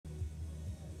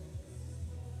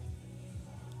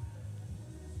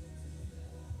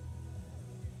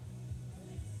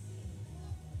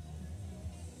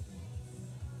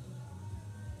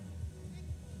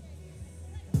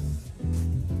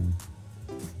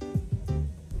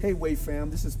Hey, Way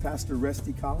fam, this is Pastor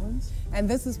Resty Collins. And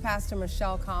this is Pastor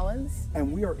Michelle Collins.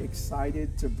 And we are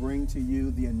excited to bring to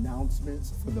you the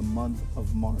announcements for the month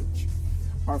of March.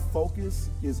 Our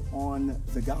focus is on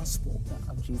the gospel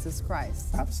Of Jesus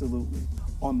Christ. Absolutely.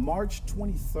 On March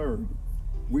 23rd,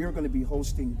 we are going to be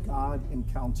hosting God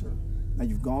Encounter. Now,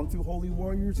 you've gone through Holy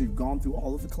Warriors, you've gone through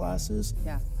all of the classes,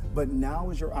 Yeah. but now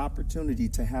is your opportunity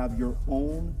to have your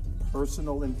own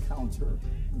personal encounter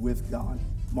with God.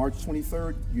 March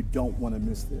 23rd, you don't want to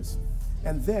miss this.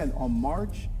 And then on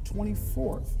March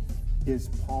 24th is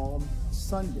Palm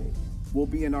Sunday. We'll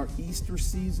be in our Easter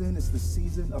season. It's the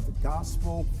season of the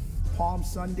gospel. Palm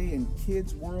Sunday in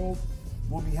Kids World.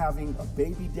 We'll be having a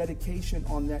baby dedication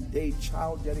on that day,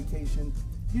 child dedication.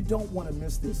 You don't want to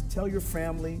miss this. Tell your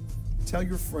family, tell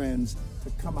your friends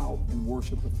to come out and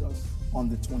worship with us on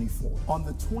the 24th. On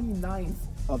the 29th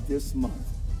of this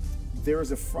month, there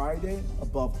is a Friday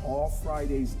above all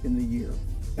Fridays in the year,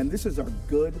 and this is our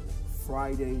Good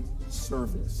Friday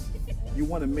service. You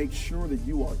want to make sure that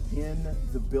you are in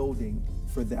the building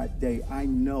for that day. I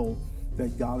know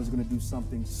that God is going to do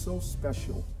something so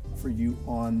special for you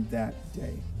on that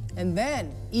day. And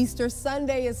then Easter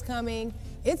Sunday is coming.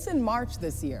 It's in March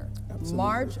this year. Absolutely.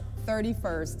 March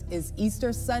 31st is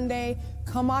Easter Sunday.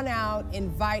 Come on out,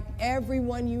 invite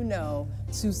everyone you know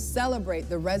to celebrate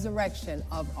the resurrection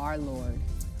of our Lord.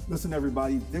 Listen,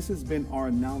 everybody, this has been our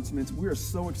announcements. We are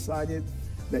so excited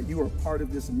that you are part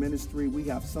of this ministry. We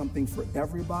have something for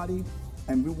everybody,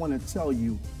 and we want to tell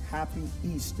you, Happy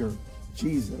Easter.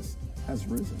 Jesus has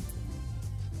risen.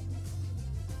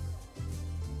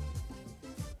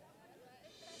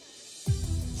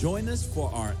 Join us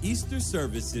for our Easter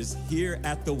services here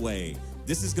at The Way.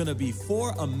 This is going to be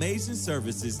 4 amazing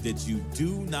services that you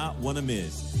do not want to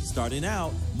miss. Starting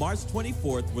out March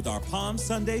 24th with our Palm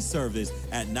Sunday service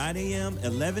at 9 a.m.,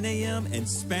 11 a.m., and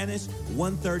Spanish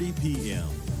 1:30 p.m.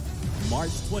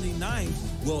 March 29th,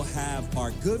 we'll have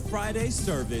our Good Friday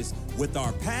service with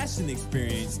our Passion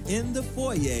Experience in the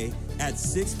foyer at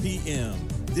 6 p.m.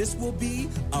 This will be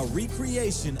a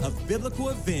recreation of biblical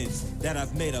events that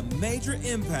have made a major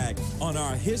impact on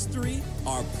our history,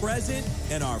 our present,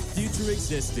 and our future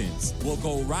existence. We'll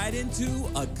go right into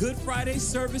a Good Friday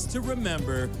service to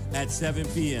remember at 7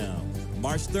 p.m.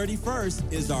 March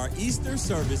 31st is our Easter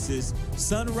services,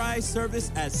 sunrise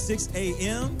service at 6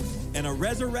 a.m., and a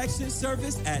resurrection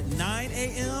service at 9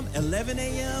 a.m., 11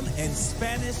 a.m., and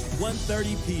Spanish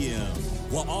 1:30 p.m.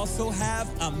 We'll also have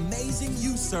amazing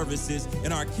youth services,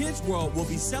 and our Kids World will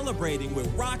be celebrating with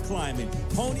rock climbing,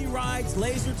 pony rides,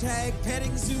 laser tag,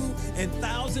 petting zoo, and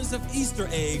thousands of Easter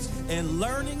eggs, and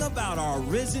learning about our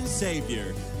risen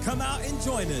Savior. Come out and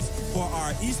join us for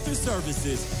our Easter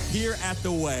services here at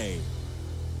The Way.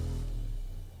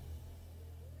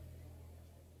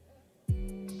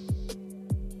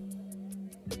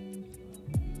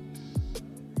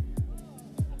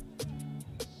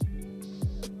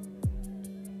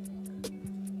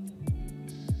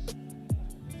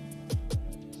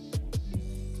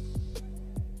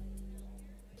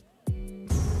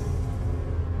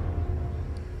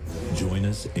 Join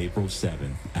us April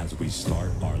 7th as we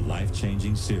start our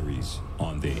life-changing series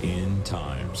on the end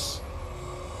times.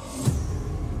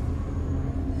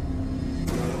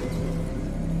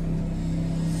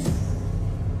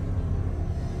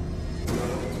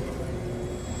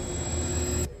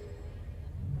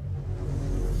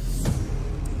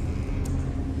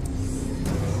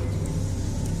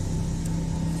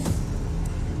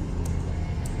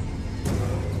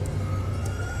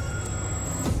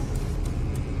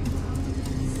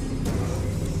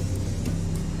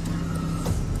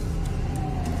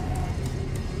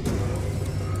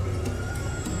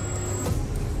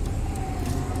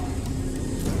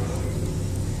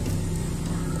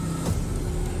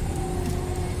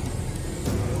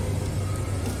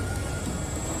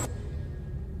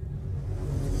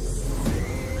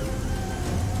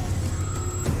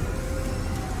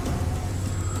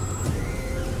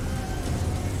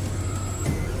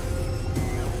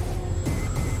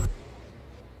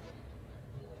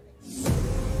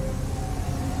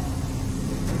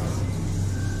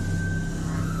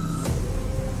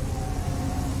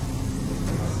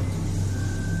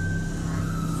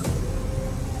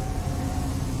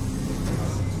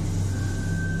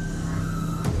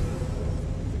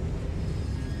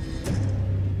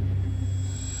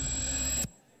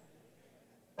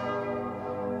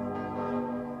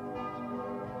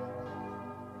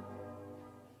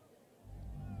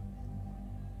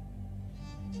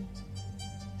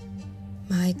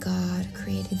 My God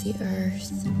created the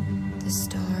earth, the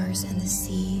stars, and the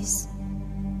seas,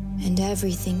 and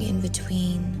everything in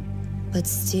between. But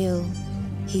still,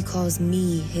 He calls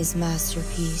me his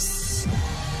masterpiece.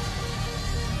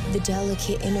 The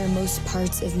delicate innermost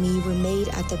parts of me were made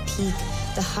at the peak,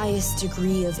 the highest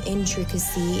degree of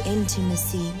intricacy,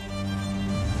 intimacy.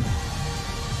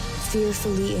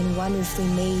 Fearfully and wonderfully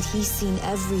made, he's seen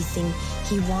everything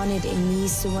he wanted in me.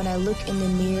 So when I look in the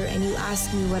mirror and you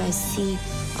ask me what I see,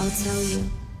 I'll tell you,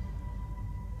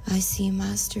 I see a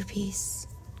masterpiece.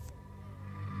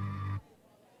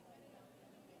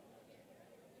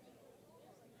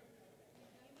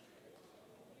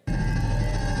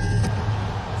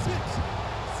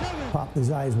 Popped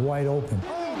his eyes wide open.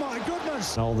 Oh my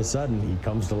goodness! All of a sudden, he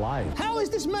comes to life. How is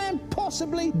this man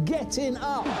possibly getting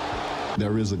up?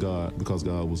 There is a God, because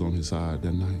God was on his side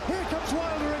that night. Here comes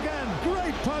Wilder again.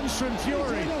 Great punch from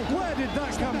Fury. Where did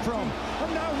that come from?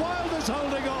 And now Wilder's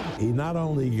holding on. He not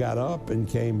only got up and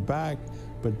came back,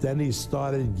 but then he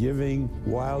started giving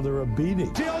Wilder a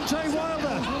beating. Deontay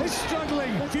Wilder is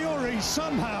struggling. Fury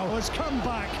somehow has come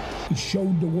back. He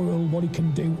showed the world what he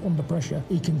can do under pressure.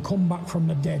 He can come back from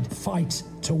the dead, fight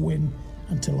to win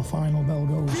until the final bell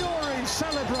goes. Fury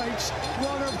celebrates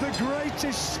one of the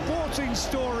greatest sporting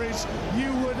stories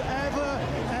you would ever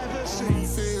see.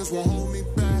 Fears won't hold me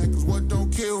back, 'cause what don't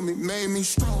kill me made me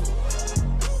strong.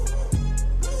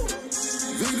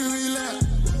 Victory lap.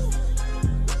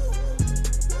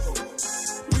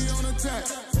 We on attack.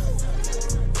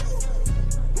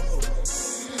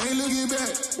 Ain't looking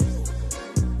back.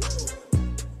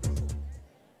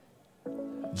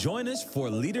 Join us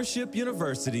for Leadership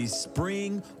University's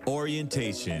Spring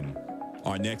Orientation.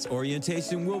 Our next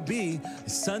orientation will be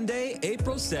Sunday,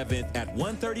 April 7th at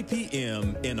 1:30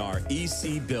 p.m. in our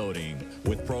EC building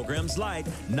with programs like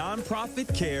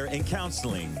Nonprofit Care and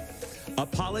Counseling,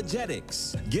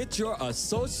 Apologetics, get your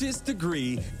associate's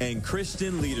degree in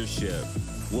Christian leadership.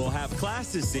 We'll have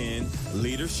classes in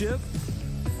leadership,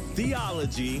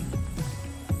 theology,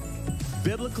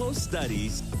 biblical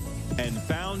studies, and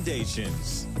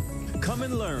foundations. Come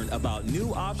and learn about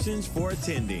new options for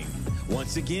attending.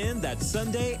 Once again, that's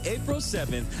Sunday, April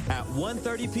 7th at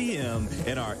 1:30 p.m.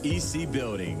 in our EC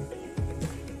building.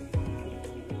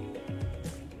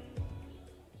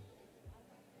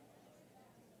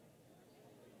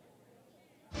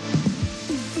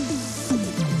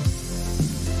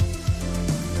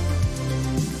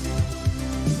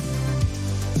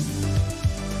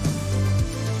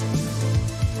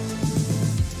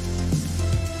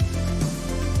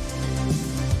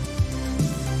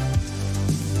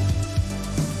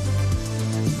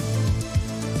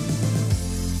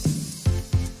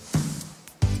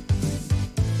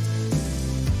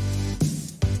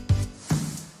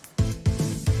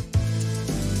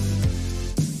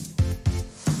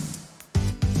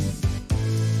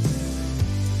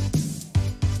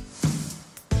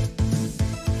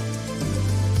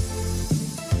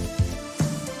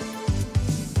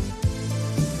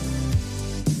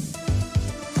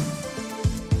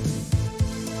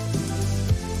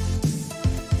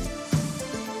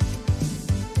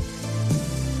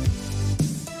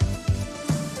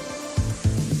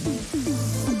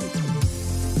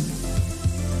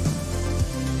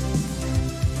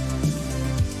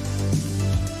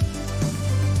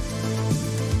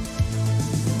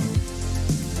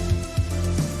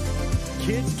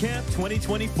 Kids Camp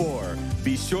 2024.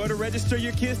 Be sure to register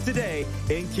your kids today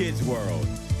in Kids World.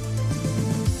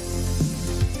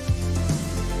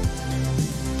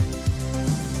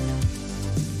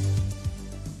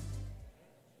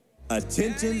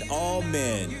 Attention all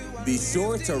men. Be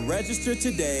sure to register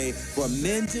today for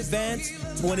Men's Advance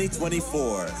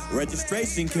 2024.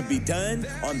 Registration can be done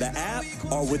on the app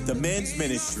or with the men's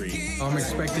ministry. I'm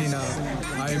expecting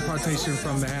an impartation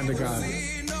from the hand of God.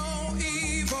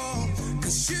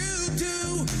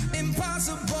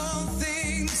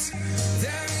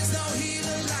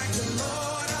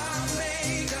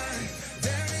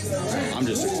 I'm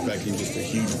just expecting just a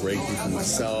huge breakthrough for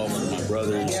myself, for my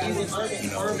brothers,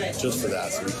 just for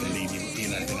that, so we can lead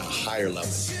in a higher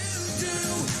level.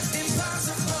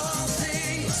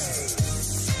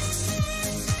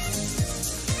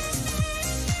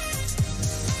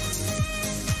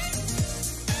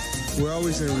 We're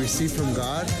always going to receive from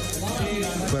God,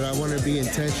 but I want to be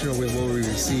intentional with what we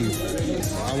receive.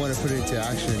 I want to put it into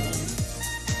action.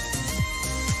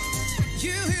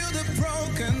 You heal the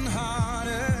brokenhearted.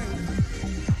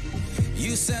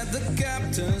 You set the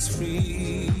captives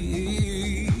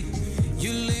free.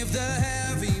 You lift the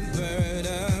heavy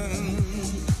burden.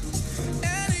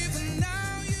 And even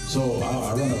now you... So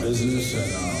I run a business,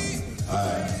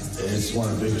 and it's one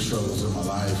of the biggest struggles in my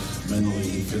life,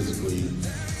 mentally, physically.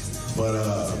 But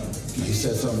he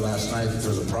said something last night that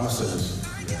there's a process.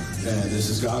 And this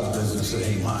is God's business, it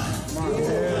ain't mine.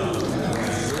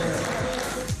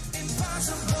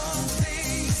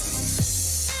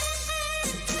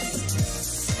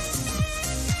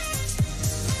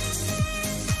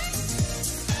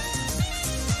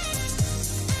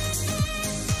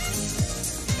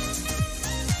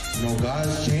 You know,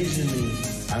 God's changing me.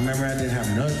 I remember I didn't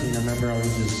have nothing. I remember I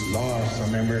was just lost. I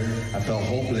remember I felt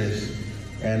hopeless.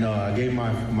 And I gave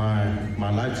my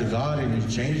life to God, and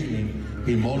He's changed me.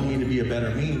 He molded me to be a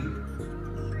better me.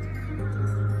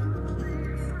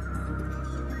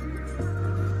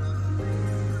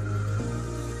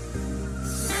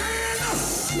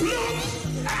 Look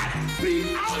at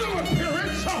the outer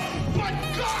appearance, but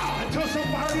God, to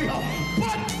somebody,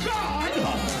 but God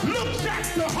looks at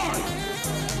the heart.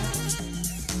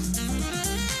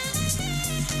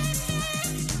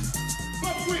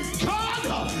 But when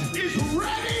God is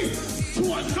ready to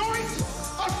anoint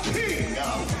a king,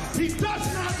 He does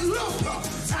not look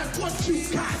at what you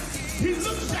got. He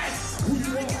looks at who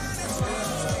you are.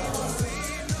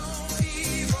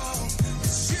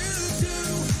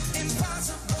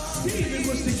 David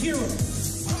was the hero.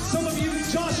 Some of you,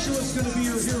 Joshua's going to be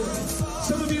your hero.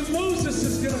 Some of you, Moses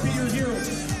is going to be your hero.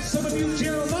 Some of you,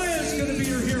 Jeremiah is going to be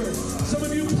your hero. Some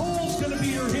of you, Paul's going to be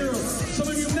your hero. Some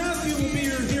of you, Matthew will be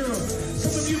your hero.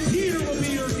 Some of you, Peter will be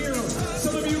your hero.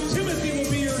 Some of you, Timothy will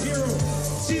be your hero.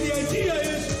 See, the idea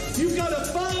is you've got to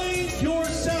find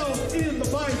yourself in the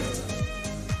Bible.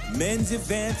 Men's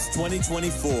Advance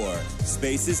 2024.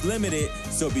 Space is limited,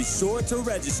 so be sure to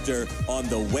register on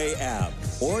the Way app.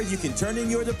 Or you can turn in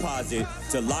your deposit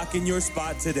to lock in your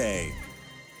spot today.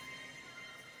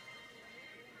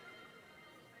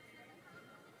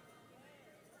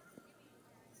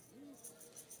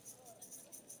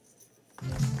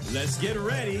 Let's get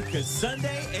ready, because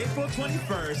Sunday, April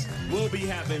 21st, we'll be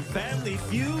having Family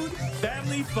Feud,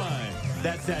 Family Fun.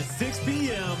 That's at 6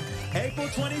 p.m., April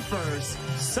 21st,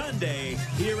 Sunday,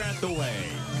 here at The Way.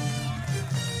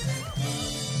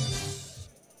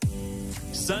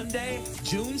 Sunday,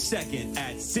 June 2nd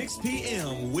at 6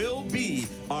 p.m. will be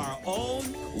our own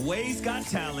Way's Got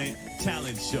Talent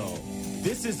talent show.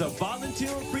 This is a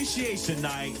volunteer appreciation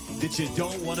night that you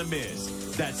don't want to miss.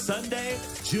 That's Sunday,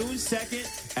 June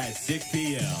 2nd at 6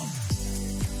 p.m.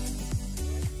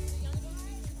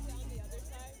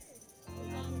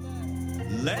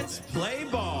 Let's play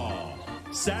ball.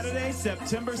 Saturday,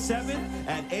 September 7th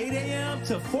at 8 a.m.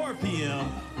 to 4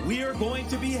 p.m., we are going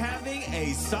to be having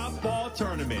a softball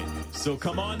tournament. So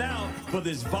come on out for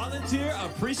this volunteer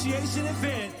appreciation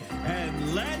event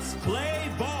and let's play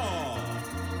ball.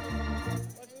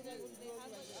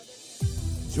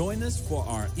 Join us for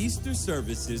our Easter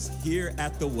services here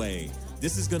at The Way.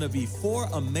 This is going to be 4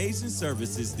 amazing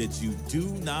services that you do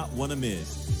not want to miss.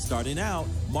 Starting out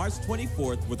March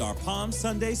 24th with our Palm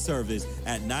Sunday service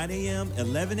at 9 a.m.,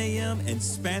 11 a.m., and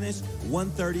Spanish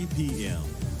 1:30 p.m.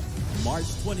 March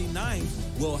 29th,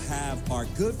 we'll have our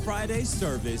Good Friday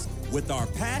service with our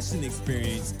Passion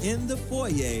Experience in the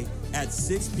foyer at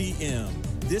 6 p.m.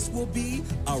 This will be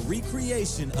a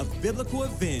recreation of biblical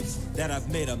events that have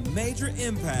made a major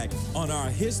impact on our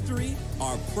history,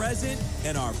 our present,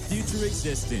 and our future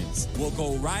existence. We'll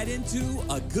go right into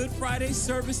a Good Friday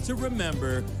service to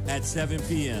remember at 7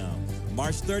 p.m.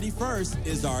 March 31st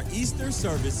is our Easter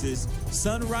services,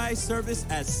 sunrise service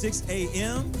at 6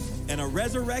 a.m., and a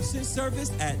resurrection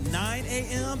service at 9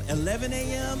 a.m., 11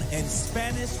 a.m., and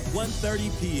Spanish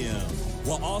 1:30 p.m.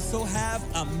 We'll also have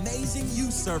amazing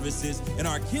youth services, and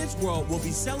our Kids World will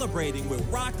be celebrating with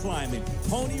rock climbing,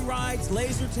 pony rides,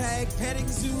 laser tag, petting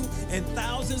zoo, and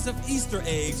thousands of Easter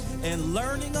eggs, and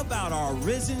learning about our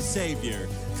risen Savior.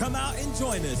 Come out and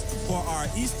join us for our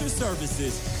Easter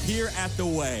services here at The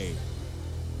Way.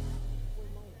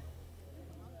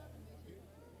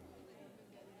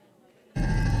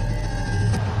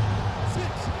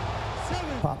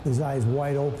 Popped his eyes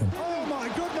wide open. Oh my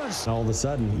goodness! All of a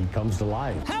sudden, he comes to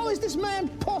life. How is this man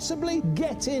possibly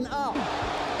getting up?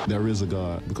 There is a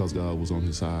God because God was on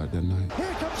his side that night.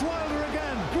 Here comes Wilder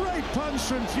again. Great punch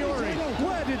from Fury.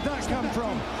 Where did that come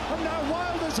from? And now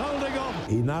Wilder's holding on.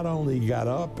 He not only got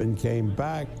up and came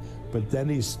back, but then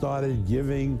he started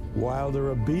giving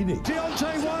Wilder a beating.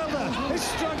 Deontay Wilder is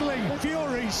struggling.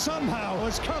 Fury somehow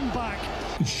has come back.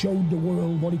 He showed the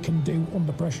world what he can do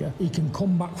under pressure. He can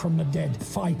come back from the dead,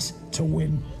 fight to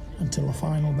win until the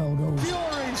final bell goes.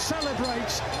 Fury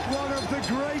celebrates one of the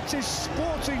greatest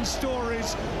sporting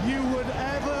stories you would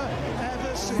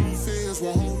ever see. Fears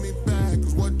won't hold me back,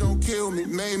 'cause what don't kill me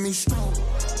made me strong.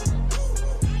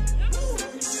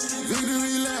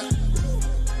 Victory lap.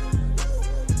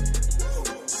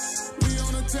 We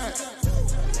on attack.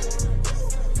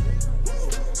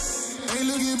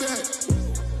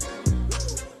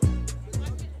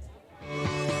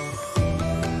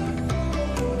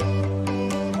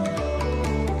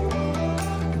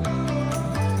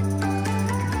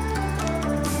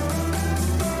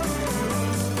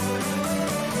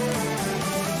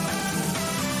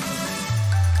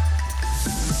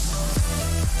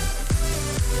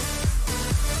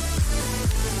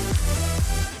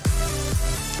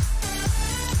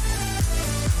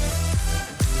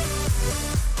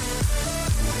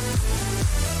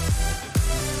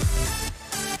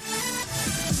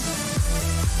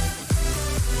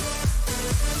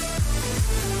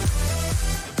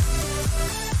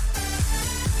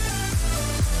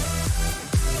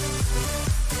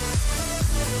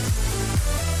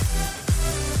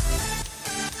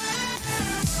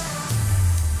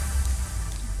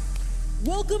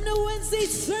 Welcome to Wednesday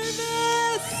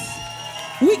service.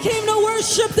 We came to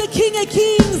worship the King of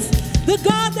Kings, the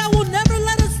God that will never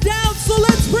let us down. So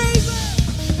let's praise Him.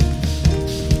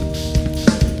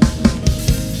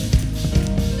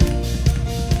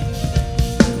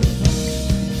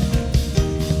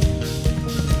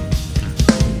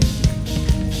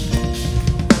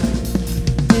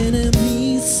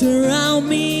 Enemies surround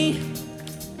me,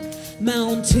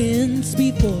 mountains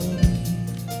before me.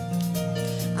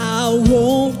 I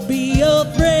won't be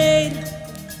afraid.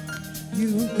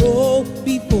 You go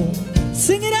before.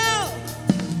 Sing it out.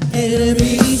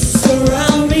 Enemies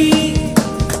surround me,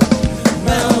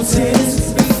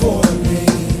 mountains before me.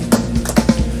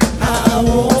 I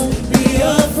won't be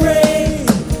afraid.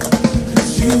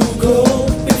 You go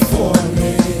before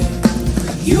me.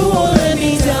 You won't let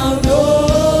me down,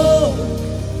 no.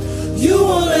 You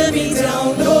won't let me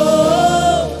down,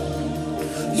 no.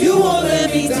 You won't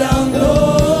let me down, no.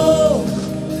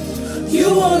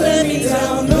 You won't let me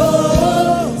down,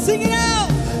 no. Sing it out.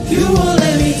 You won't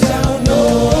let me down,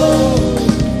 no.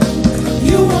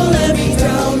 You won't let me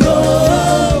down,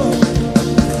 no.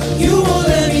 You won't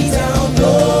let me down,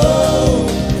 no.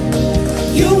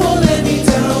 You won't let me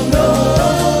down, no.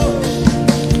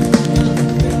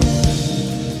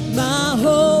 My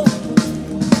hope,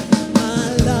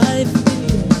 my life in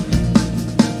you.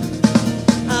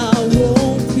 I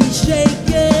won't be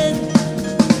shaken.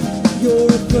 You're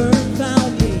a firm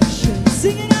foundation.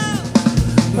 Sing it out.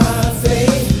 My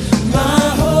faith, my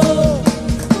hope,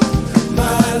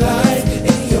 my life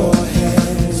in your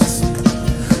hands.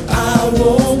 I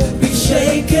won't be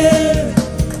shaken.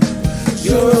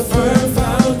 You're a firm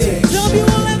foundation. No, you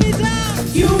won't let me down.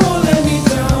 You won't let me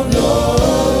down, no.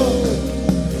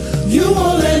 You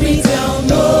won't let me down,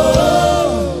 no.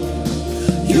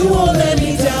 You won't let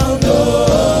me down, no.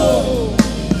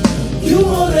 You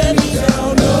won't let me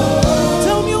down, no.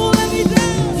 Tell me you won't let me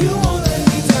down. You won't let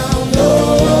me down, no.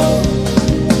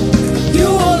 You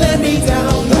won't let me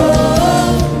down, no.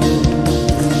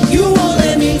 You won't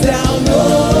let me down, no.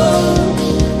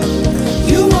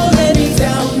 You won't let me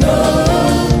down, no.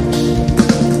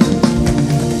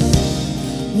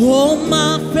 All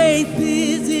my faith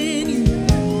is in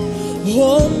you.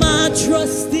 All my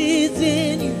trust is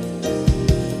in you.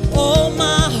 All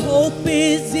my hope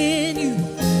is in you.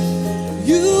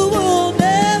 You will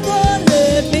never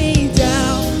let me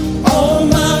down. All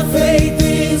my faith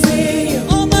is in you.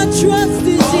 All my trust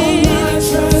is in you.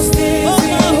 All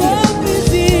my hope is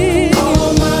in you.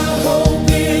 All my hope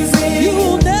is in you. You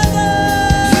will never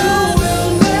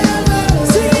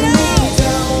sing it out.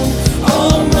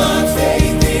 All my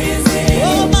faith is in you.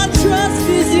 All my trust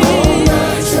is in you. All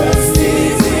my trust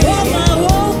is in you. All my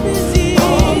hope is in you.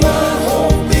 All my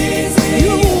hope is in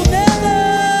you.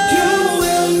 You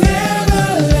will never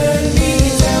let me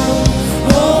down.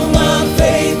 All my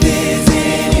faith is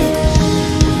in you.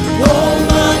 All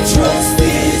my trust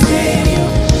is in you.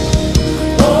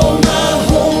 All my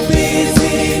hope is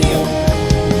in you.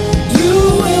 You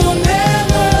will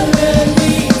never let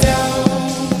me down.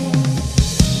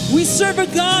 We serve a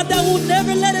God that will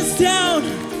never let us down.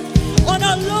 On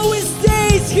our lowest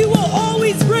days, He will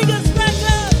always bring us back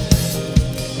up.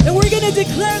 And we're going to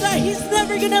declare that He's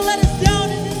never going to let us down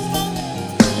in this moment.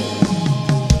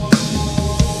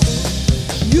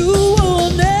 You will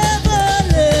never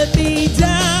let me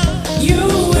down. You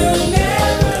will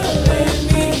never let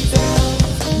me down.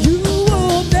 You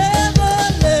will never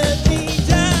let me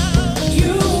down.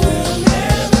 You will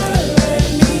never let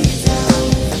me down.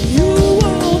 You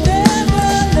will never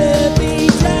let me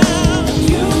down.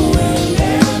 You will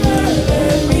never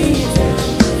let me down.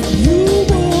 You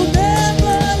will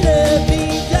never let me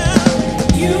down.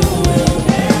 You will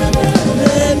never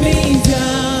let me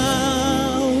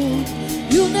down.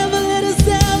 You'll never let us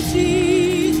down,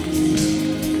 Jesus.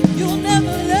 You'll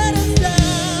never let us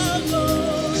down,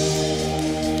 Lord.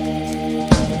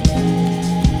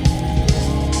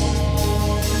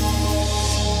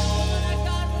 Our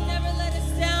God will never let us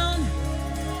down.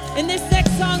 In this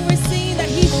next song, we're singing that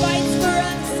He fights for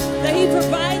us, that He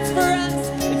provides for us.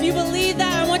 If you believe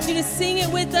that, I want you to sing it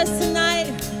with us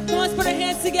tonight. Come on, let's put our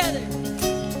hands together.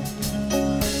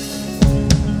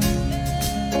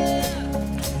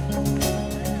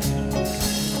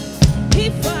 He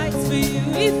fights for you,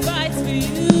 He fights for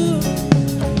you.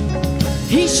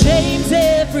 He shames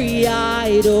every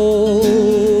idol,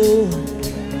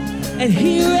 and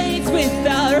He reigns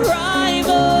without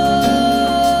rival.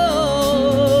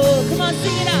 Come on,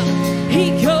 sing it out.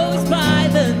 He goes by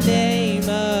the name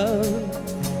of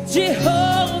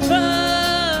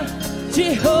Jehovah,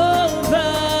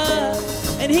 Jehovah,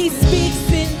 and He speaks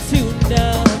into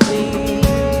nothing.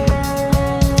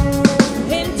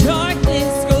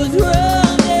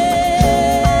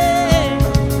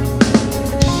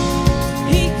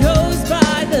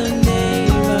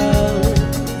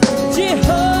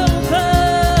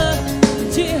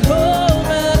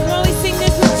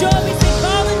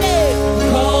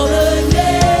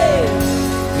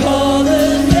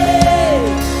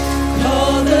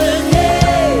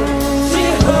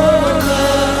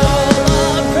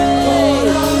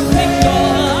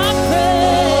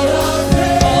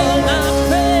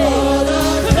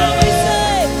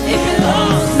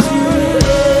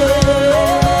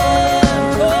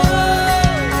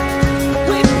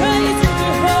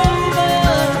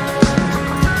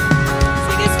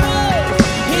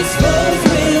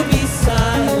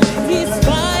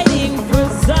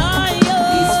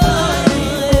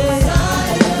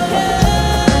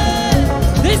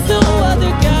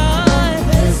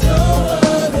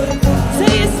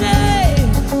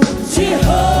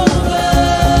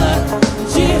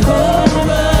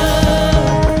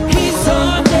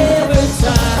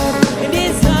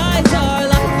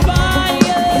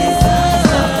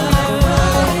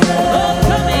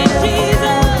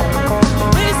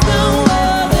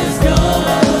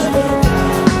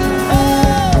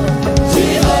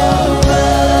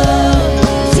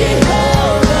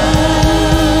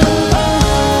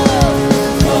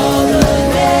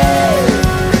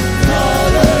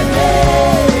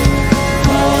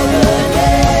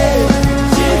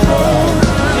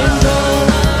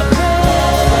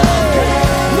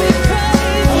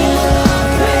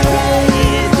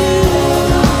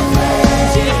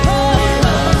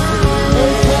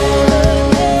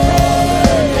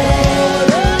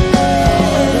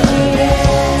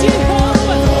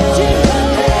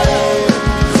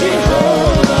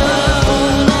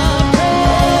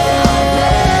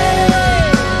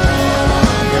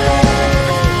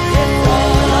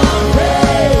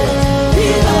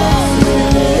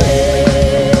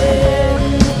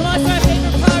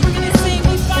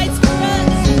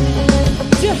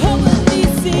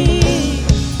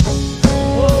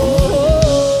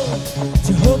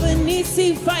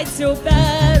 fights your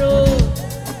battle.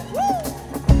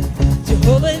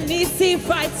 Jehovah Nissi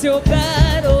fights your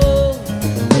battle.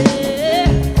 Yeah.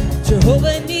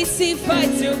 Jehovah Nissi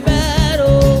fights your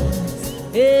battle.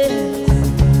 Yeah.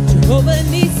 Jehovah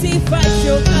Nissi fights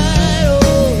your battle.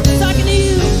 Talking to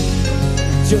you.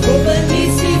 Jehovah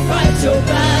Nissi fights your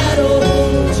battle.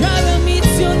 Jireh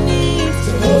meets your needs.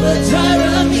 Jehovah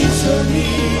Jireh meets your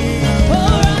needs.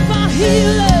 Oh, Rapha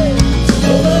healer.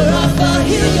 Jehovah Rapha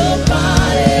heal your body.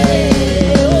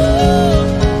 Oh,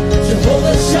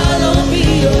 Jehovah Shalom be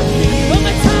your peace. One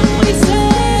more time we say,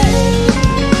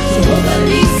 Jehovah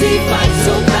Nissi fights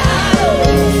your battle.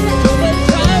 Jehovah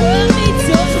Jireh meets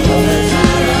your needs. Jehovah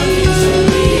Jireh meets your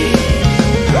needs.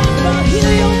 Rapha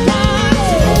heal your body.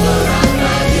 Jehovah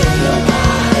Rapha heal your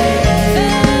body.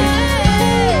 Hey,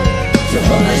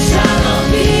 Jehovah Shalom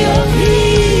be your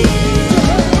peace.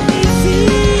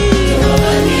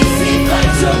 Jehovah Nissi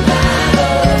fights your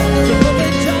battle.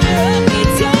 Jehovah Jireh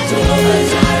meets your needs. Jehovah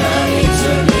Jireh meets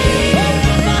your needs. Oh,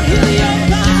 Rapha heal your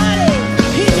body.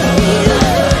 He's your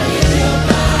healer. Heal your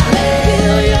body.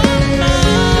 Heal your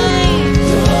mind.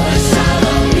 Jehovah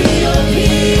Shalom be your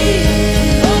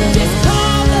peace. Oh, just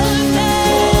call the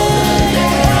name.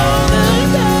 Call the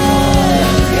name.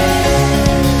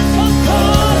 Oh,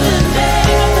 call the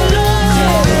name of the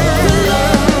Lord. The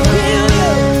Lord will heal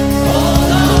you.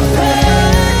 All our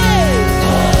praise.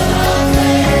 All our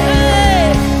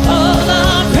praise. All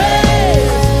our praise.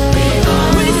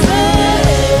 We say,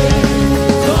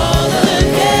 call the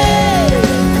name.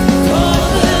 Call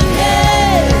the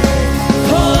name.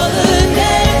 Call the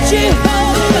name.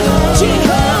 Jehovah.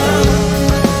 Jehovah.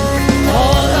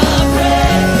 All our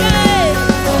praise.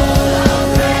 All our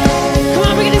praise. Come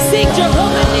on, we're gonna sing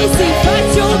Jehovah Nissi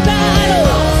fights your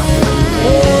battle.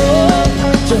 Oh,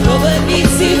 Jehovah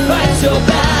Nissi fights your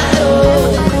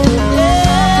battle.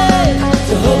 Yeah.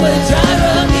 Jehovah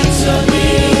Jireh meets your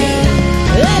need.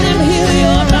 Let him heal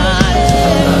your body.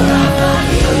 Jehovah Rapha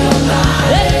heal your body.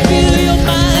 Let him fill your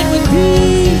mind with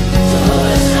peace.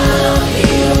 Jehovah Shalom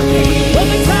heal your peace. One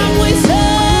more time we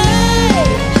say,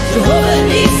 Jehovah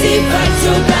Nissi fights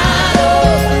your battle.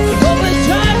 Jehovah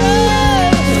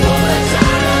Jireh. Jehovah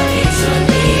Jireh meets your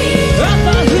need.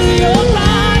 Rapha heal your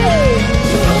body.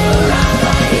 Jehovah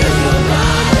Rapha heal your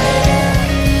body.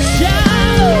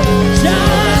 Shalom,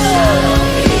 shalom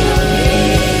heal your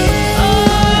need.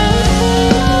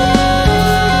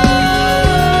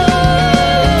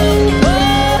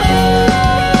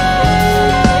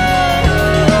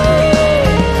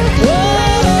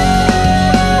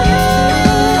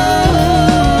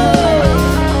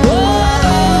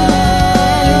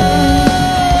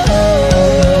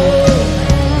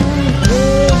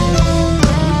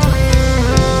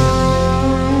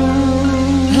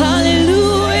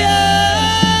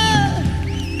 Hallelujah.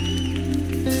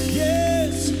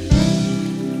 Yes.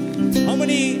 How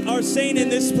many are saying in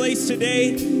this place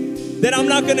today that I'm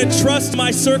not going to trust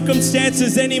my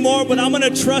circumstances anymore, but I'm going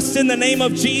to trust in the name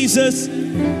of Jesus?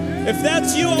 If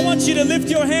that's you, I want you to lift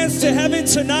your hands to heaven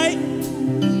tonight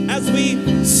as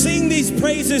we sing these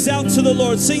praises out to the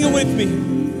Lord. Sing it with me.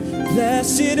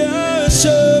 Blessed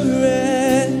assurance,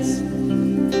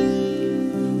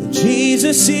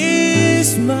 Jesus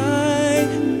is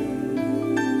mine.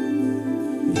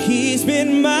 He's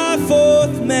been my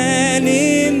fourth man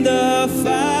in the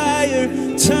fire,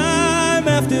 time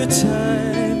after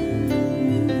time.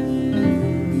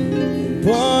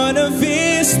 Born of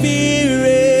His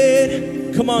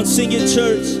Spirit, come on, sing it,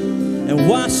 church. And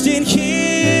washed in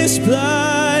His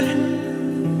blood.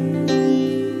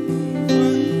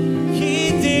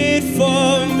 He did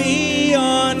for me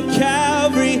on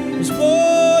Calvary was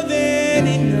more than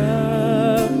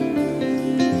enough.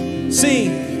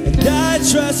 Sing. And I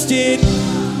trusted,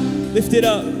 lift it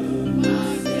up.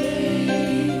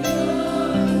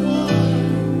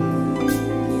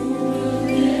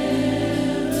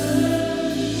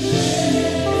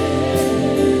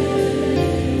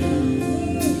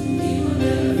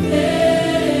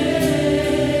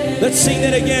 Let's sing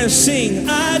that again. Sing.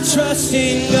 I trust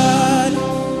in God,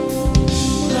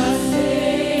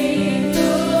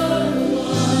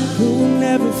 who will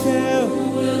never fail.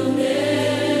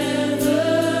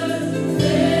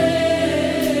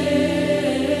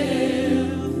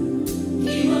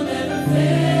 He will never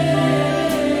fail.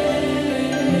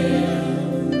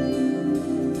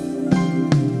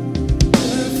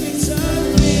 Perfect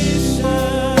submission,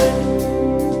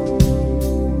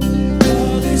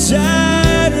 all desire.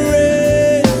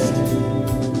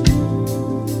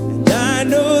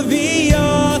 The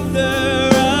author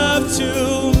of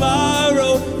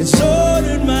tomorrow has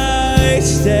ordered my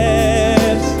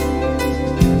steps.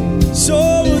 So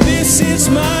this is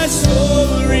my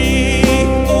story.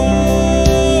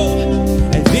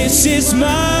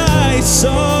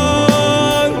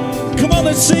 song. Come on,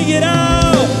 let's sing it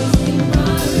out.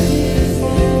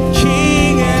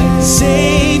 King and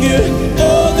Savior,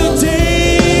 all the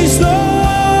days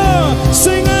long.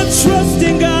 Sing, I trust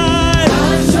in God.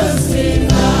 I trust in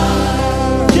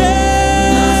God.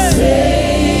 Yeah. My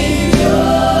Savior,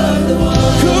 the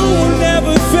one who will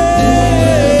never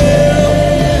fail.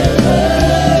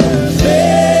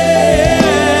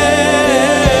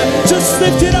 Just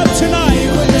lift it up tonight.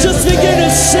 Just begin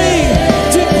to sing.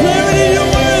 Declare it in your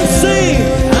words. Sing.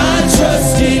 I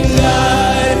trust in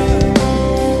God,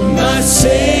 my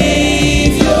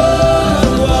Savior,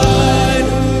 one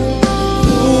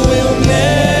who will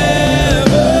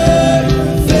never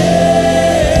fail.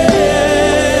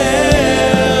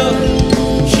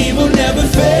 He will never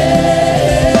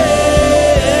fail.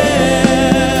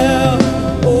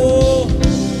 Oh,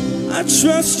 I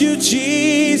trust you,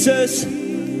 Jesus.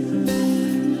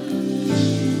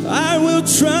 I will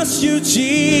trust you,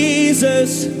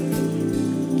 Jesus.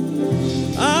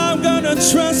 I'm gonna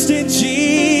trust in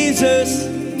Jesus.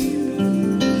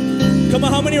 Come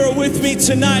on, how many are with me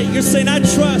tonight? You're saying, I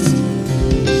trust.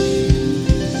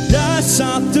 I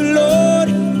sought the Lord,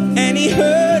 and He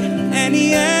heard, and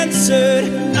He answered.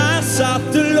 I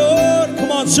sought the Lord.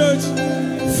 Come on, church.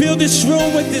 Fill this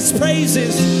room with His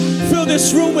praises. Fill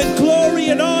this room with glory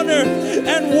and honor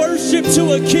and worship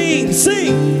to a King.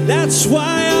 Sing. That's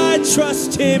why I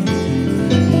trust Him.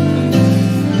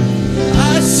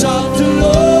 I sought the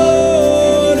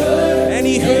Lord, and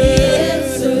He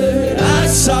heard. I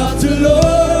sought the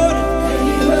Lord, and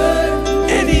He heard,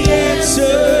 and He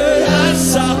answered. I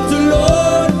sought the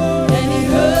Lord, and He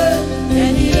heard,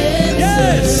 and He answered.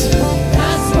 Yes.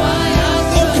 That's why I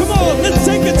trust. Oh, come on, let's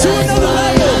take it to another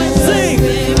level. Sing.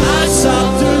 I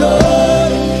sought the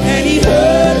Lord, and He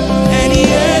heard, and He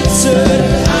answered.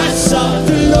 I sought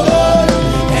the Lord,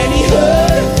 and He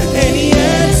heard, and He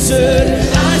answered.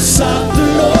 I sought the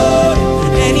Lord,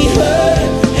 and He heard,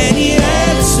 and He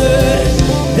answered.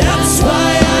 That's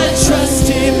why I trust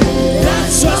Him.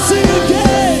 That's why I sing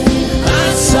again.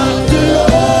 I sought the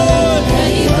Lord,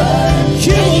 and He heard.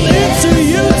 He will answer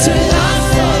you tonight. I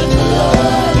sought the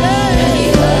Lord, and He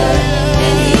heard,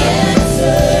 and He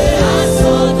answered. I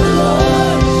sought the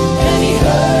Lord, and He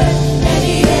heard, and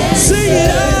He answered. Sing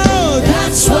it out.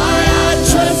 That's why I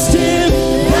trust Him.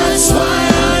 That's why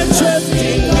I trust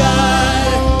in God,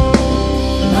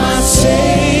 my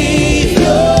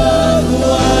Savior, the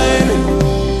one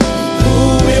who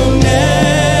will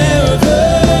never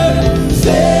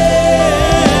fail.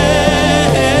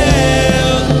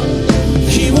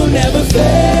 He will never fail.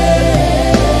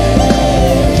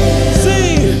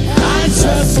 Sing. I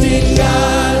trust in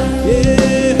God,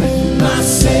 yeah, my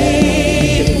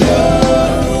Savior,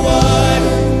 the one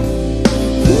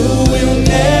who will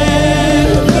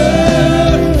never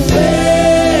fail.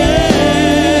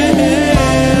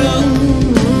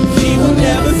 He will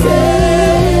never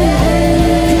fail.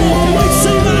 Come on, can we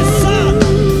sing that song?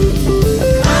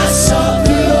 I sought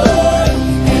the Lord,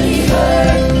 and He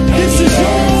heard. This is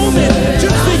your moment.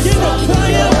 Just begin to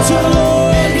cry out to the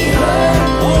Lord. And He heard.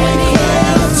 Oh, we cry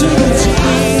out to you,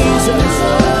 Jesus.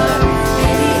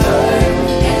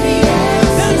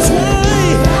 That's why.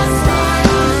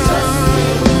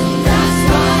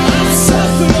 I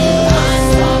sought the Lord. I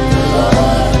sought the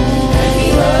Lord, and He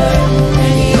heard,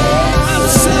 and He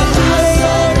answered. I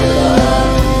sought the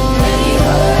Lord, and He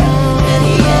heard, and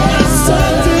He answered. I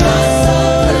sought the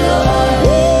Lord,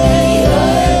 and He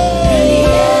heard, and He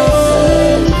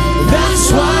answered. That's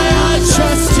why I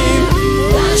trust Him.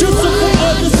 Just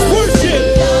worship.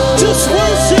 Just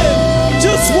worship.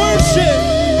 Just worship.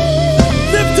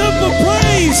 Lift up a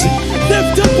praise.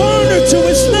 Lift up honor to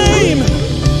His name.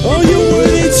 Oh, you're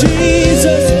worthy,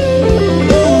 Jesus.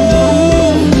 Oh,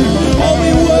 we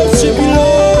worship you,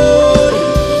 Lord.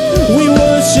 We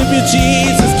worship you,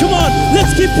 Jesus. Come on,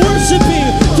 let's keep worshiping.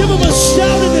 Give Him a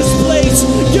shout in this place.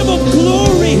 Give Him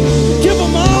glory. Give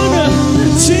Him honor.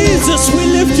 Jesus, we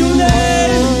lift your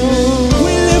name.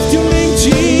 We lift your name,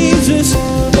 Jesus.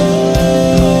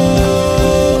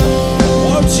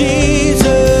 Oh,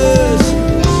 Jesus.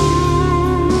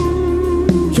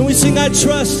 Can we sing I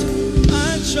trust?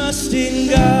 I trust in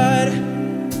God,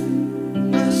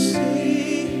 my Savior.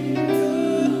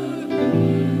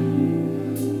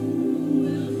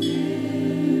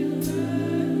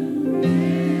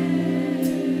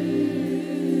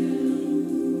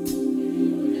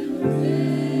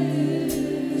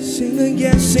 Sing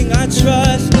again, sing I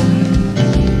trust.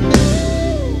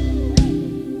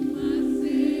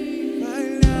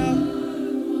 Right now.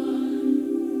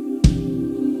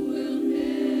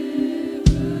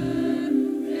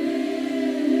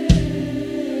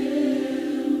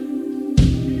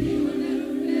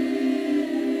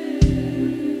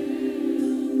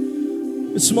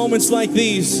 It's moments like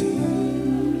these.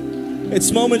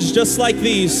 It's moments just like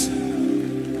these.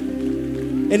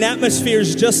 In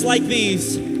atmospheres just like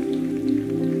these.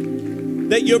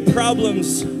 That your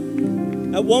problems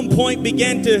at one point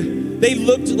they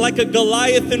looked like a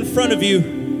Goliath in front of you.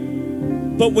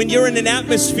 But when you're in an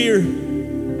atmosphere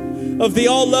of the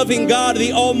all-loving God,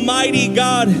 the almighty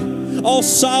God, all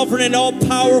sovereign and all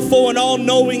powerful and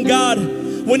all-knowing God,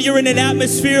 when you're in an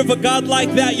atmosphere of a God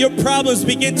like that, your problems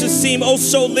begin to seem oh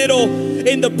so little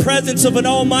in the presence of an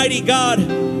almighty God.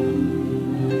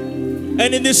 And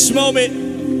in this moment,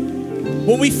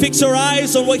 when we fix our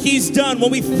eyes on what He's done, when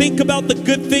we think about the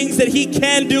good things that He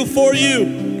can do for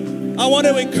you, I want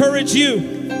to encourage you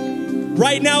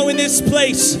right now in this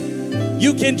place.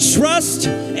 You can trust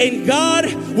in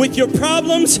God with your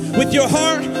problems, with your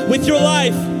heart, with your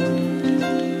life.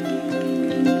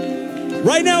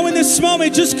 Right now in this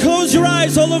moment, just close your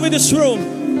eyes all over this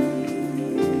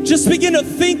room. Just begin to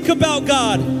think about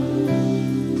God.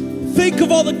 Think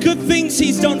of all the good things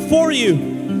He's done for you.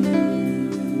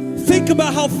 Think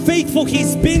about how faithful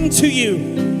He's been to you.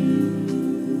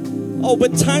 Oh,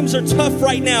 but times are tough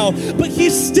right now, but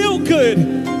He's still good.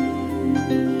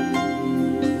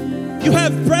 You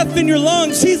have breath in your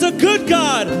lungs. He's a good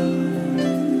God.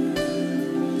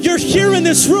 You're here in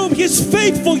this room. He's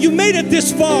faithful. You made it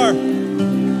this far.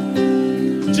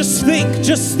 Just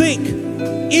think.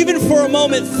 Even for a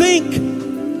moment, think.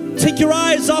 Take your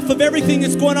eyes off of everything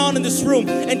that's going on in this room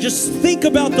and just think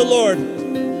about the Lord.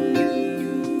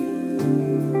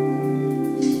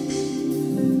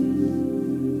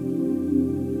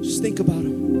 Just think about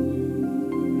Him.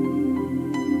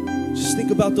 Just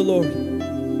think about the Lord.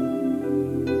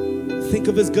 Think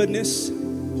of His goodness,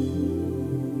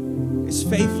 His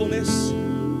faithfulness,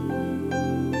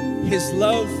 His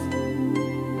love.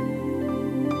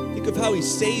 Think of how He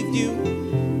saved you,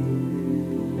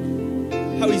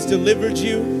 how He's delivered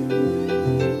you.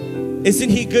 Isn't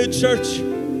He good, church?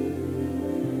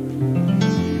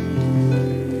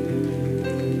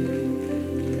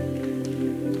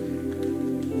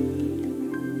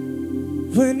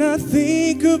 When I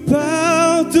think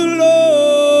about the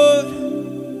Lord,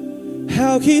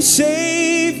 how He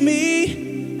saved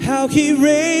me, how He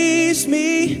raised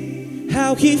me,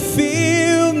 how He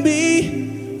filled me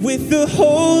with the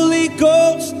Holy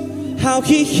Ghost, how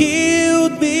He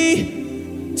healed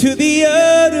me to the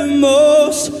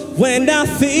uttermost. When I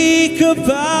think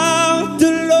about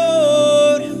the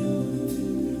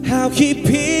Lord, how He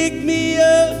picked me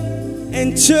up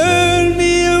and turned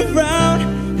me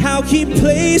around, how He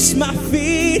placed my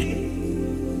feet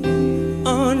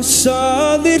on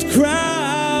solid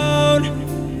ground.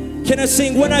 Can I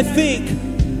sing? When I think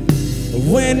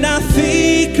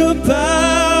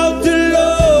about the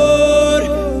Lord,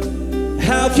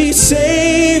 how He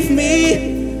saved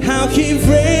me, how He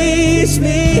raised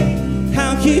me,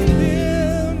 how He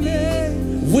filled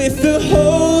me with the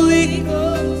Holy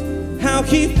Ghost, how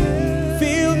He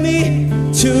filled me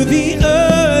to the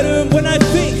utter.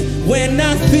 When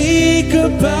I think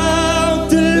about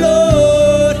the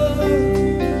Lord,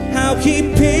 how He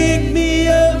picked me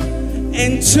up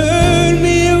and turned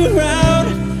me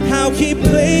around, how He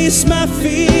placed my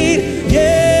feet,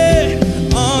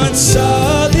 on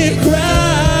solid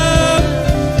ground.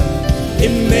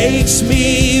 It makes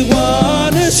me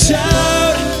wanna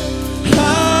shout,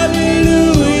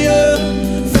 hallelujah,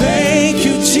 thank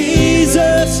you,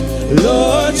 Jesus.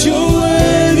 Lord, you're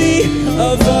worthy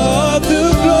of all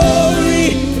the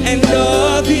glory and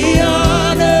all the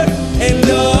honor and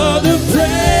all the praise.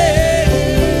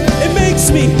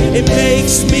 It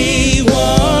makes me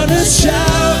wanna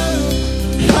shout,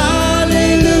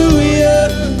 hallelujah,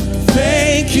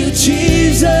 thank you,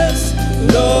 Jesus.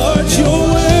 Lord,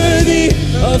 you're worthy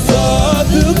of all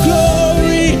the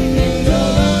glory and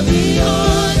all the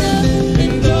honor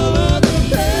and all the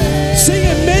praise. Sing,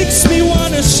 it makes me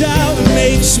wanna shout,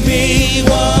 makes me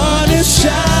wanna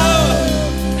shout,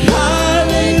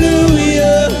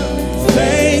 hallelujah,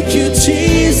 thank you,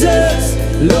 Jesus.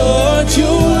 Lord,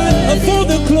 you're worthy of all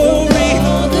the glory,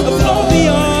 of all the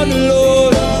honor,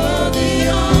 Lord,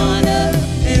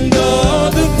 and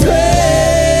all the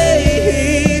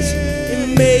praise. It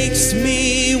makes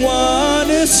me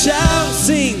wanna shout,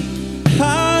 sing,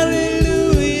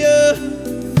 hallelujah,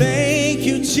 thank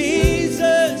you,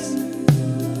 Jesus.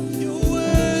 You're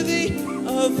worthy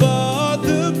of all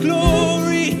the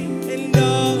glory and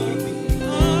all the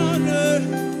honor.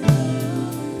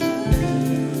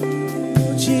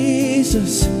 Oh,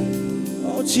 Jesus.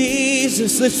 Oh,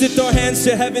 Jesus. Let's lift our hands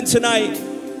to heaven tonight.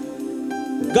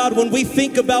 God, when we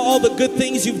think about all the good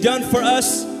things you've done for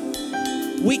us,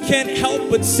 we can't help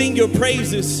but sing your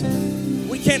praises.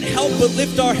 We can't help but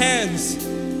lift our hands.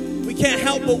 We can't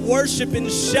help but worship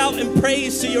and shout and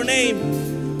praise to your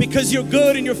name, because you're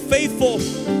good and you're faithful,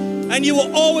 and you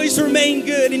will always remain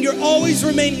good, and you're always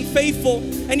remaining faithful,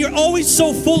 and you're always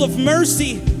so full of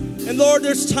mercy. And Lord,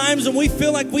 there's times when we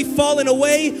feel like we've fallen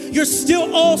away. You're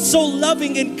still all so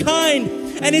loving and kind,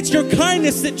 and it's your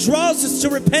kindness that draws us to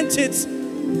repentance.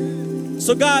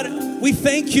 So God, we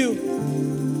thank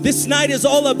you. This night is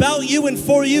all about you and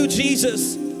for you,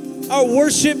 Jesus. Our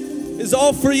worship is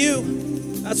all for you.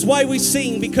 That's why we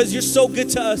sing, because you're so good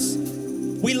to us.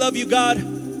 We love you, God.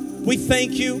 We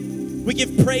thank you. We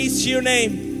give praise to your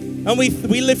name, and we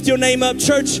lift your name up.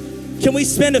 Church, can we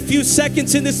spend a few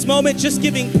seconds in this moment just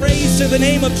giving praise to the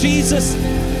name of Jesus?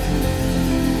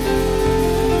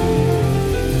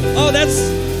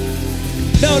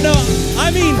 Oh, no,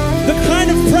 I mean the kind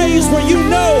of praise where you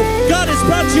know God has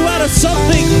brought you out of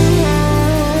something.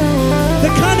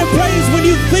 The kind of praise when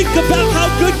you think about how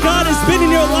good God has been in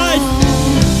your life.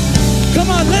 Come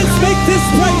on, let's make this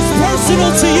praise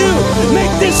personal to you.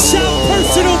 Make this shout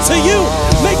personal to you.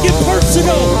 Make it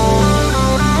personal.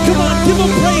 Come on, give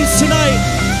him praise tonight.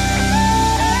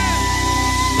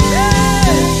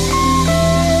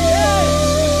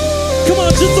 Come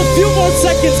on, just a few more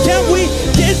seconds, can't we?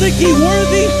 Isn't he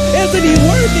worthy? Isn't he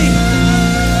worthy?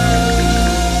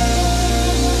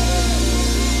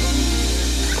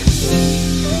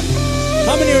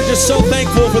 How many are just so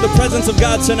thankful for the presence of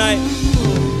God tonight?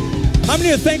 How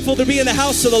many are thankful to be in the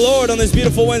house of the Lord on this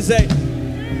beautiful Wednesday?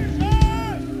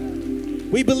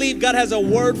 We believe God has a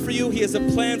word for you. He has a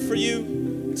plan for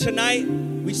you. Tonight,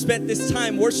 we spent this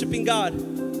time worshiping God,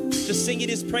 just singing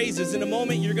his praises. In a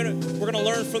moment, we're gonna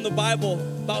learn from the Bible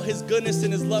about his goodness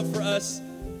and his love for us.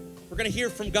 We're gonna hear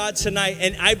from God tonight,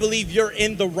 and I believe you're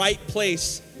in the right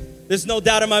place. There's no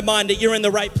doubt in my mind that you're in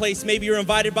the right place. Maybe you're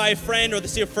invited by a friend, or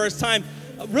this is your first time.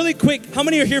 Really quick, how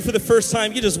many are here for the first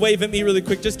time? You just wave at me really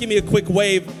quick. Just give me a quick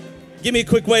wave. Give me a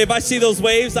quick wave. I see those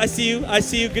waves. I see you. I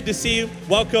see you. Good to see you.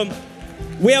 Welcome.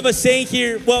 We have a saying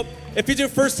here. Well, if it's your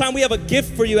first time, we have a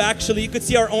gift for you, actually. You could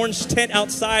see our orange tent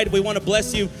outside. We want to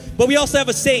bless you. But we also have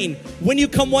a saying. When you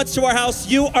come once to our house,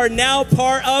 you are now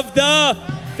part of the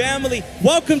family.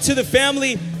 Welcome to the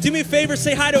family. Do me a favor.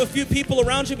 Say hi to a few people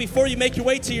around you before you make your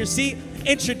way to your seat.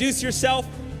 Introduce yourself.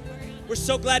 We're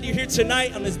so glad you're here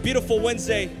tonight on this beautiful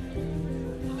Wednesday.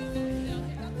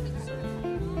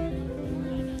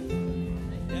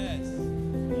 Yes.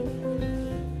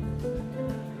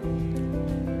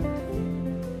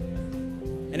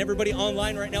 And everybody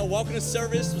online right now, welcome to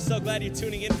service. We're so glad you're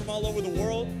tuning in from all over the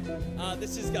world.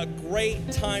 This is a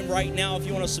great time right now. If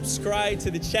you want to subscribe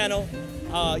to the channel,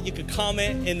 you could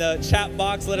comment in the chat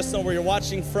box. Let us know where you're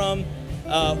watching from.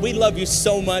 We love you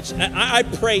so much. I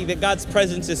pray that God's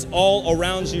presence is all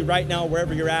around you right now,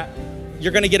 wherever you're at.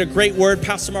 You're going to get a great word.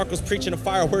 Pastor Marco's preaching a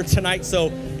fire word tonight,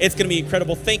 so it's going to be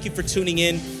incredible. Thank you for tuning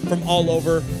in from all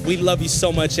over. We love you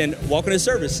so much, and welcome to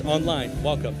service online.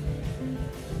 Welcome.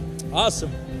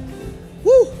 Awesome.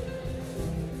 Woo!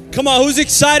 Come on, who's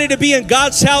excited to be in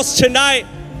God's house tonight?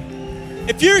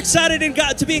 If you're excited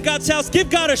to be in God's house, give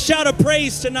God a shout of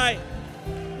praise tonight.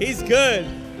 He's good.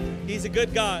 He's a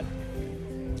good God.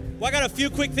 Well, I got a few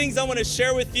quick things I want to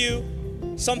share with you.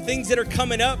 Some things that are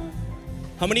coming up.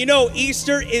 How many know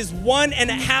Easter is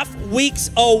 1.5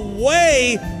 weeks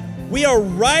away? We are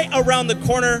right around the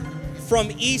corner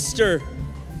from Easter.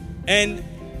 And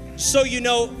so you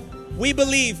know, we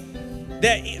believe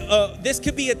that this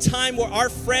could be a time where our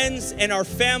friends and our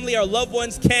family, our loved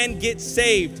ones can get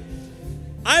saved.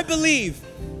 I believe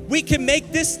we can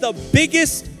make this the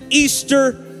biggest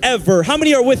Easter ever. How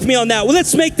many are with me on that? Well,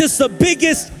 let's make this the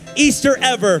biggest Easter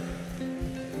ever.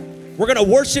 We're gonna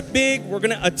worship big. We're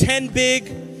gonna attend big.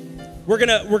 We're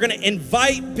gonna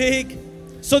invite big.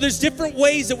 So there's different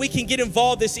ways that we can get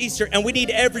involved this Easter, and we need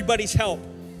everybody's help.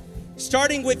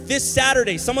 Starting with this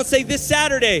Saturday. Someone say this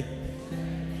Saturday.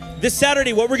 This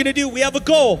Saturday, what we're gonna do, we have a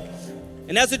goal.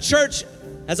 And as a church,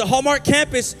 as a Hallmark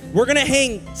campus, we're gonna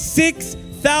hang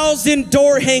 6,000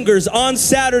 door hangers on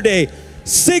Saturday.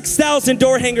 6,000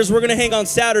 door hangers we're gonna hang on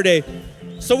Saturday.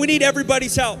 So we need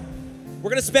everybody's help. We're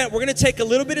gonna take a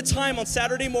little bit of time on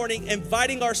Saturday morning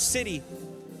inviting our city.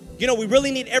 You know, we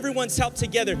really need everyone's help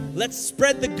together. Let's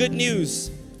spread the good news.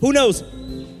 Who knows?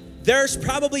 There's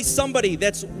probably somebody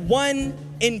that's one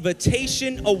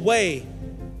invitation away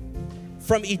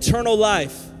from eternal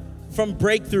life, from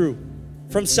breakthrough,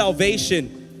 from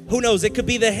salvation. Who knows? It could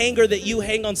be the hanger that you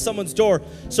hang on someone's door.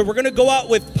 So we're gonna go out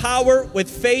with power, with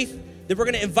faith, that we're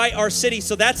going to invite our city.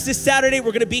 So that's this Saturday.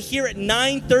 We're going to be here at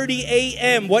 9:30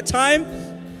 a.m. What time?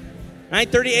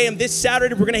 9:30 a.m. this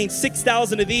Saturday. We're going to hang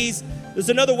 6,000 of these. There's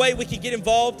another way we can get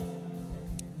involved.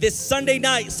 this Sunday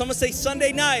night. Someone say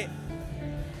Sunday night.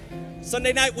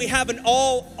 Sunday night, we have an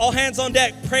all hands on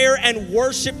deck prayer and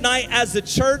worship night as a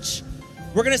church.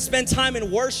 We're going to spend time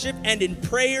in worship and in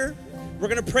prayer. We're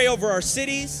going to pray over our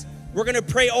cities. We're going to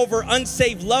pray over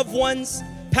unsaved loved ones.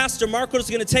 Pastor Marco is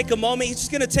going to take a moment. He's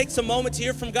just going to take some moment to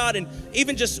hear from God. And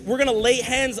even just, we're going to lay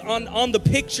hands on the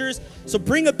pictures. So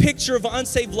bring a picture of an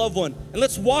unsaved loved one. And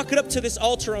let's walk it up to this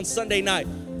altar on Sunday night.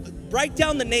 Write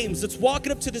down the names. Let's walk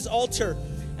it up to this altar.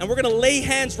 And we're going to lay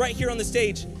hands right here on the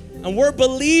stage. And we're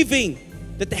believing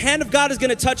that the hand of God is going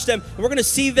to touch them. And we're going to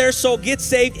see their soul get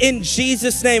saved in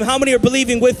Jesus' name. How many are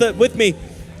believing with me?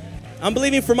 I'm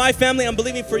believing for my family. I'm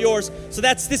believing for yours. So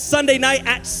that's this Sunday night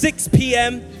at 6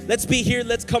 p.m. Let's be here.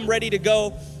 Let's come ready to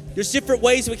go. There's different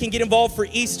ways we can get involved for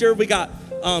Easter. We got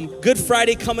Good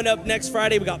Friday coming up next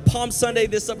Friday. We got Palm Sunday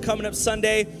this upcoming up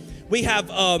Sunday. We have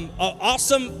an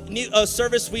awesome new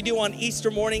service we do on Easter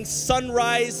morning.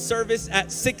 Sunrise service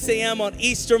at 6 a.m. on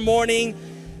Easter morning.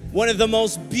 One of the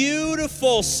most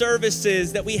beautiful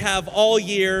services that we have all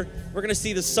year. We're going to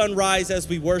see the sunrise as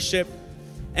we worship.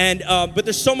 And but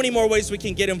there's so many more ways we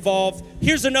can get involved.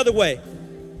 Here's another way.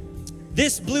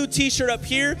 This blue t-shirt up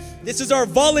here, this is our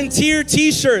volunteer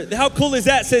t-shirt. How cool is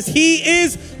that? It says, He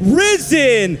is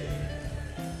risen.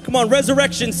 Come on,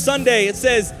 Resurrection Sunday. It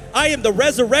says, I am the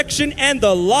resurrection and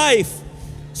the life.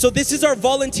 So this is our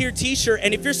volunteer t-shirt.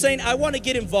 And if you're saying, I want to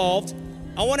get involved,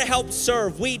 I want to help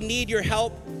serve, we need your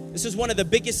help. This is one of the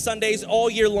biggest Sundays all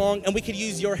year long, and we could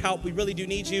use your help. We really do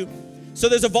need you. So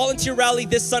there's a volunteer rally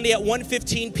this Sunday at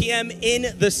 1:15 p.m.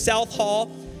 in the South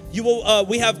Hall.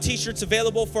 We have t-shirts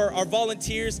available for our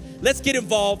volunteers. Let's get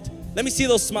involved. Let me see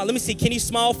those smile. Let me see. Can you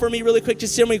smile for me really quick?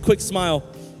 Just show me a quick smile.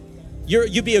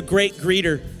 You'd be a great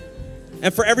greeter.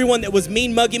 And for everyone that was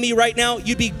mean mugging me right now,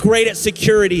 you'd be great at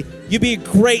security. You'd be a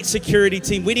great security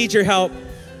team. We need your help.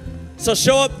 So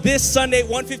show up this Sunday,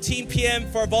 1:15 p.m.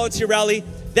 for our volunteer rally.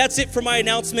 That's it for my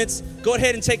announcements. Go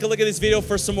ahead and take a look at this video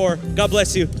for some more. God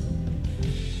bless you.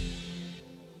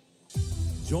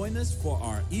 Join us for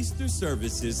our Easter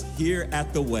services here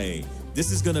at The Way.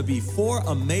 This is going to be 4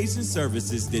 amazing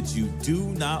services that you do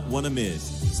not want to miss.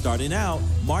 Starting out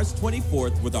March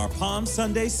 24th with our Palm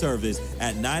Sunday service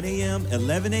at 9 a.m.,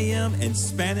 11 a.m., and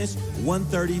Spanish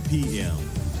 1:30 p.m.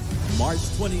 March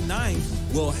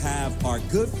 29th, we'll have our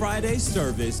Good Friday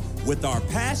service with our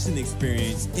Passion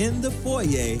Experience in the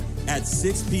foyer at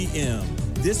 6 p.m.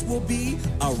 This will be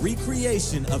a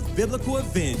recreation of biblical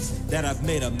events that have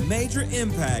made a major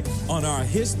impact on our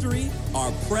history,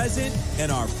 our present,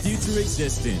 and our future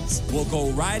existence. We'll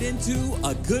go right into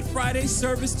a Good Friday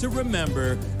service to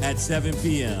remember at 7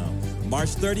 p.m. March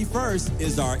 31st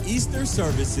is our Easter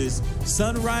services,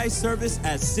 sunrise service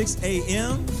at 6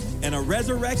 a.m., and a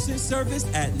resurrection service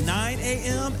at 9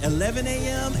 a.m., 11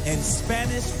 a.m., and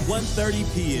Spanish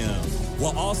 1:30 p.m.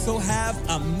 We'll also have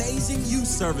amazing youth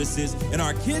services, and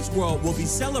our Kids World will be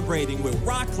celebrating with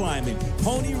rock climbing,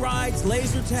 pony rides,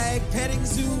 laser tag, petting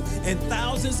zoo, and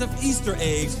thousands of Easter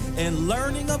eggs, and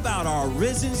learning about our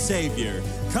risen Savior.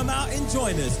 Come out and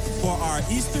join us for our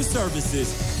Easter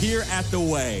services here at The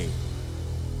Way.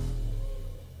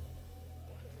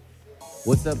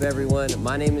 What's up, everyone?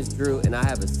 My name is Drew, and I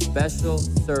have a special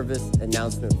service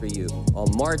announcement for you. On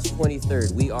March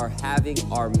 23rd, we are having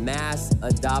our mass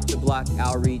Adopt-A-Block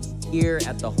outreach here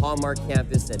at the Hallmark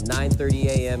campus at 9:30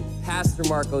 a.m. Pastor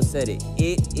Marco said it.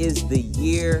 It is the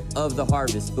year of the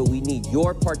harvest, but we need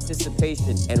your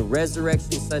participation, and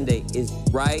Resurrection Sunday is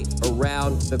right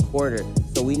around the corner.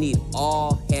 So we need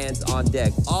all hands on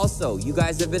deck. Also, you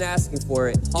guys have been asking for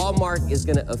it. Hallmark is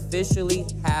going to officially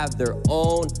have their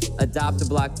own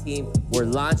Adopt-A-Block team. We're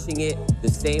launching it the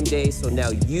same day, so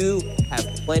now you have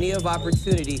plenty of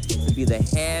opportunity to be the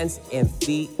hands and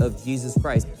feet of Jesus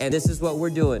Christ. And this is what we're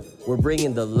doing. We're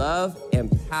bringing the love and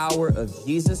power of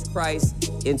Jesus Christ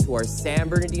into our San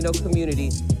Bernardino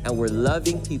community, and we're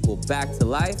loving people back to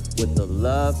life with the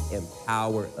love and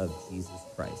power of Jesus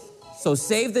Christ. So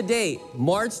save the date,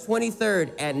 March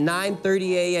 23rd at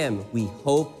 9:30 a.m. We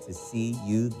hope to see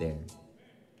you there.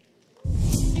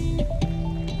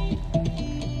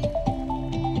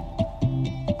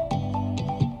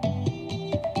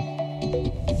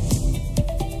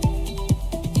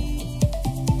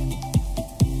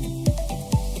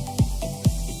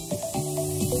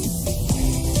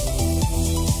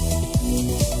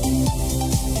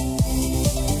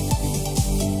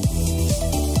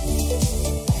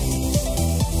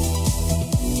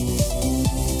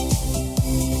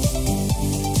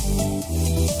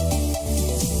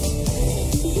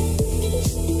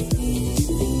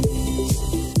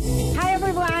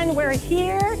 We're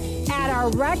here at our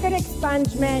Record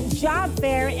Expungement, Job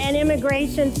Fair, and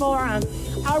Immigration Forum.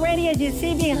 Already, as you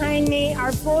see behind me,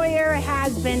 our foyer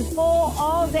has been full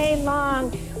all day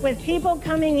long with people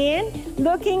coming in,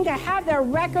 looking to have their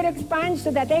record expunged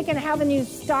so that they can have a new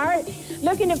start,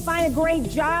 looking to find a great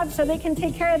job so they can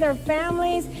take care of their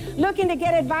families, looking to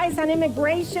get advice on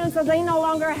immigration so they no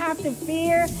longer have to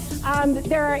fear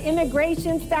their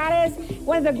immigration status.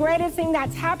 One of the greatest things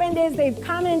that's happened is they've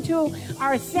come into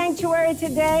our sanctuary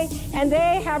today and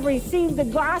they have received the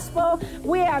gospel.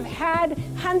 We have had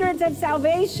hundreds of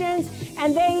salvations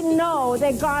and they know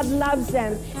that God loves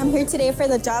them. I'm here today for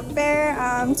the job fair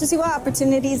to see what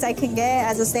opportunities I can get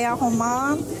as a stay-at-home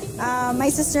mom. My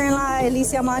sister-in-law,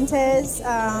 Alicia Montes,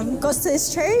 goes to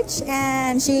this church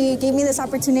and she gave me this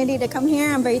opportunity to come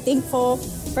here. I'm very thankful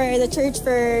for the church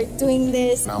for doing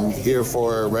this. I'm here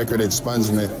for record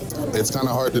expungement. It's kind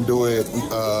of hard to do it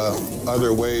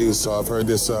other ways, so I've heard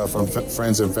this from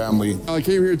friends and family. I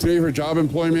came here today for job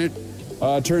employment.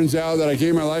 Turns out that I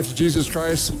gave my life to Jesus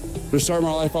Christ to start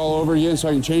my life all over again so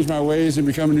I can change my ways and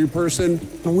become a new person.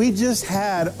 We just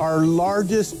had our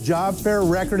largest job fair,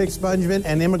 record expungement,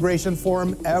 and immigration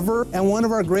forum ever. And one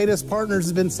of our greatest partners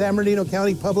has been San Bernardino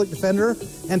County Public Defender.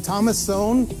 And Thomas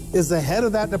Sohn is the head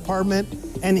of that department.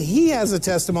 And he has a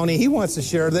testimony he wants to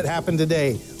share that happened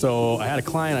today. So I had a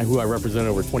client who I represented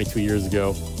over 22 years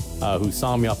ago who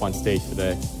saw me up on stage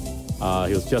today.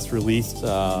 He was just released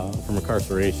from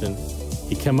incarceration.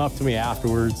 He came up to me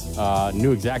afterwards,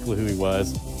 knew exactly who he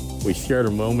was. We shared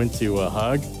a moment to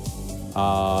hug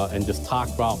and just talk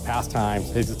about past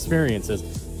times, his experiences,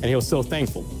 and he was so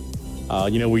thankful.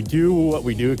 You know, we do what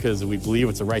we do because we believe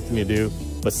it's the right thing to do,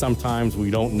 but sometimes we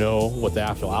don't know what the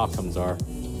actual outcomes are.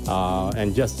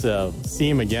 And just to see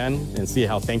him again and see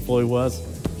how thankful he was,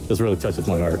 just really touches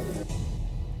my heart.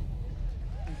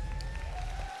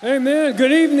 Amen.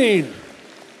 Good evening.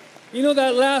 You know,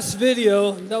 that last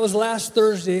video, that was last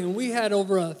Thursday, and we had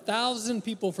over 1,000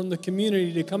 people from the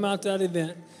community to come out to that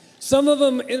event. Some of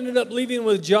them ended up leaving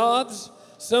with jobs.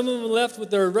 Some of them left with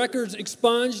their records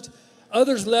expunged.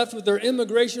 Others left with their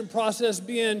immigration process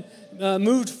being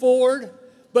moved forward.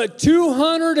 But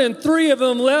 203 of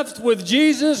them left with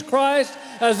Jesus Christ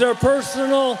as their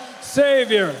personal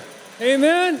Savior.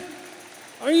 Amen?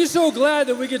 Are you so glad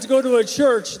that we get to go to a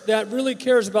church that really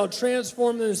cares about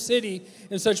transforming the city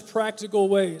in such practical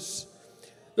ways?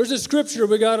 There's a scripture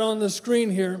we got on the screen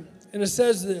here, and it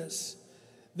says this.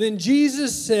 Then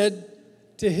Jesus said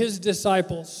to his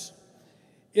disciples,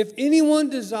 if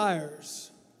anyone desires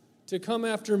to come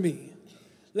after me,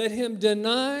 let him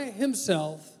deny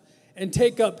himself and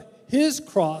take up his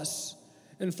cross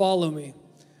and follow me.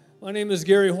 My name is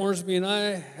Gary Hornsby, and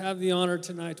I have the honor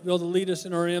tonight to be able to lead us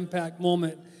in our impact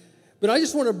moment. But I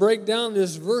just want to break down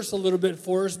this verse a little bit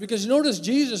for us, because notice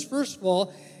Jesus, first of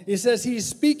all, he says he's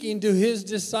speaking to his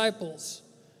disciples.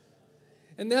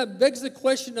 And that begs the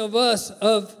question of us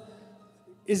of,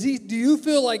 do you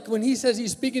feel like when he says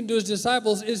he's speaking to his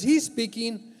disciples, is he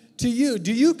speaking to you?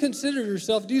 Do you consider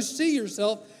yourself, do you see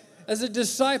yourself as a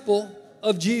disciple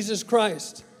of Jesus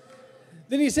Christ?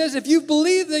 Then he says, if you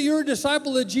believe that you're a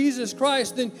disciple of Jesus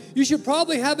Christ, then you should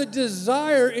probably have a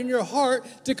desire in your heart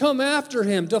to come after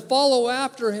him, to follow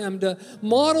after him, to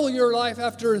model your life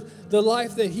after the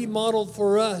life that he modeled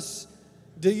for us.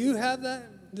 Do you have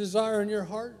that desire in your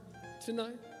heart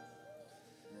tonight?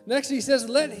 Next, he says,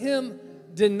 let him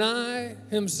deny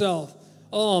himself.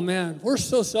 Oh man, we're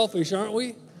so selfish, aren't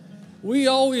we? We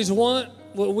always want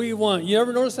what we want. You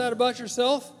ever notice that about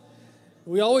yourself?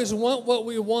 We always want what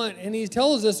we want. And he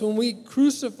tells us when we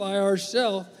crucify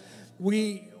ourselves,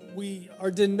 we are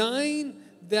denying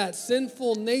that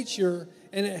sinful nature,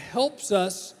 and it helps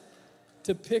us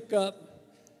to pick up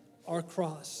our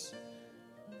cross.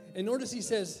 And notice he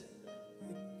says,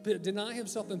 deny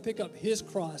himself and pick up his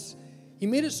cross. He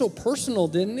made it so personal,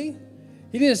 didn't he?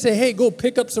 He didn't say, hey, go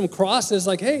pick up some crosses.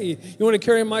 Like, hey, you want to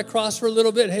carry my cross for a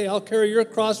little bit? Hey, I'll carry your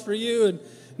cross for you. And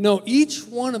no, each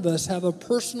one of us have a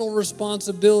personal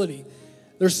responsibility.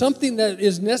 There's something that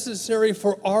is necessary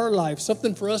for our life,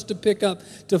 something for us to pick up,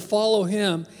 to follow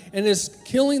him. And it's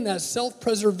killing that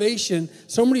self-preservation.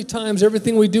 So many times,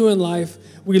 everything we do in life,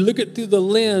 we look at through the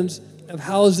lens of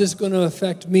how is this going to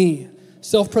affect me?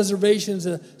 Self-preservation is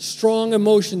a strong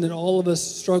emotion that all of us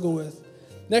struggle with.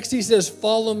 Next, he says,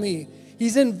 follow me.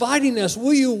 He's inviting us,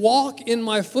 will you walk in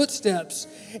my footsteps?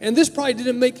 And this probably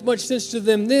didn't make much sense to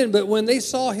them then, but when they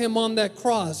saw him on that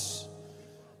cross,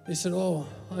 they said, oh,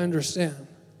 I understand.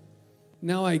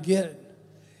 Now I get it.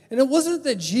 And it wasn't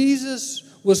that Jesus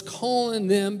was calling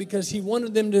them because he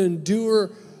wanted them to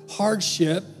endure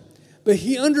hardship, But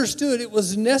he understood it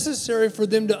was necessary for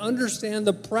them to understand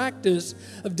the practice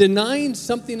of denying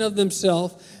something of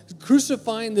themselves,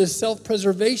 crucifying this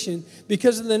self-preservation,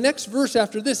 because in the next verse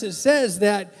after this, it says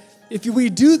that if we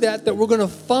do that, that we're going to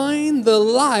find the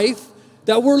life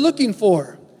that we're looking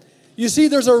for. You see,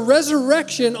 there's a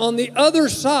resurrection on the other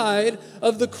side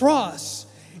of the cross.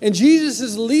 And Jesus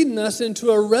is leading us into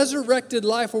a resurrected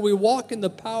life where we walk in the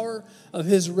power of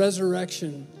his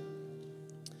resurrection.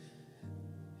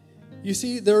 You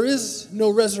see, there is no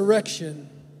resurrection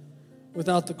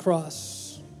without the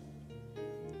cross.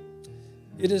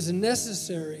 It is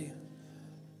necessary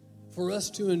for us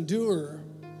to endure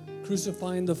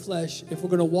crucifying the flesh if we're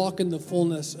going to walk in the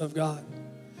fullness of God.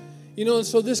 You know, and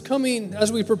so this coming,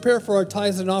 as we prepare for our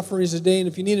tithes and offerings today, and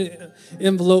if you need an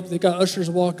envelope, they got ushers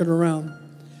walking around.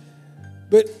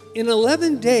 But in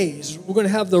 11 days, we're going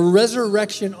to have the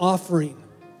resurrection offering.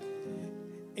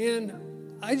 And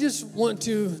I just want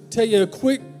to tell you a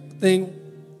quick thing.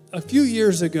 A few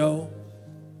years ago,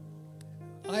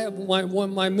 I have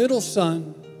my middle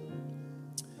son,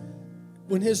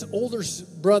 when his older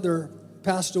brother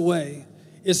passed away,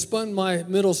 it spun my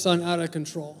middle son out of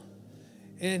control.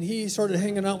 And he started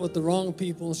hanging out with the wrong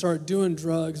people and started doing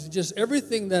drugs, just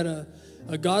everything that a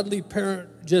godly parent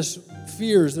just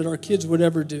fears that our kids would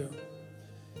ever do.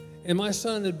 And my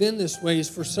son had been this way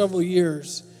for several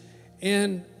years.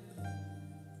 And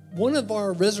one of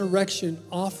our resurrection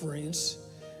offerings,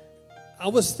 I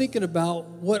was thinking about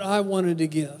what I wanted to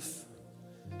give.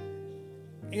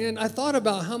 And I thought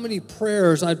about how many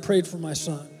prayers I'd prayed for my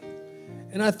son.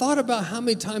 And I thought about how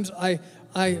many times I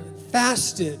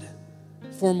fasted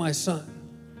for my son.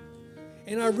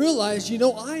 And I realized, you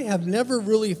know, I have never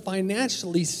really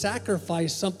financially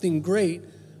sacrificed something great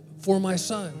for my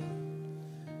son.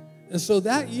 And so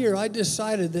that year I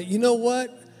decided that, you know what?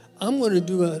 I'm going to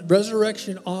do a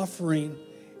resurrection offering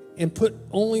and put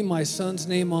only my son's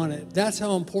name on it. That's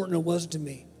how important it was to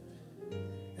me.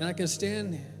 And I can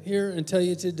stand here and tell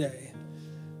you today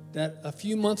that a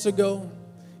few months ago,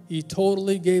 he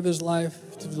totally gave his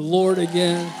life to the Lord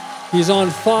again. He's on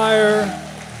fire.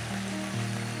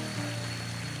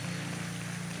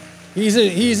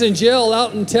 He's in jail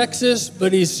out in Texas,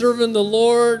 but he's serving the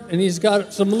Lord, and he's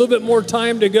got a little bit more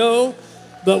time to go.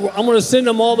 But I'm going to send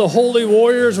him all the holy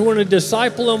warriors. We're going to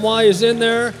disciple him while he's in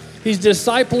there. He's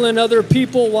discipling other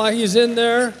people while he's in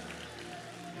there.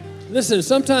 Listen,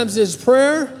 sometimes it's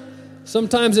prayer,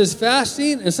 sometimes it's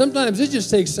fasting, and sometimes it just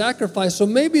takes sacrifice. So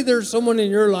maybe there's someone in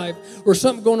your life or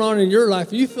something going on in your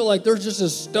life, and you feel like there's just a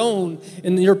stone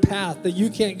in your path that you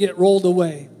can't get rolled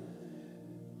away.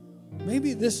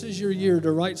 Maybe this is your year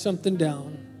to write something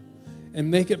down and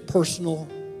make it personal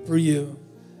for you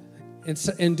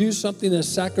and do something that's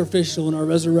sacrificial in our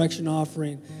resurrection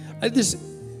offering. Isn't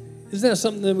that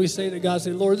something that we say to God?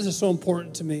 Say, Lord, this is so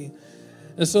important to me.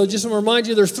 And so just to remind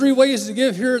you, there's 3 ways to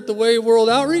give here at the Way World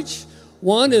Outreach.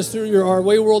 One is through our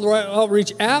Way World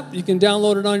Outreach app. You can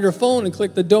download it on your phone and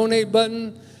click the donate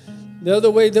button. The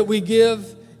other way that we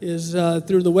give is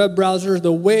through the web browser,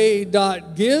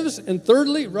 theway.gives. And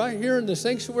thirdly, right here in the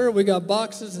sanctuary, we got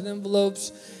boxes and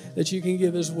envelopes that you can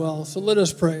give as well. So let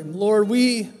us pray. Lord,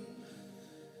 we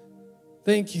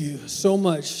thank you so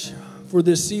much for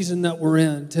this season that we're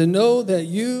in, to know that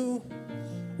you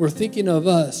were thinking of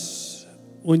us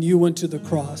when you went to the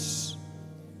cross.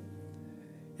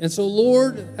 And so,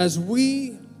 Lord, as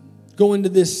we go into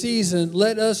this season,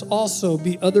 let us also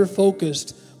be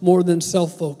other-focused more than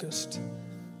self-focused.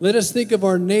 Let us think of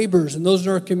our neighbors and those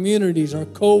in our communities, our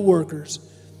co-workers,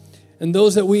 and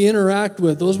those that we interact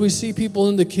with, those we see people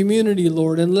in the community,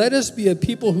 Lord. And let us be a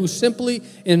people who simply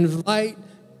invite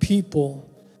people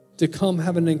to come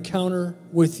have an encounter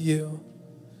with you.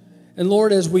 And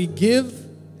Lord, as we give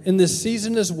in this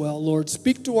season as well, Lord,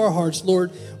 speak to our hearts.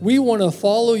 Lord, we want to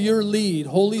follow your lead.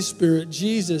 Holy Spirit,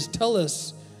 Jesus, tell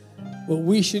us what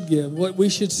we should give, what we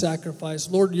should sacrifice.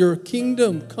 Lord, your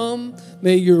kingdom come.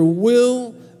 May your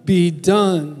will be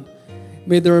done.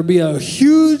 May there be a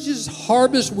hugest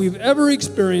harvest we've ever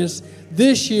experienced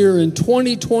this year in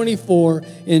 2024.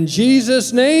 In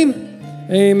Jesus' name,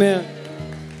 amen.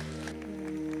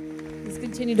 Let's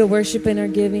continue to worship in our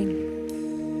giving.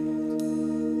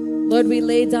 Lord, we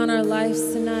lay down our lives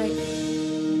tonight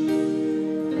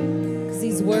because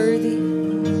he's worthy.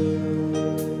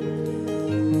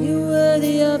 You're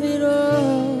worthy of it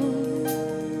all.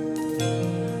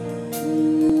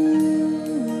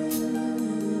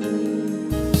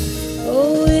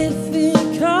 Oh, if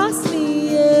it costs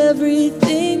me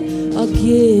everything, I'll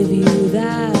give you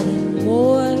that and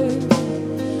more.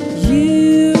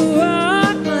 You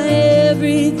are my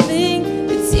everything.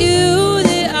 It's you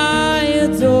that I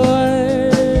adore.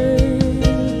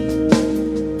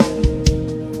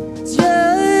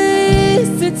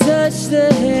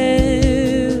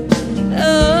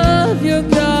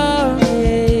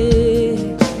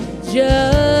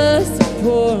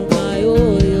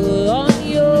 oil on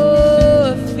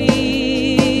your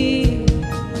feet.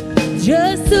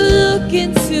 Just to look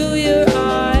into your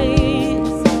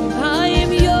eyes, I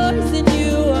am yours and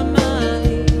you are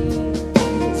mine.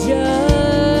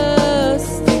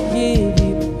 Just to give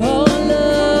you all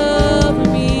of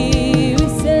me. We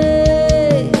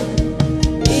say,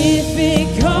 if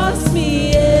it costs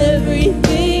me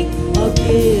everything, I'll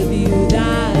give you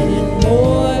that and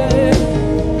more.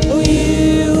 Oh,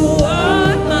 you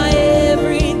are my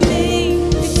everything.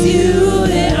 It's you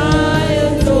that I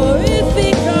adore. If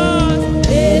it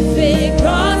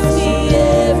costs me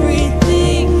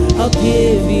everything, I'll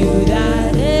give you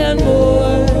that and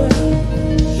more.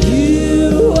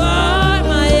 You are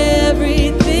my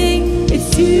everything.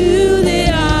 It's you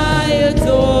that I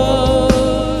adore.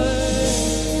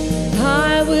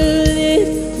 I will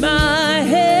lift my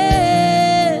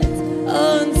hands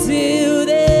until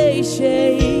they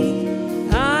shake.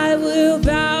 I will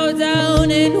bow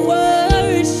down and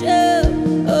worship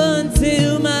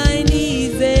until my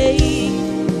knees ache.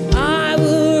 I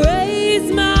will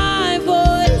raise my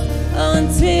voice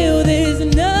until there's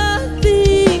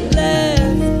nothing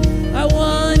left. I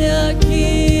wanna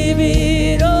give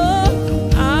it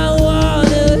all. I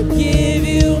wanna give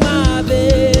you my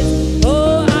best.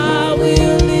 Oh, I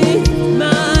will lift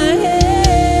my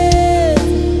hands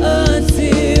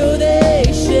until they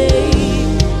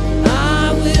shake.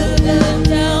 I will bow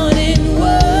down and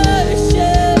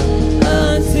worship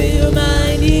until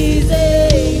my knees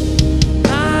ache.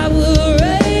 I will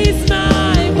raise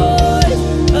my voice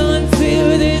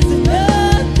until there's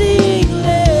nothing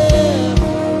left.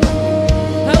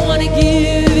 I wanna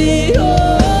give it all.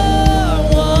 I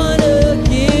wanna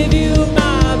give you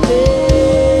my best.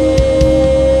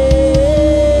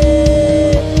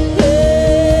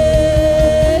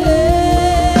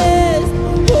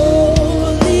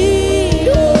 Holy,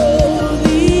 holy,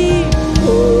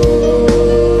 holy.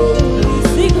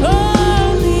 Sing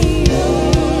holy,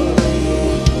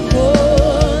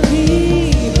 holy,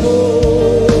 holy,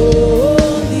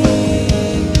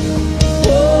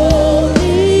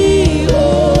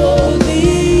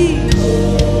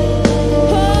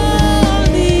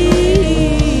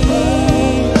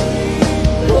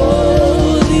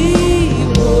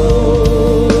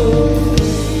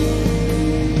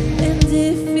 and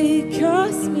if it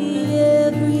costs me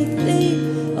everything,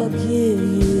 I'll give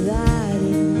you that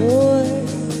and more.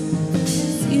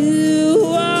 You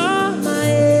are my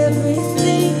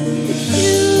everything. It's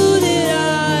you that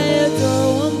I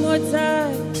adore. One more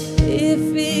time.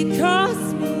 If it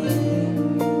costs me,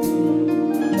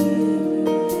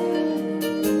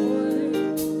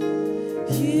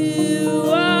 you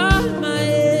are my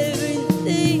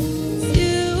everything. It's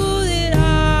you that I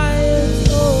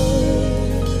adore.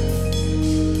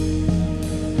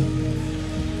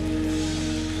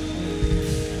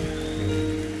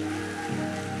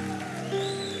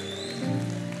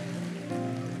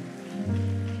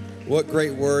 What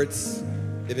great words.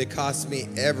 If it costs me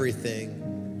everything,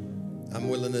 I'm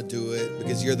willing to do it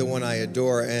because you're the one I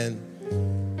adore. And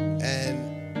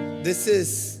this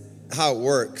is how it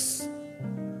works.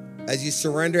 As you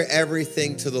surrender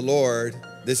everything to the Lord,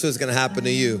 this is going to happen to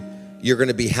you. You're going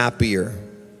to be happier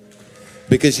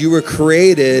because you were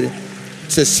created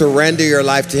to surrender your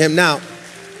life to Him. Now,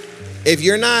 if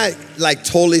you're not like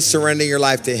totally surrendering your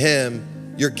life to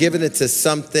Him, you're giving it to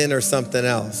something or something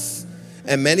else.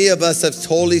 And many of us have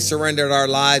totally surrendered our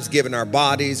lives, given our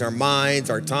bodies, our minds,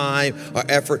 our time, our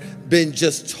effort, been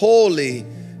just totally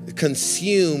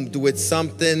consumed with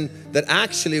something that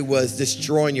actually was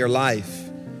destroying your life.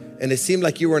 And it seemed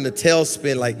like you were in a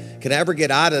tailspin, like, can I ever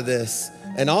get out of this?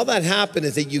 And all that happened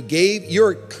is that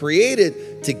you're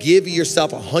created to give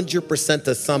yourself 100%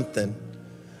 to something,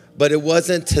 but it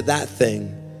wasn't to that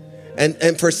thing.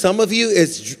 And for some of you,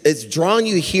 it's drawing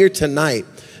you here tonight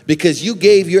because you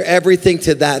gave your everything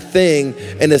to that thing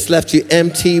and it's left you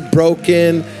empty,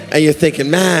 broken, and you're thinking,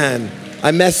 man,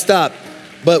 I messed up.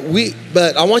 But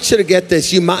I want you to get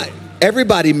this.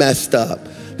 Everybody messed up.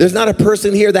 There's not a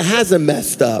person here that hasn't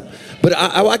messed up. But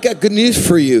I got good news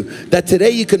for you, that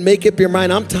today you can make up your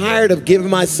mind. I'm tired of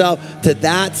giving myself to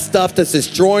that stuff that's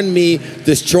destroying me,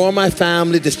 destroying my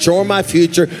family, destroying my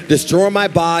future, destroying my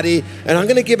body. And I'm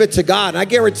going to give it to God. And I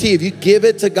guarantee if you give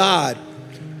it to God,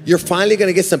 you're finally going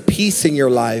to get some peace in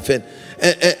your life.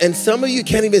 And some of you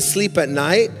can't even sleep at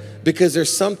night because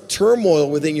there's some turmoil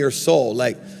within your soul.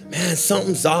 Like, man,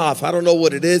 something's off. I don't know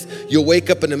what it is. You'll wake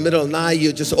up in the middle of the night.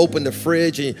 You just open the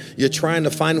fridge and you're trying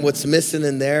to find what's missing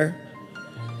in there.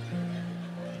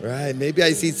 Right? Maybe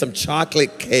I see some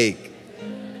chocolate cake.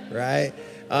 Right?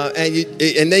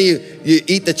 And then you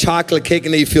eat the chocolate cake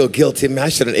and then you feel guilty. Man, I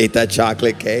shouldn't ate that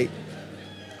chocolate cake.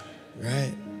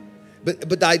 Right.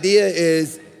 But the idea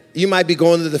is you might be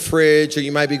going to the fridge, or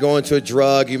you might be going to a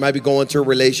drug, you might be going to a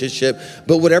relationship,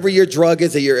 but whatever your drug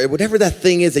is, whatever that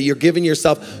thing is that you're giving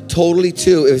yourself totally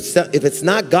to, if it's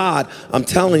not God, I'm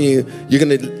telling you, you're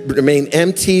going to remain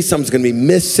empty. Something's going to be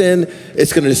missing.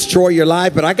 It's going to destroy your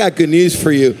life. But I got good news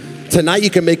for you. Tonight you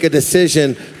can make a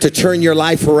decision to turn your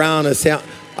life around and say,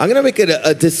 I'm going to make it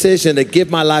a decision to give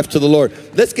my life to the Lord.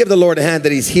 Let's give the Lord a hand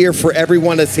that he's here for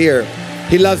everyone that's here.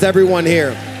 He loves everyone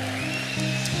here.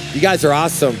 You guys are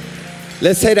awesome.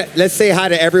 Let's say hi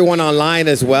to everyone online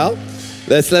as well.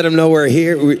 Let's let them know we're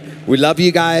here. We love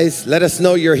you guys. Let us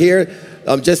know you're here.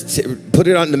 Just put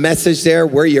it on the message there,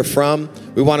 where you're from.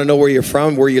 We want to know where you're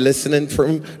from, where you're listening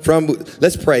from.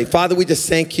 Let's pray. Father, we just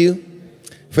thank you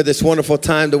for this wonderful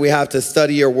time that we have to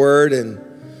study your word. And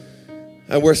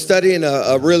we're studying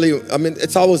a really,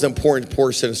 it's always an important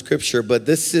portion of scripture, but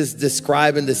this is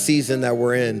describing the season that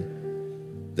we're in.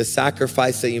 The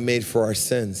sacrifice that you made for our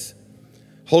sins.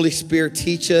 Holy Spirit,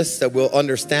 teach us that we'll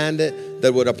understand it,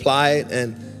 that would apply it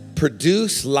and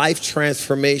produce life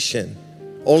transformation.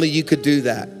 Only you could do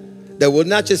that. That we'll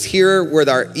not just hear with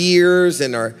our ears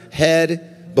and our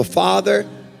head, but Father,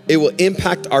 it will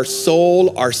impact our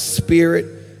soul, our spirit,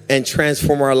 and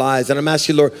transform our lives. And I'm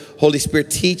asking you, Lord, Holy Spirit,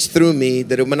 teach through me,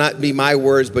 that it will not be my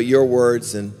words, but your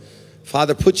words. And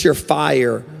Father, put your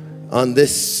fire on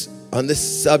this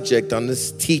subject, on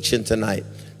this teaching tonight,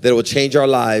 that it will change our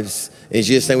lives. In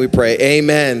Jesus' name we pray,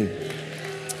 amen.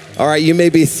 All right, you may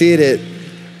be seated.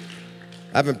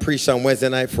 I haven't preached on Wednesday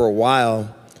night for a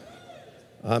while.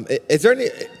 Is there any,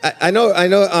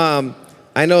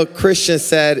 I know Christian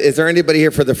said, is there anybody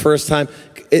here for the first time?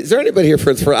 Is there anybody here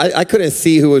for the first? I couldn't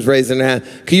see who was raising their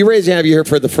hand. Can you raise your hand if you're here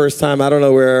for the first time? I don't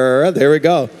know where, there we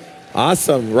go.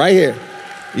 Awesome, right here.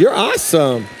 You're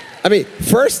awesome. I mean,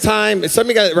 first time, some of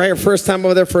you guys right here, first time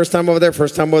over there, first time over there,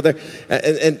 first time over there.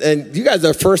 And you guys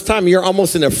are first time, you're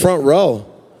almost in the front row.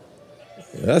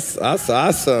 That's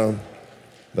awesome.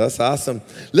 That's awesome.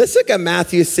 Let's look at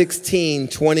Matthew 16,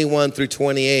 21 through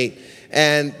 28.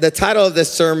 And the title of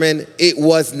this sermon, It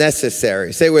Was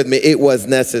Necessary. Say with me, it was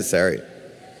necessary.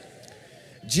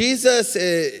 Jesus,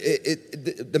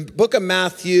 the book of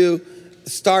Matthew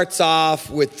starts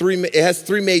off with it has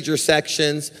three major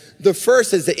sections. The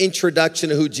first is the introduction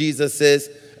to who Jesus is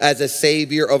as a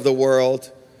savior of the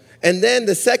world. And then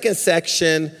the second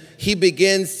section, he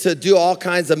begins to do all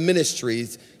kinds of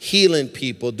ministries, healing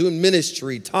people, doing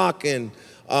ministry, talking,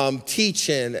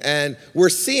 teaching. And we're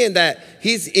seeing that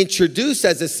he's introduced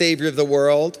as a savior of the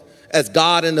world, as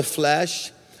God in the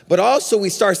flesh. But also we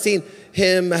start seeing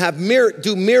him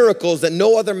do miracles that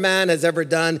no other man has ever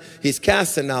done. He's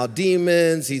casting out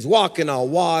demons. He's walking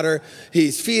on water.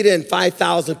 He's feeding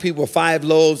 5,000 people, 5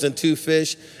 loaves and 2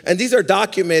 fish. And these are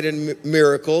documented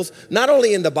miracles, not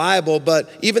only in the Bible, but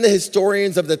even the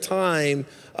historians of the time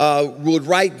would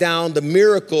write down the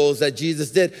miracles that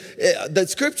Jesus did. The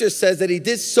scripture says that he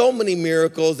did so many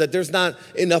miracles that there's not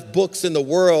enough books in the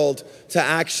world to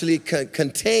actually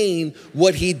contain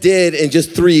what he did in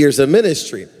just 3 years of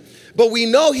ministry. But we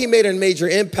know he made a major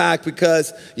impact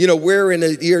because, we're in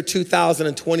the year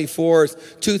 2024,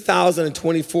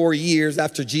 2024 years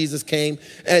after Jesus came.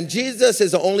 And Jesus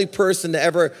is the only person to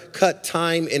ever cut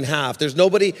time in half. There's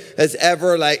nobody has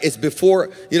ever, it's before,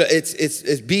 it's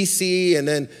BC, and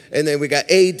then we got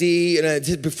AD, and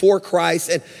it's before Christ.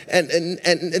 And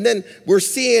then we're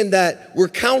seeing that we're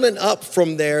counting up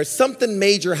from there. Something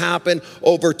major happened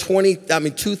over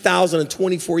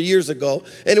 2024 years ago.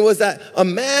 And it was that a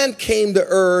man came to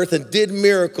earth and did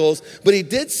miracles, but he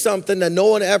did something that no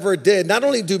one ever did. Not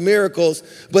only do miracles,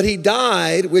 but he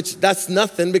died, which that's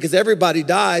nothing because everybody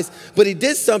dies, but he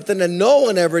did something that no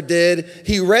one ever did.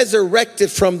 He resurrected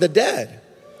from the dead.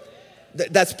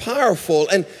 That's powerful.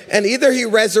 And either he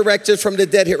resurrected from the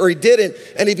dead or he didn't.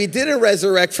 And if he didn't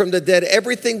resurrect from the dead,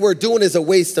 everything we're doing is a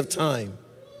waste of time.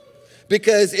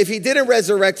 Because if he didn't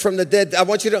resurrect from the dead, I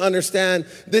want you to understand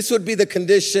this would be the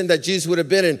condition that Jesus would have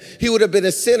been in. He would have been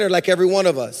a sinner like every one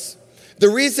of us. The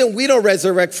reason we don't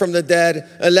resurrect from the dead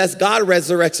unless God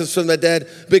resurrects us from the dead,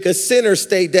 because sinners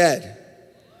stay dead.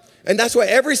 And that's why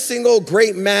every single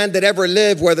great man that ever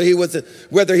lived, whether he was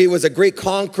a great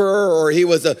conqueror or he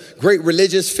was a great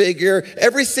religious figure,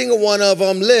 every single one of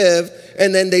them lived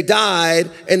and then they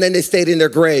died and then they stayed in their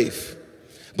grave.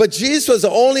 But Jesus was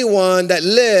the only one that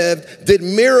lived, did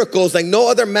miracles like no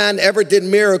other man ever did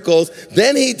miracles.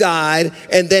 Then he died,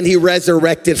 and then he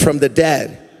resurrected from the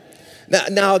dead.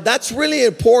 Now that's really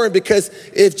important, because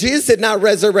if Jesus did not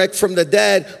resurrect from the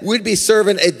dead, we'd be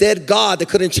serving a dead God that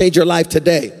couldn't change your life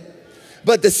today.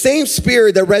 But the same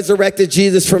spirit that resurrected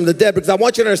Jesus from the dead, because I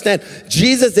want you to understand,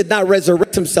 Jesus did not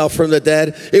resurrect himself from the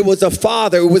dead. It was a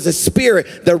Father, it was a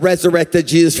spirit that resurrected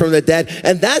Jesus from the dead.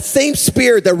 And that same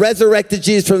spirit that resurrected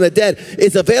Jesus from the dead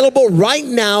is available right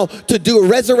now to do a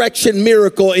resurrection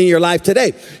miracle in your life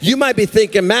today. You might be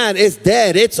thinking, man, it's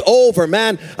dead. It's over,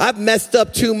 man. I've messed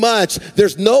up too much.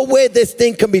 There's no way this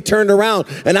thing can be turned around.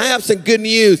 And I have some good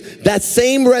news. That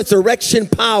same resurrection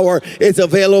power is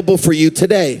available for you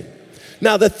today.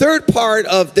 Now, the third part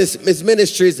of his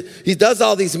ministry is he does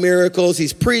all these miracles.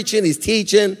 He's preaching, he's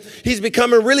teaching. He's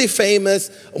becoming really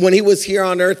famous when he was here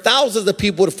on earth. Thousands of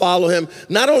people would follow him,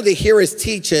 not only to hear his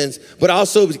teachings, but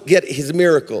also get his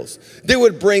miracles. They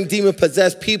would bring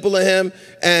demon-possessed people to him.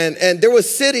 And there were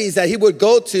cities that he would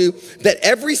go to that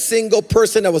every single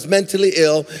person that was mentally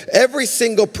ill, every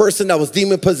single person that was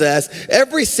demon-possessed,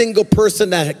 every single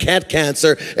person that had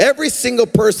cancer, every single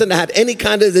person that had any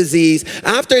kind of disease,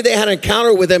 after they had an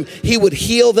encounter with him, he would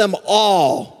heal them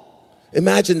all.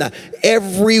 Imagine that.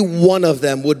 Every one of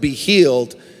them would be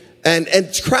healed. And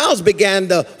crowds began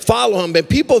to follow him, and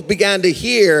people began to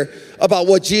hear about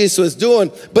what Jesus was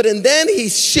doing. But then he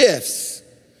shifts.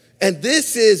 And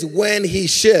this is when he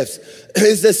shifts.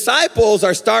 His disciples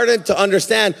are starting to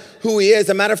understand who he is. As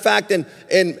a matter of fact, in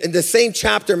the same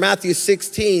chapter, Matthew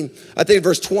 16, I think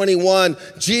verse 21,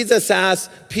 Jesus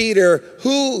asked Peter,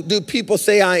 who do people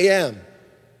say I am?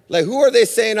 Like, who are they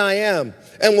saying I am?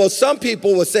 And well, some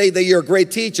people will say that you're a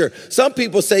great teacher. Some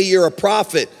people say you're a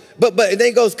prophet. But then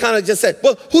he goes kind of just said,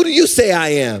 well, who do you say I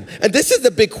am? And this is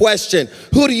the big question.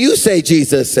 Who do you say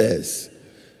Jesus is?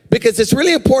 Because it's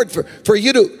really important for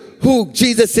you to who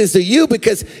Jesus is to you,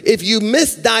 because if you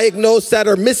misdiagnose that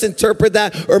or misinterpret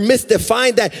that or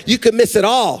misdefine that, you could miss it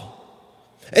all.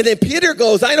 And then Peter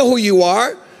goes, I know who you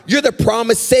are. You're the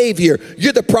promised Savior.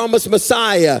 You're the promised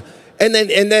Messiah. And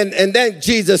then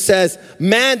Jesus says,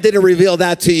 man didn't reveal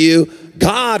that to you.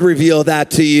 God revealed that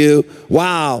to you.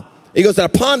 Wow. He goes,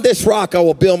 upon this rock I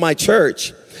will build my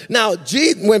church. Now,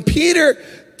 when Peter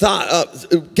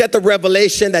get the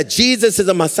revelation that Jesus is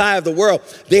the Messiah of the world,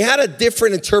 they had a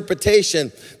different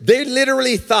interpretation. They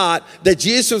literally thought that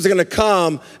Jesus was going to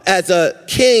come as a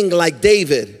king like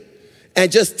David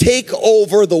and just take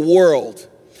over the world.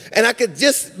 And I could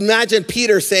just imagine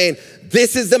Peter saying,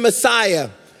 this is the Messiah.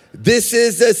 This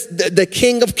is the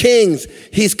King of Kings.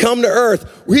 He's come to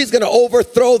earth. He's going to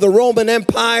overthrow the Roman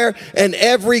Empire and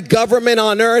every government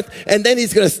on earth. And then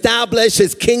he's going to establish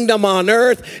his kingdom on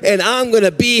earth. And I'm going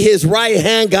to be his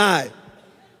right-hand guy.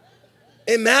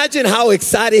 Imagine how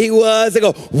excited he was. They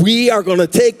go, we are going to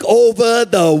take over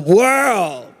the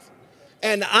world.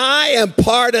 And I am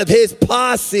part of his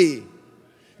posse.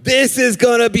 This is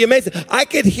going to be amazing. I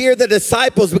could hear the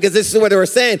disciples, because this is what they were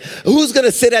saying. Who's going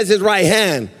to sit as his right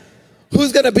hand?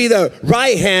 Who's going to be the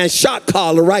right hand shot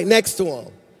caller right next to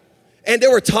him? And they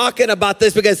were talking about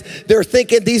this because they're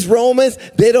thinking these Romans,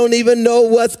 they don't even know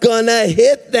what's going to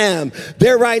hit them.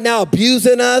 They're right now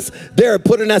abusing us. They're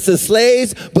putting us as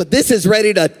slaves, but this is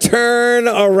ready to turn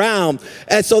around.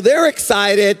 And so they're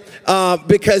excited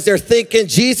because they're thinking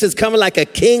Jesus is coming like a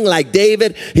king, like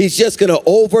David. He's just going to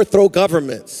overthrow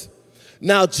governments.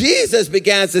 Now, Jesus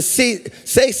began to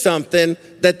say something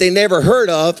that they never heard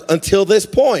of until this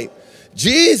point.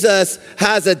 Jesus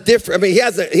has a different, I mean,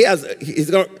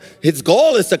 his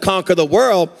goal is to conquer the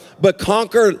world, but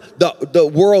conquer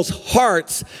the world's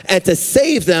hearts and to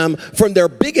save them from their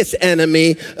biggest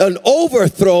enemy, an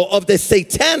overthrow of the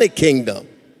satanic kingdom.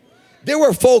 They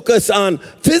were focused on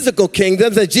physical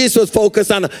kingdoms, and Jesus was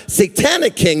focused on a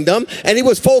satanic kingdom, and he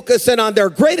was focusing on their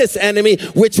greatest enemy,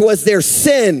 which was their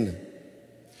sin.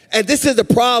 And this is the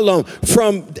problem.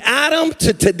 From Adam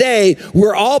to today,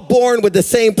 we're all born with the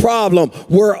same problem.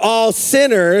 We're all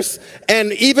sinners.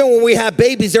 And even when we have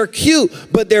babies, they're cute,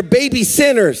 but they're baby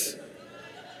sinners.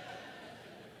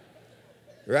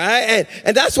 Right?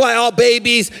 And that's why all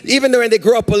babies, even when they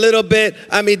grow up a little bit,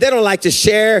 I mean, they don't like to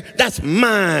share. That's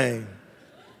mine.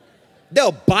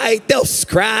 They'll bite, they'll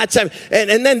scratch, and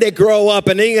then they grow up,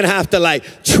 and then you're going to have to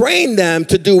like train them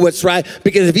to do what's right.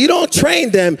 Because if you don't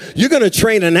train them, you're going to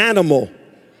train an animal.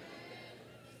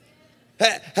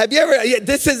 Have you ever,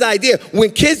 this is the idea.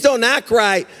 When kids don't act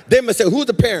right, they must say, who's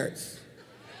the parents?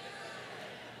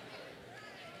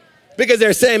 Because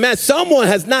they're saying, man, someone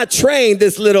has not trained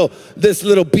this little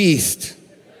beast.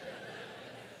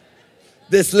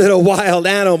 This little wild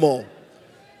animal.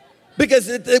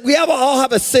 Because we all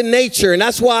have a sin nature, and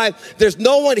that's why there's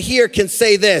no one here can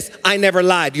say this, I never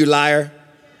lied, you liar.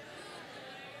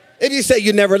 If you say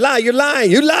you never lied, you're lying,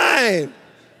 you're lying,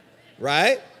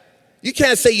 right? You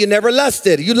can't say you never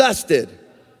lusted, you lusted,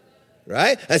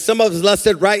 right? And some of us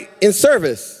lusted right in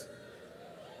service.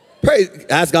 Pray,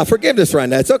 ask God forgiveness right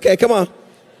now. It's okay, come on.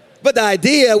 But the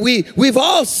idea, we've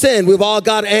all sinned. We've all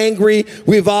got angry.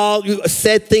 We've all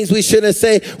said things we shouldn't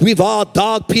say. We've all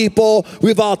dogged people.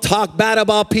 We've all talked bad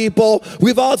about people.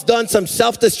 We've all done some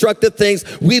self-destructive things.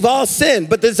 We've all sinned,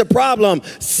 but there's a problem.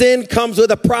 Sin comes with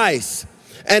a price.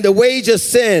 And the wage of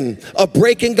sin, of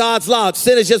breaking God's law,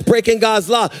 sin is just breaking God's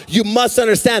law. You must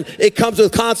understand it comes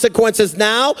with consequences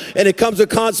now, and it comes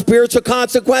with spiritual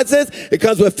consequences. It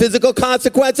comes with physical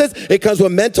consequences. It comes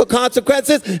with mental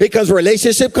consequences. It comes with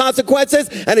relationship consequences,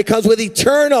 and it comes with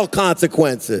eternal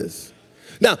consequences.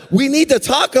 Now, we need to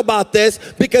talk about this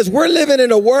because we're living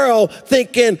in a world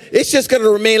thinking it's just going to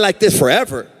remain like this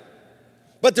forever.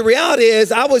 But the reality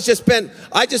is, I just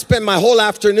spent my whole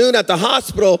afternoon at the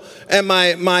hospital, and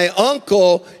my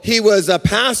uncle, he was a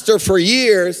pastor for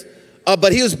years,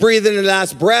 but he was breathing his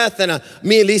last breath, and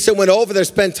me and Lisa went over there,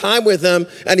 spent time with him,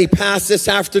 and he passed this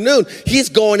afternoon. He's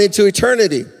going into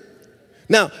eternity.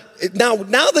 Now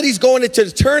that he's going into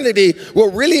eternity,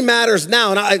 what really matters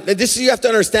now, and you have to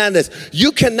understand this,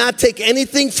 you cannot take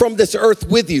anything from this earth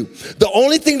with you. The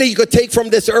only thing that you could take from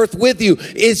this earth with you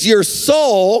is your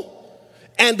soul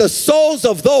and the souls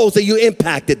of those that you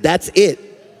impacted. That's it.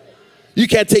 You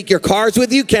can't take your cars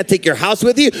with you. You can't take your house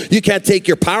with you. You can't take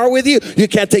your power with you. You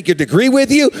can't take your degree with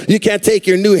you. You can't take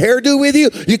your new hairdo with you.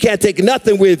 You can't take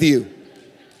nothing with you.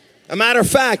 A matter of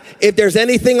fact, if there's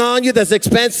anything on you that's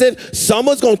expensive,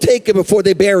 someone's going to take it before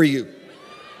they bury you.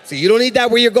 So you don't need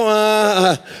that where you're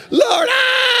going, Lord,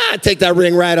 take that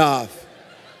ring right off.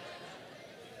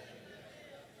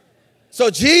 So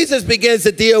Jesus begins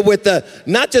to deal with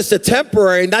not just the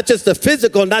temporary, not just the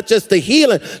physical, not just the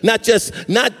healing, not just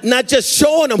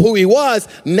showing them who he was.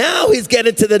 Now he's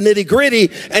getting to the nitty gritty,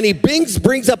 and he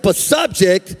brings up a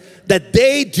subject that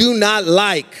they do not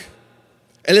like.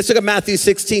 And let's look at Matthew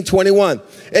 16:21.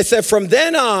 It said, from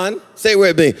then on, say it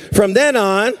with me, from then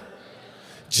on,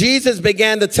 Jesus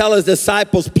began to tell his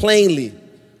disciples plainly.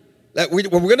 That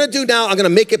what we're going to do now, I'm going to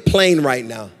make it plain right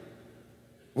now.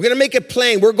 We're going to make it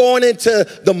plain. We're going into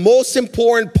the most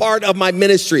important part of my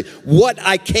ministry, what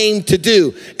I came to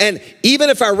do. And even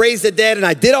if I raised the dead and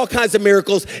I did all kinds of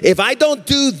miracles, if I don't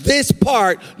do this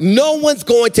part, no one's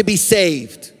going to be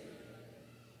saved.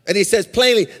 And he says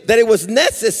plainly that it was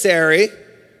necessary.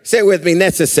 Say it with me,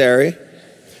 necessary.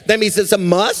 That means it's a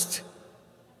must.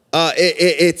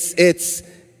 It's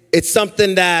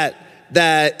something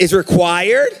that is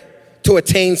required to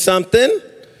attain something.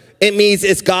 It means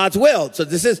it's God's will. So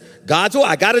this is God's will.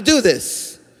 I got to do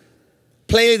this.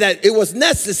 Plainly that it was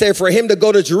necessary for him to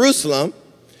go to Jerusalem,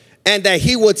 and that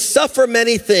he would suffer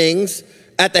many things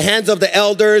at the hands of the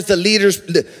elders, the leaders,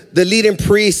 the leading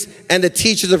priests, and the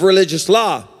teachers of religious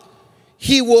law.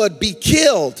 He would be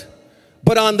killed,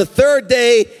 but on the third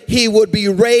day, he would be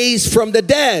raised from the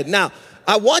dead. Now,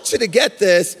 I want you to get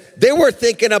this. They were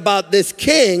thinking about this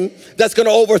king that's going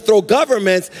to overthrow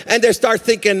governments, and they start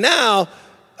thinking now,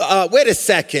 wait a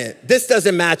second, this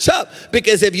doesn't match up,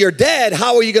 because if you're dead,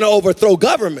 how are you going to overthrow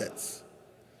governments?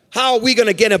 How are we going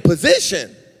to get in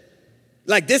position?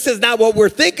 Like, this is not what we're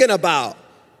thinking about.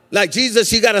 Like,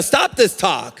 Jesus, you got to stop this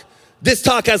talk. This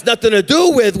talk has nothing to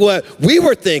do with what we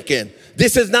were thinking.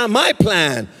 This is not my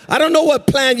plan. I don't know what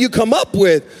plan you come up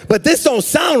with, but this don't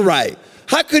sound right.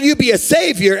 How could you be a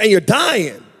savior and you're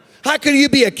dying? How could you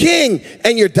be a king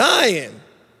and you're dying?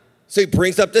 So he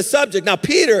brings up this subject. Now,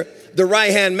 Peter, the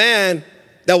right-hand man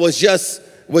that was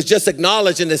just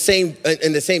acknowledged in the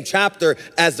same chapter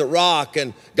as the rock,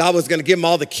 and God was going to give him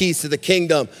all the keys to the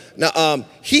kingdom. Now,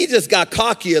 he just got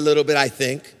cocky a little bit, I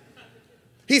think.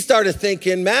 He started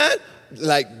thinking, man,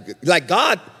 like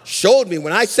God showed me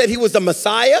when I said he was the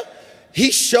Messiah.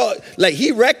 He showed, like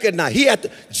he recognized,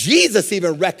 Jesus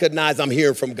even recognized I'm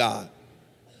hearing from God.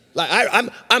 Like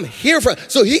I'm hearing from,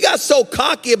 so he got so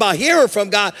cocky about hearing from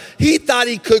God, he thought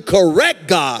he could correct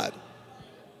God.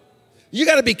 You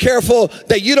got to be careful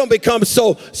that you don't become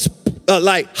so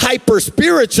like hyper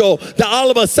spiritual that all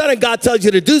of a sudden God tells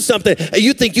you to do something and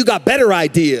you think you got better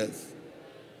ideas.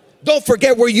 Don't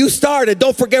forget where you started.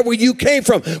 Don't forget where you came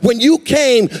from. When you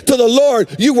came to the Lord,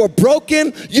 you were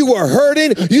broken, you were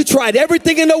hurting, you tried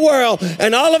everything in the world,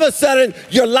 and all of a sudden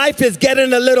your life is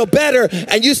getting a little better,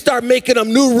 and you start making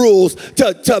them new rules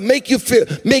to make you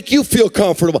feel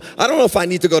comfortable. I don't know if I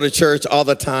need to go to church all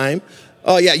the time.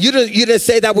 Oh yeah, you didn't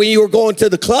say that when you were going to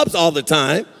the clubs all the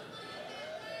time,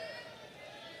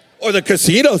 or the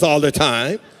casinos all the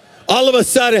time. All of a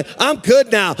sudden, I'm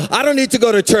good now. I don't need to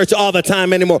go to church all the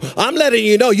time anymore. I'm letting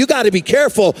you know, you got to be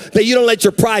careful that you don't let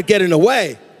your pride get in the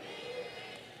way.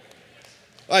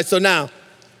 All right, so now,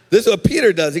 this is what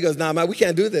Peter does. He goes, nah, man, we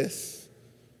can't do this.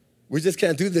 We just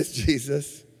can't do this,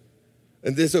 Jesus.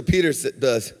 And this is what Peter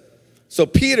does. So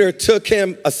Peter took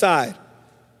him aside.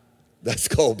 That's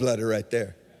cold-blooded right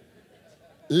there.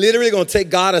 Literally going to take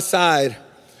God aside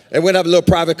and we're going to have a little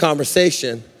private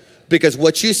conversation because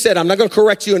what you said, I'm not going to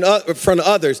correct you in front of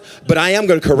others, but I am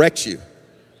going to correct you.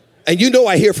 And you know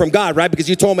I hear from God, right? Because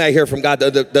you told me I hear from God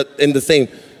in the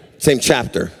same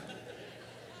chapter.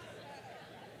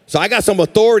 So I got some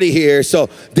authority here. So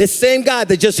this same God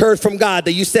that just heard from God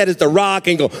that you said is the rock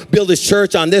and go build his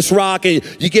church on this rock and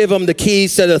you give him the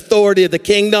keys to the authority of the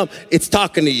kingdom, it's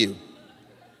talking to you.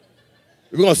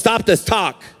 We're going to stop this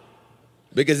talk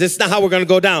because this is not how we're going to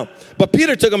go down. But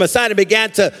Peter took him aside and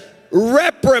began to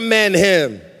reprimand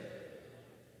him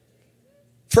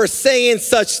for saying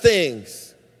such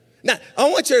things. Now, I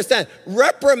want you to understand,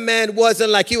 reprimand wasn't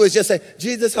like he was just saying,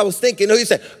 Jesus, I was thinking. No, he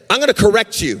said, I'm going to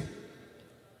correct you.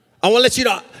 I want to let you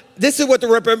know, this is what the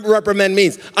reprimand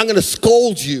means. I'm going to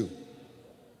scold you.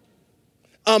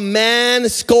 A man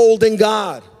scolding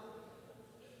God.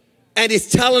 And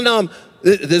he's telling them,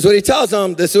 this is what he tells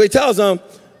them, this is what he tells them,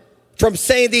 from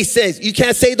saying these things. You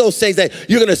can't say those things that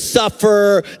you're going to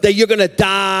suffer, that you're going to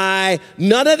die.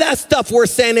 None of that stuff we're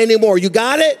saying anymore. You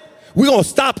got it? We're going to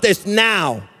stop this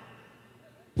now.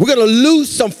 We're going to lose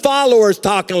some followers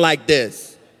talking like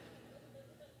this.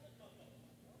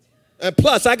 And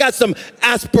plus, I got some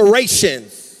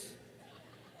aspirations.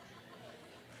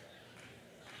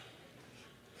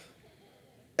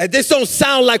 And this don't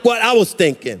sound like what I was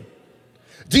thinking.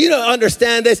 Do you not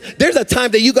understand this? There's a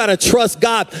time that you got to trust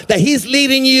God, that he's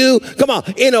leading you, come on,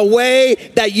 in a way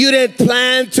that you didn't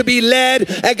plan to be led.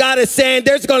 And God is saying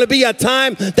there's going to be a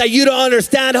time that you don't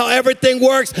understand how everything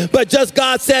works, but just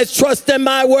God says, trust in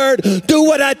my word, do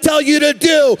what I tell you to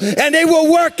do, and it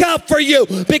will work out for you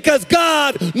because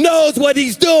God knows what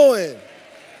he's doing.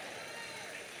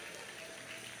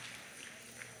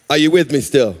 Are you with me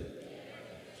still?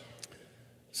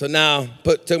 So now,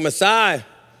 took him aside,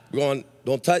 going,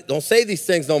 don't say these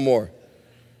things no more.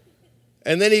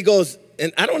 And then he goes,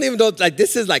 and I don't even know, like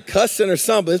this is like cussing or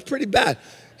something, but it's pretty bad.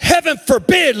 Heaven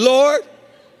forbid, Lord.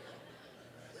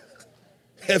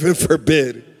 Heaven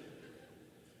forbid.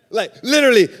 Like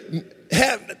literally,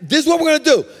 this is what we're going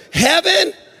to do.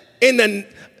 Heaven,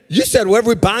 you said whatever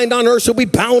we bind on earth shall be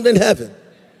bound in heaven.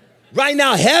 Right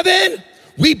now, heaven,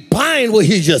 we bind what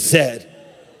he just said.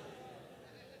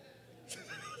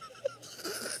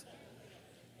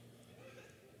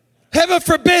 Heaven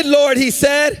forbid, Lord, he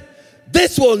said,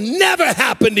 this will never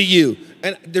happen to you.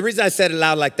 And the reason I said it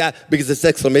loud like that, because it's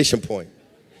exclamation point.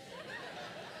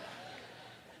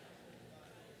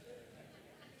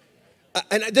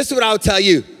 And this is what I would tell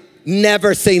you.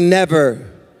 Never say never.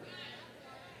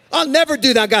 I'll never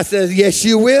do that. God says, yes,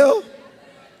 you will,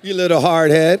 you little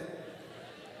hardhead.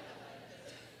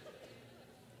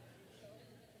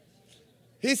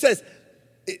 He says,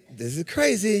 this is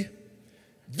crazy.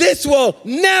 This will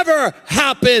never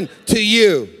happen to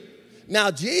you.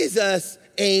 Now, Jesus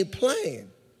ain't playing.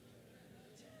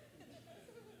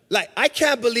 Like, I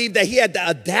can't believe that he had the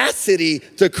audacity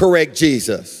to correct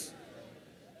Jesus.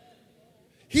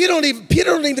 Peter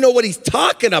don't even know what he's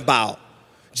talking about.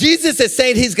 Jesus is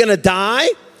saying he's going to die.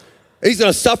 He's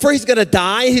going to suffer, he's going to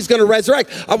die, he's going to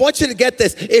resurrect. I want you to get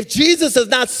this. If Jesus does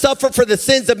not suffer for the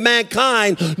sins of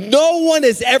mankind, no one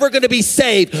is ever going to be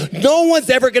saved. No one's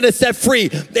ever going to set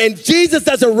free. And Jesus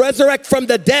doesn't resurrect from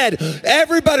the dead.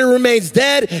 Everybody remains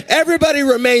dead. Everybody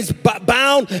remains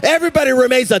bound. Everybody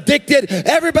remains addicted.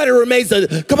 Everybody remains,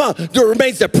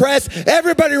 remains depressed.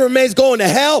 Everybody remains going to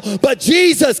hell. But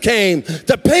Jesus came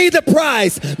to pay the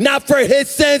price, not for his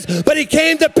sins, but he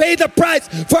came to pay the price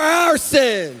for our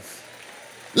sins.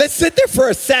 Let's sit there for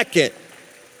a second.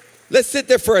 Let's sit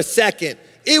there for a second.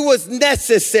 It was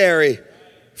necessary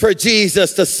for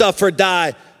Jesus to suffer,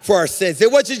 die for our sins.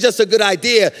 It wasn't just a good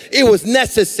idea. It was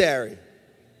necessary.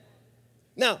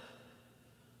 Now,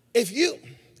 if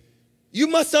you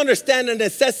must understand the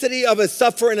necessity of his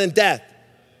suffering and death.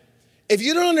 If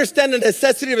you don't understand the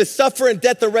necessity of his suffering,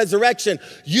 death, and resurrection,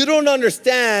 you don't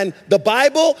understand the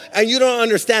Bible and you don't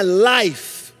understand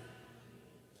life.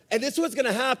 And this is what's going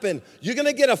to happen. You're going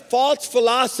to get a false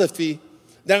philosophy,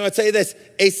 that I'm going to tell you this,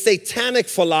 a satanic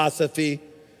philosophy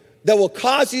that will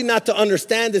cause you not to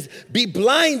understand this, be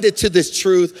blinded to this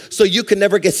truth so you can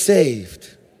never get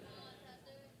saved.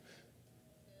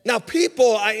 Now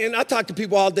people, I talk to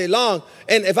people all day long,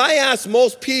 and if I ask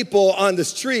most people on the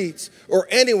streets or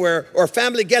anywhere or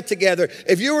family get together,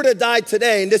 if you were to die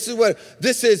today, and this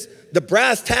is the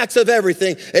brass tacks of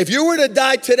everything. If you were to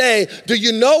die today, do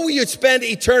you know where you'd spend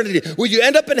eternity? Will you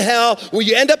end up in hell? Will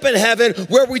you end up in heaven?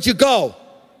 Where would you go?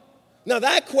 Now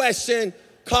that question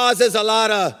causes a lot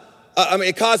of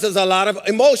it causes a lot of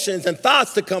emotions and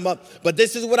thoughts to come up. But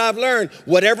this is what I've learned.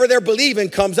 Whatever they're believing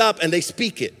comes up and they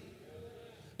speak it.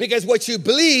 Because what you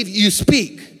believe, you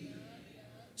speak.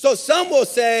 So some will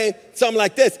say something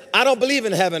like this: I don't believe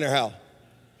in heaven or hell.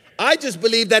 I just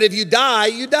believe that if you die,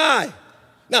 you die.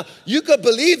 Now, you could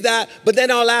believe that, but then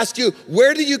I'll ask you,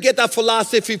 where do you get that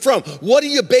philosophy from? What are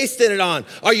you basing it on?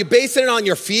 Are you basing it on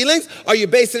your feelings? Are you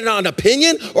basing it on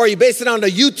opinion? Or are you basing it on the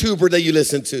YouTuber that you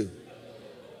listen to?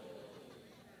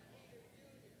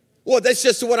 Well, that's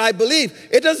just what I believe.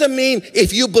 It doesn't mean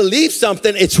if you believe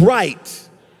something, it's right.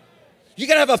 You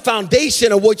gotta have a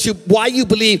foundation of why you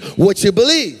believe what you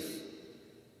believe.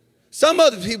 Some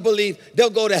other people believe they'll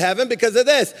go to heaven because of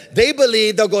this. They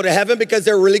believe they'll go to heaven because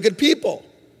they're really good people.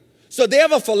 So they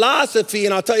have a philosophy,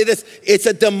 and I'll tell you this, it's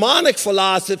a demonic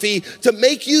philosophy to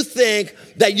make you think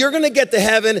that you're gonna get to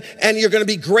heaven and you're gonna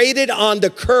be graded on the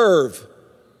curve.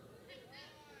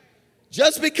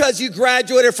 Just because you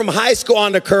graduated from high school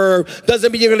on the curve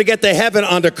doesn't mean you're gonna get to heaven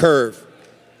on the curve.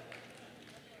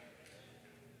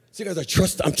 So you guys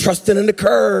are I'm trusting in the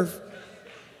curve.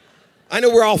 I know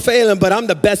we're all failing, but I'm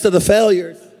the best of the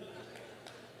failures.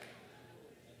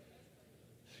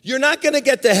 You're not gonna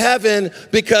get to heaven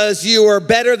because you are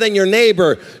better than your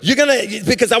neighbor.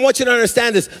 Because I want you to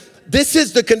understand this. This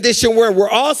is the condition where we're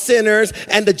all sinners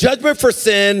and the judgment for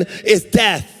sin is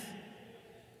death.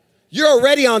 You're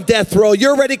already on death row.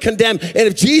 You're already condemned. And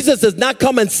if Jesus does not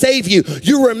come and save you,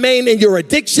 you remain in your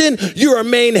addiction. You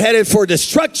remain headed for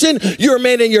destruction. You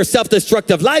remain in your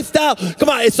self-destructive lifestyle. Come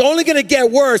on, it's only going to get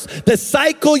worse. The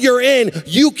cycle you're in,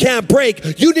 you can't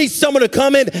break. You need someone to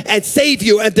come in and save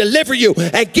you and deliver you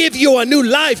and give you a new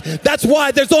life. That's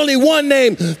why there's only one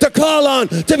name to call on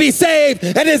to be saved,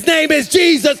 and his name is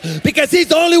Jesus, because he's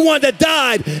the only one that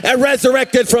died and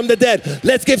resurrected from the dead.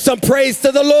 Let's give some praise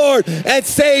to the Lord and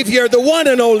Savior, the one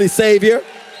and only Savior.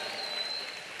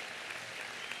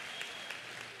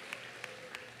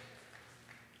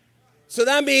 So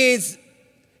that means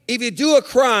if you do a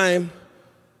crime,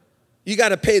 you got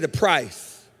to pay the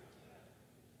price.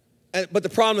 But the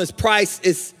problem is, price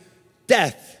is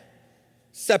death,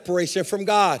 separation from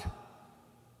God,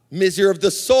 misery of the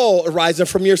soul arising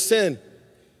from your sin.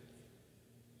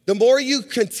 The more you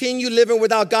continue living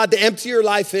without God, the emptier your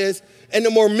life is, and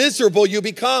the more miserable you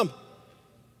become.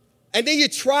 And then you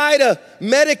try to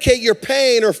medicate your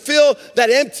pain or fill that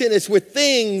emptiness with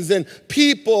things and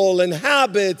people and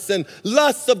habits and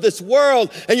lusts of this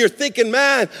world. And you're thinking,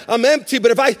 man, I'm empty,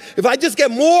 but if I just get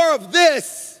more of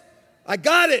this, I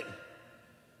got it.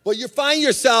 But you find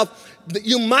yourself,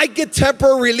 you might get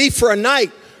temporary relief for a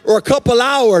night or a couple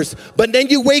hours, but then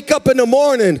you wake up in the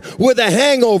morning with a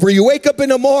hangover. You wake up in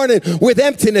the morning with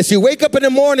emptiness. You wake up in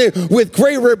the morning with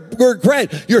great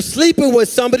regret. You're sleeping with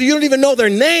somebody, you don't even know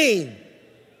their name.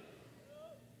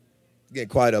 Get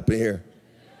quiet up in here.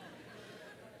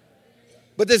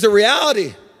 But there's a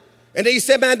reality. And then you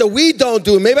say, man, the weed don't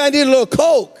do it. Maybe I need a little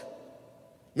coke.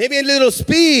 Maybe a little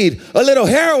speed, a little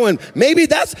heroin. Maybe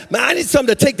I need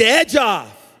something to take the edge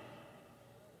off.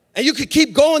 And you could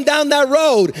keep going down that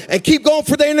road and keep going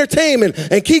for the entertainment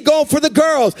and keep going for the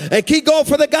girls and keep going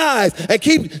for the guys and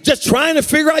keep just trying to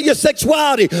figure out your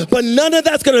sexuality. But none of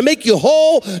that's going to make you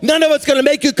whole. None of it's going to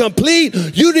make you complete.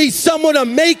 You need someone to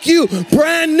make you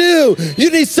brand new.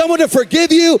 You need someone to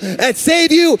forgive you and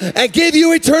save you and give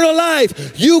you eternal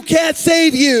life. You can't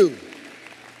save you.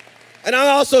 And I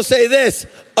also say this,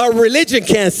 a religion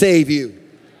can't save you.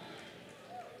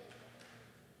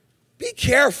 Be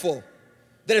careful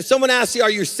that if someone asks you, are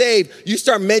you saved, you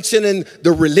start mentioning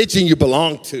the religion you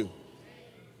belong to.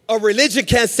 A religion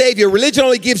can't save you. A religion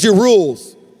only gives you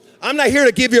rules. I'm not here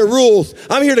to give you rules.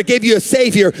 I'm here to give you a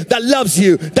Savior that loves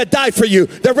you, that died for you,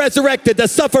 that resurrected, that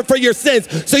suffered for your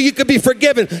sins so you can be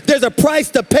forgiven. There's a price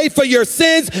to pay for your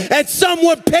sins, and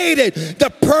someone paid it.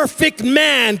 The perfect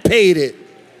man paid it.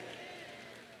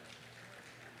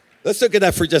 Let's look at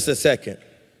that for just a second.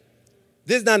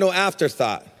 This is not no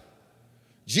afterthought.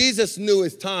 Jesus knew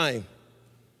his time.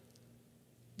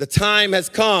 The time has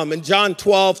come. In John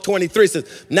 12:23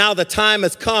 says, now the time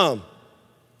has come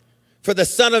for the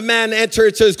Son of Man to enter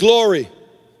into his glory.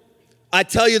 I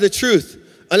tell you the truth,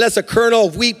 unless a kernel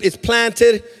of wheat is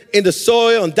planted in the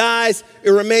soil and dies, it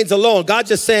remains alone. God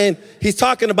just saying, he's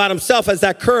talking about himself as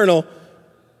that kernel.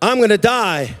 I'm going to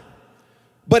die,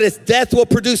 but its death will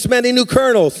produce many new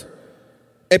kernels,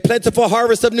 a plentiful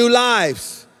harvest of new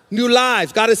lives. New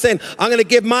lives. God is saying, I'm going to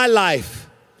give my life.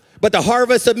 But the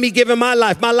harvest of me giving my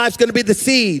life's going to be the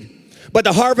seed. But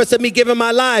the harvest of me giving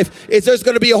my life is there's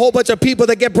going to be a whole bunch of people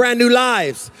that get brand new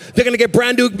lives. They're going to get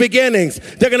brand new beginnings.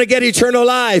 They're going to get eternal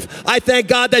life. I thank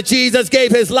God that Jesus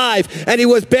gave his life and he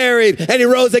was buried and he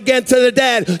rose again to the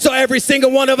dead. So every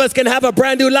single one of us can have a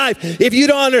brand new life. If you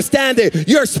don't understand it,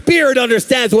 your spirit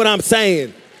understands what I'm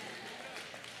saying.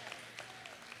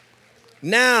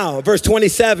 Now, verse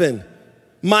 27,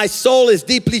 my soul is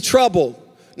deeply troubled.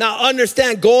 Now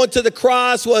understand, going to the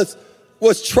cross was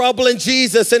troubling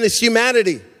Jesus and his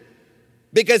humanity.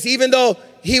 Because even though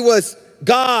he was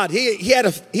God, he had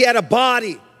a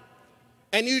body.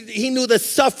 And he knew the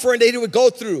suffering that he would go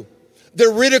through. The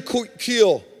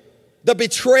ridicule, the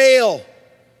betrayal,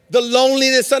 the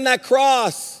loneliness on that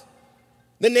cross,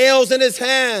 the nails in his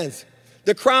hands,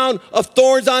 the crown of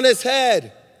thorns on his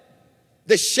head,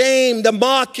 the shame, the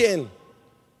mocking,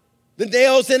 the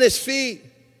nails in his feet,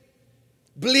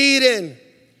 bleeding,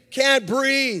 can't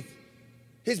breathe.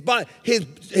 His body,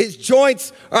 his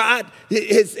joints are out,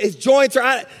 his joints are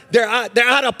out, they're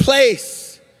out of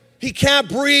place. He can't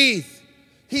breathe.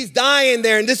 He's dying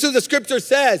there. And this is what the scripture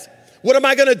says. What am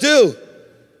I going to do?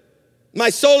 My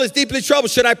soul is deeply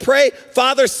troubled. Should I pray,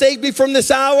 Father, save me from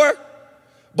this hour?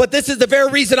 But this is the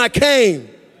very reason I came.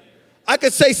 I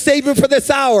could say save me for this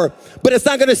hour, but it's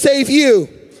not going to save you.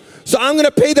 So I'm going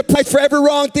to pay the price for every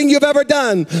wrong thing you've ever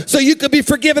done so you could be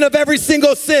forgiven of every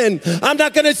single sin. I'm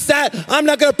not going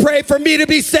to pray for me to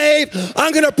be saved.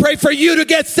 I'm going to pray for you to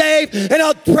get saved, and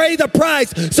I'll pay the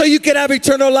price so you can have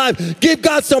eternal life. Give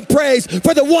God some praise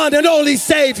for the one and only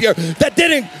Savior that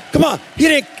didn't, come on,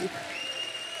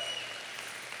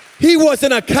 he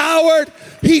wasn't a coward.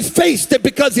 He faced it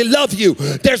because he loved you.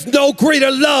 There's no greater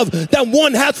love than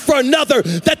one has for another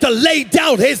than to lay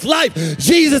down his life.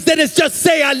 Jesus didn't just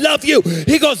say, I love you.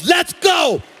 He goes, let's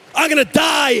go. I'm going to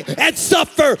die and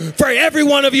suffer for every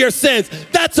one of your sins.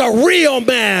 That's a real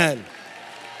man.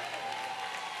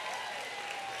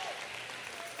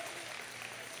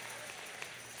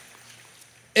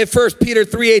 In 1 Peter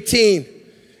 3:18,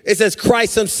 it says,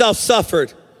 Christ himself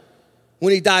suffered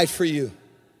when he died for you.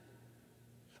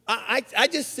 I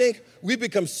just think we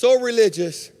become so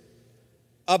religious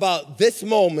about this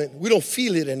moment, we don't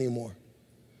feel it anymore.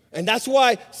 And that's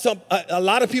why a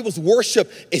lot of people's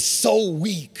worship is so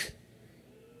weak.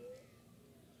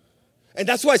 And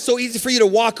that's why it's so easy for you to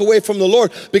walk away from the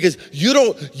Lord, because you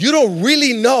don't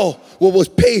really know what was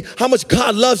paid, how much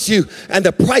God loves you, and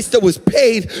the price that was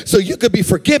paid so you could be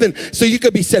forgiven, so you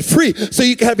could be set free, so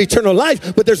you could have eternal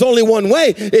life. But there's only one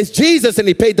way. It's Jesus, and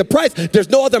he paid the price. There's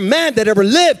no other man that ever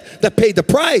lived that paid the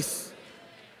price.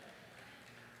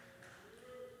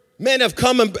 Men have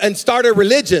come and started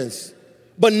religions,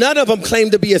 but none of them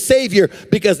claimed to be a savior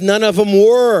because none of them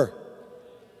were.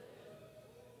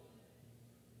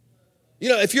 You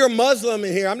know, if you're a Muslim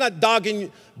in here, I'm not dogging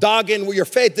with your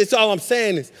faith. That's all I'm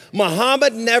saying is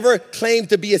Muhammad never claimed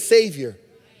to be a savior.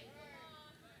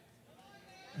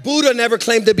 Buddha never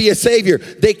claimed to be a savior.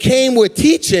 They came with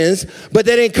teachings, but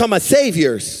they didn't come as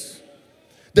saviors.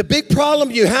 The big problem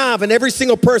you have, and every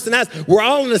single person has, we're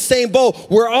all in the same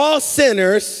boat. We're all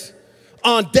sinners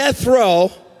on death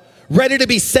row, ready to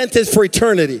be sentenced for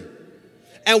eternity.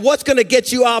 And what's going to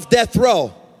get you off death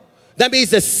row? That means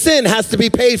the sin has to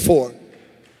be paid for.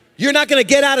 You're not going to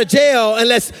get out of jail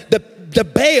unless the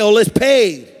bail is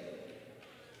paid.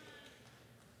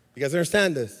 You guys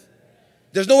understand this?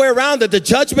 There's no way around it. The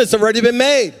judgment's already been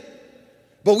made.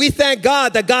 But we thank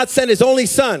God that God sent his only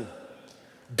son.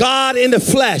 God in the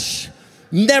flesh.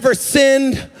 Never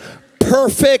sinned.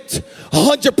 Perfect.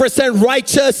 100%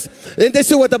 righteous. And this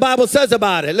is what the Bible says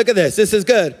about it. Look at this. This is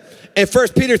good. In 1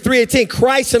 Peter 3:18,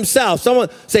 Christ himself. Someone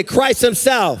say Christ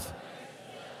himself.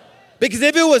 Because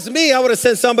if it was me, I would have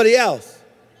sent somebody else.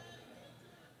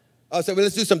 I would say, well,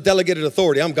 let's do some delegated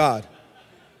authority. I'm God.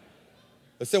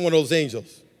 Let's send one of those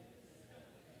angels.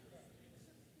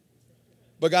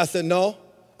 But God said, no,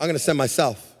 I'm going to send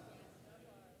myself.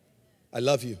 I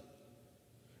love you.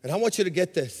 And I want you to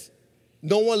get this.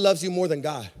 No one loves you more than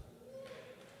God.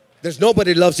 There's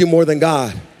nobody loves you more than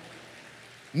God.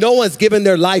 No one's given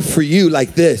their life for you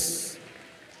like this.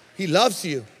 He loves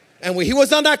you. And when he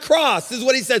was on that cross, this is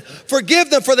what he said, forgive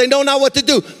them for they know not what to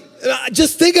do.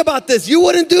 Just think about this. You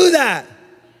wouldn't do that.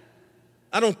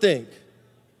 I don't think.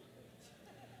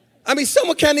 I mean,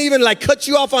 someone can't even like cut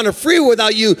you off on a freeway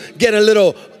without you getting a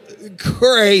little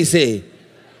crazy.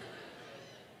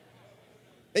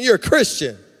 And you're a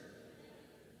Christian.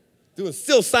 Doing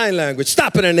still sign language.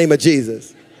 Stop in the name of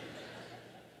Jesus.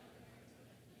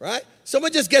 Right?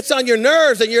 Someone just gets on your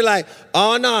nerves and you're like,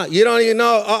 oh, no, you don't even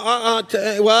know.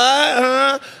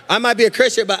 What? I might be a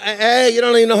Christian, but hey, you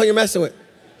don't even know who you're messing with.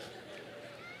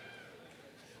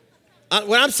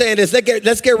 What I'm saying is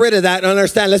let's get rid of that and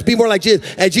understand. Let's be more like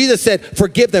Jesus. And Jesus said,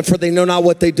 forgive them for they know not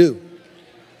what they do.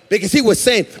 Because he was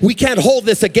saying, we can't hold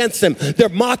this against them. They're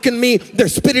mocking me. They're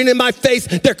spitting in my face.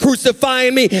 They're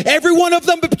crucifying me. Every one of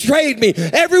them betrayed me.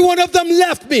 Every one of them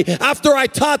left me after I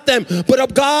taught them. But oh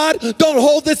God, don't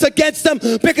hold this against them,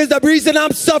 because the reason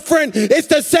I'm suffering is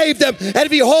to save them. And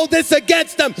if you hold this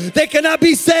against them, they cannot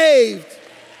be saved.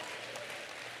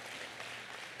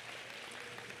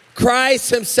 Christ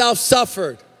himself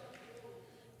suffered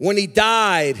when he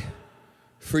died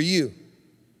for you.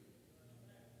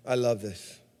 I love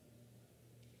this.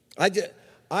 I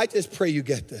just pray you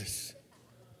get this.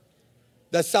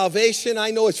 That salvation, I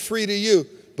know it's free to you,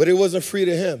 but it wasn't free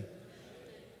to him.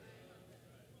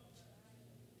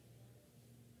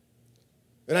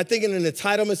 And I think in an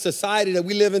entitlement society that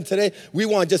we live in today, we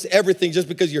want just everything just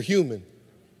because you're human.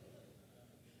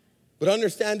 But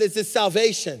understand this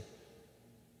salvation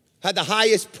had the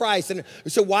highest price. And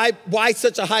so why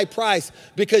such a high price?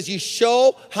 Because you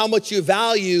show how much you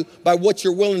value by what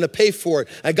you're willing to pay for it.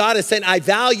 And God is saying, I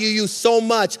value you so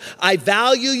much. I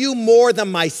value you more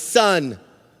than my son.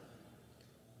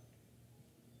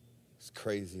 It's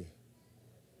crazy.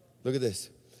 Look at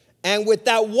this. And with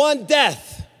that one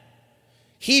death,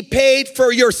 he paid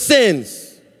for your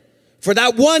sins. For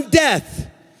that one death,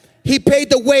 he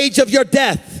paid the wage of your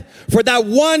death. For that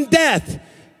one death,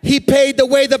 he paid the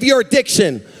weight of your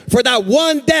addiction. For that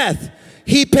one death,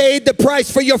 he paid the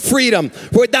price for your freedom.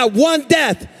 For that one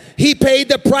death, he paid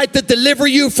the price to deliver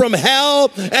you from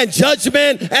hell and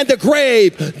judgment and the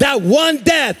grave. That one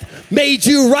death made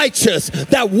you righteous.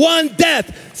 That one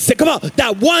death, come on,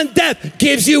 that one death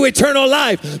gives you eternal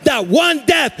life. That one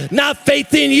death, not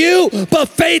faith in you, but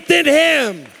faith in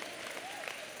him.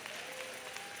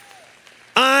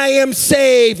 I am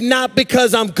saved not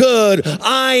because I'm good.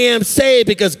 I am saved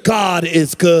because God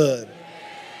is good.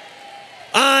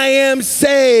 I am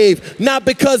saved not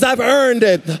because I've earned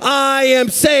it. I am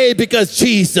saved because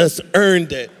Jesus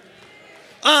earned it.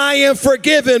 I am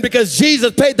forgiven because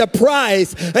Jesus paid the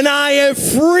price. And I am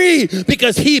free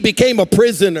because he became a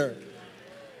prisoner.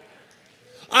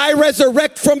 I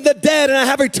resurrect from the dead and I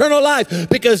have eternal life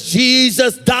because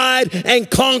Jesus died and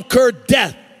conquered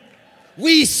death.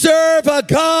 We serve a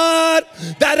God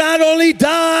that not only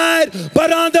died,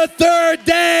 but on the third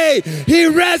day, he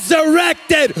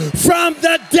resurrected from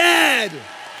the dead.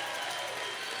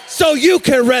 So you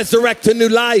can resurrect to new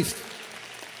life.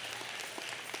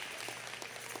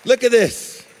 Look at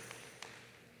this.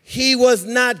 He was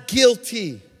not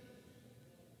guilty,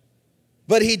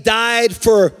 but he died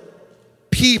for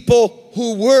people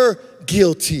who were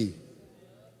guilty.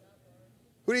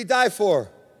 Who did he die for?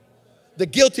 The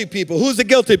guilty people. Who's the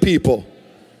guilty people?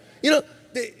 You know,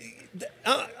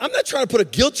 I'm not trying to put a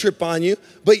guilt trip on you,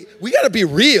 but we got to be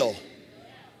real.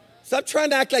 Stop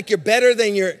trying to act like you're better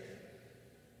than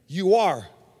you are.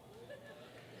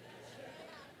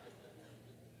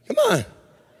 Come on.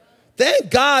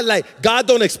 Thank God, like, God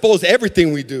don't expose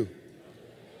everything we do.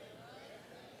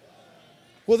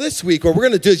 Well, this week, what we're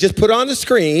going to do is just put on the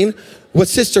screen what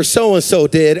Sister So-and-so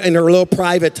did in her little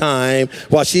private time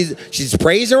while she's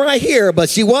praising right here, but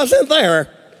she wasn't there.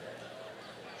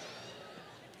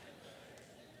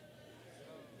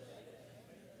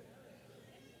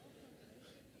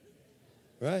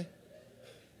 Right?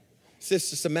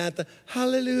 Sister Samantha,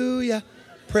 hallelujah,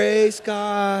 praise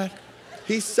God.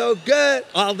 He's so good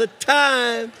all the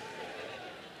time.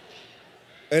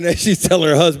 And then she's telling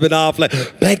her husband off like,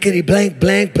 blankety blank,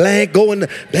 blank, blank, going to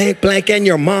blank, blank, and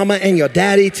your mama and your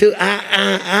daddy too.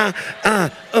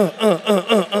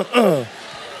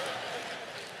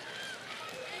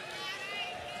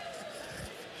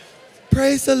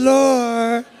 Praise the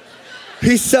Lord.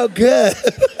 He's so good.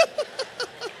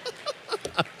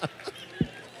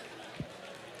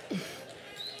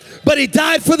 But he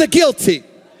died for the guilty.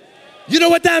 You know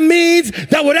what that means?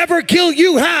 That whatever guilt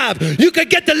you have, you can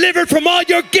get delivered from all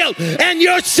your guilt and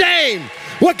your shame.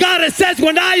 What God has says,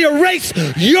 when I erase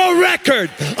your record,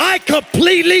 I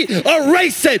completely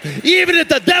erase it. Even if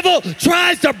the devil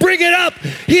tries to bring it up,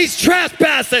 he's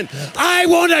trespassing. I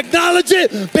won't acknowledge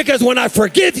it because when I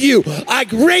forgive you, I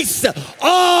erase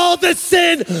all the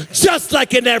sin just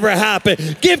like it never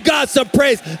happened. Give God some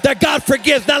praise that God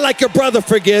forgives, not like your brother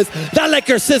forgives, not like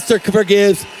your sister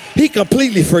forgives. He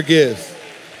completely forgives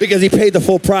because he paid the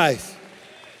full price.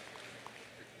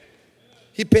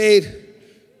 He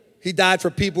died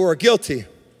for people who are guilty.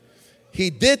 He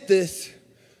did this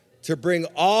to bring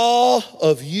all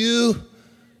of you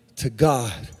to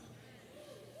God.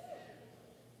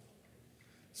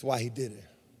 That's why he did it.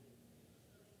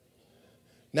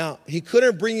 Now, he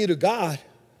couldn't bring you to God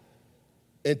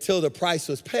until the price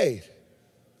was paid.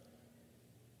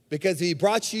 Because if he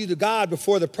brought you to God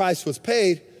before the price was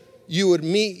paid, you would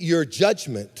meet your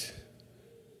judgment.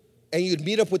 And you'd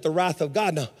meet up with the wrath of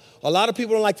God. Now, a lot of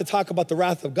people don't like to talk about the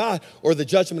wrath of God or the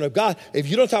judgment of God. If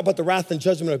you don't talk about the wrath and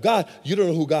judgment of God, you don't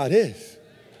know who God is.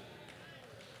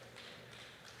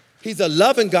 He's a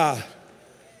loving God.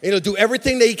 And he'll do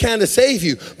everything that he can to save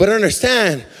you. But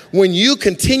understand, when you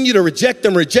continue to reject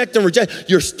him,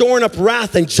 you're storing up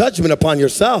wrath and judgment upon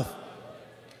yourself.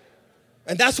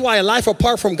 And that's why a life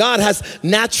apart from God has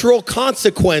natural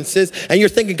consequences. And you're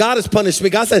thinking, God has punished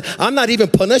me. God said, I'm not even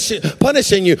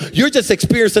punishing you. You're just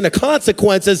experiencing the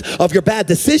consequences of your bad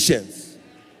decisions.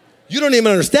 You don't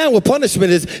even understand what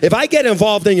punishment is. If I get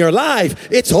involved in your life,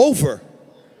 it's over.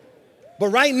 But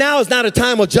right now is not a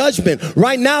time of judgment.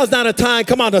 Right now is not a time,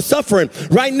 come on, of suffering.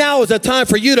 Right now is a time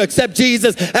for you to accept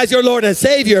Jesus as your Lord and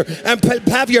Savior and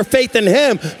have your faith in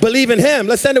him, believe in him.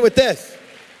 Let's end it with this.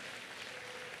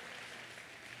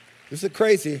 This is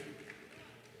crazy.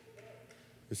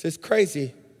 This is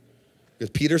crazy. Because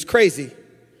Peter's crazy.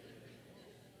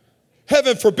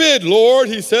 Heaven forbid, Lord,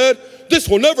 he said, this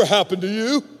will never happen to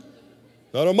you.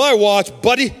 Not on my watch,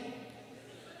 buddy.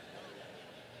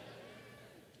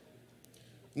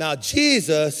 Now,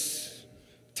 Jesus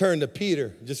turned to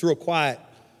Peter, just real quiet.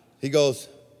 He goes,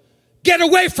 get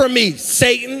away from me,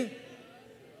 Satan.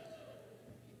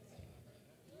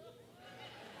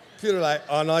 Peter like,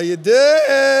 oh, no, you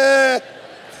did.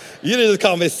 You didn't just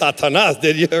call me Satanas,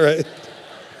 did you? Right?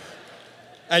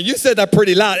 And you said that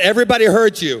pretty loud. Everybody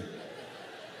heard you.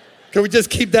 Can we just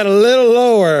keep that a little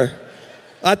lower?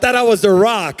 I thought I was the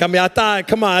rock. I mean, I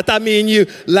thought me and you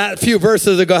a few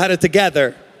verses ago had it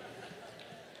together.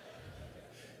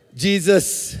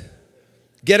 Jesus,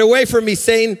 get away from me,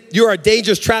 Satan. You are a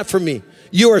dangerous trap for me.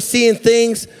 You are seeing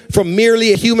things from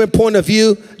merely a human point of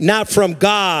view, not from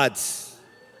God's.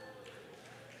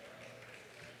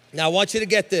 Now, I want you to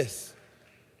get this,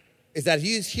 is that if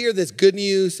you hear this good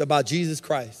news about Jesus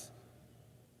Christ,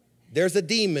 there's a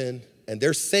demon and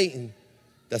there's Satan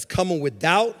that's coming with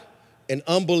doubt and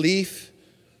unbelief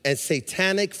and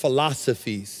satanic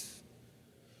philosophies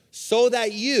so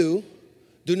that you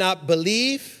do not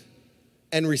believe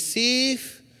and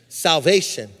receive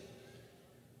salvation.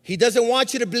 He doesn't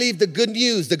want you to believe the good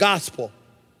news, the gospel,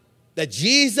 that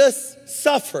Jesus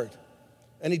suffered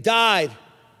and he died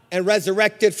and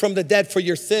resurrected from the dead for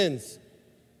your sins.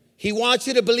 He wants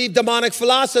you to believe demonic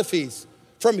philosophies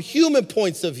from human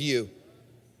points of view.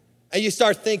 And you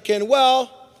start thinking,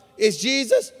 well, is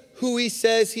Jesus who he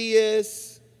says he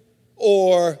is?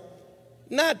 Or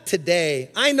not today.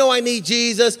 I know I need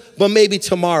Jesus, but maybe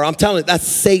tomorrow. I'm telling you, that's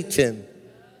Satan.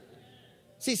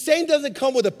 See, Satan doesn't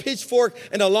come with a pitchfork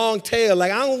and a long tail.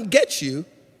 Like, I don't get you.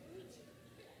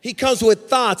 He comes with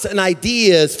thoughts and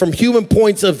ideas from human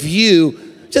points of view.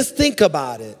 Just think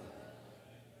about it.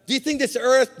 Do you think this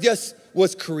earth just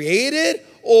was created?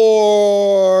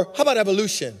 Or how about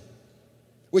evolution?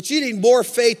 Which you need more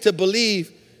faith to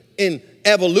believe in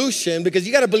evolution, because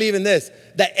you got to believe in this,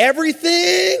 that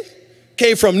everything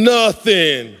came from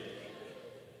nothing.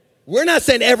 We're not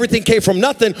saying everything came from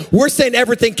nothing. We're saying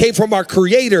everything came from our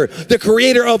creator, the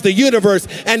creator of the universe,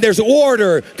 and there's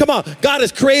order. Come on, God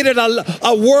has created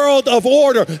a world of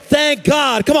order. Thank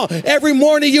God. Come on, every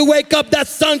morning you wake up, that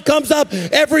sun comes up.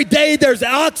 Every day there's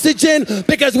oxygen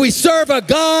because we serve a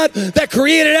God that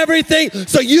created everything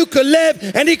so you could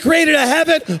live, and he created a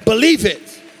heaven. Believe it.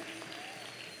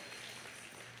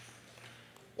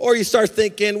 Or you start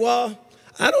thinking, well,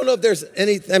 I don't know if there's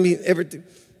everything.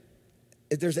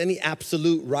 If there's any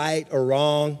absolute right or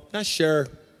wrong, not sure.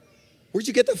 Where'd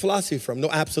you get that philosophy from? No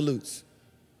absolutes.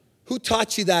 Who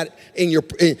taught you that in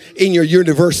your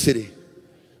university?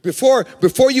 Before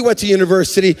you went to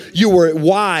university, you were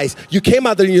wise. You came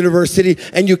out of the university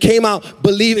and you came out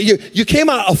believing. You came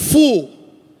out a fool.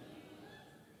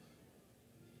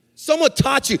 Someone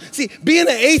taught you. See, being an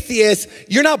atheist,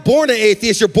 you're not born an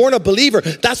atheist, you're born a believer.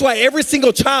 That's why every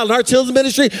single child in our children's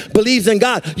ministry believes in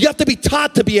God. You have to be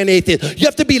taught to be an atheist. You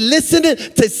have to be listening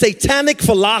to satanic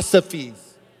philosophies.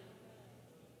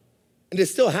 And it's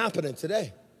still happening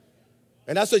today.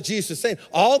 And that's what Jesus is saying.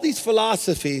 All these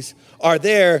philosophies are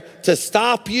there to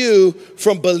stop you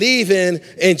from believing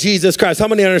in Jesus Christ. How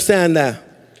many understand that?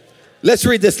 Let's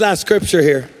read this last scripture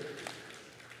here.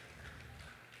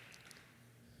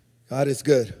 God is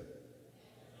good.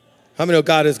 How many know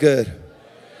God is good?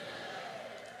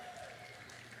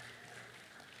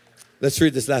 Let's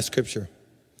read this last scripture.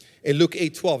 In Luke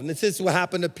 8:12. And this is what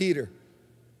happened to Peter.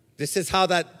 This is how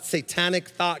that satanic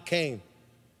thought came.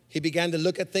 He began to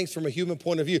look at things from a human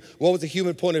point of view. What was a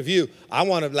human point of view? I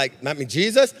want to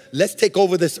Jesus, let's take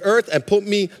over this earth and put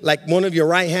me like one of your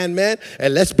right-hand men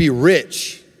and let's be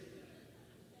rich.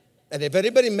 And if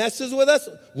anybody messes with us,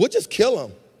 we'll just kill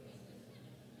them.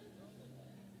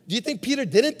 Do you think Peter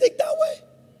didn't think that way?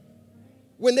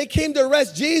 When they came to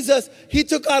arrest Jesus, he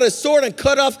took out a sword and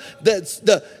cut off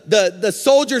the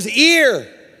soldier's ear.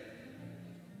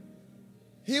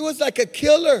 He was like a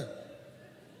killer.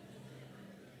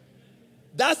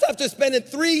 That's after spending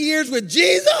 3 years with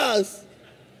Jesus.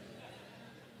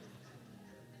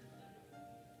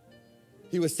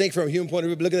 He was thinking from a human point of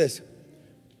view. Look at this.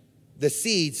 The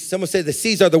seeds, someone said the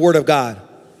seeds are the word of God.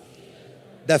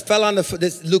 That fell on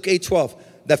this Luke 8:12.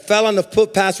 That fell on the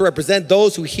footpaths represent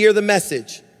those who hear the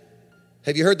message.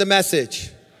 Have you heard the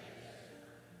message?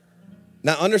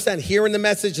 Now understand, hearing the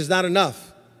message is not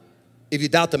enough if you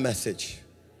doubt the message.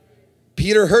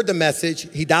 Peter heard the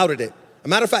message, he doubted it. As a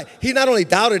matter of fact, he not only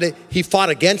doubted it, he fought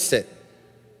against it.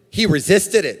 He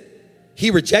resisted it. He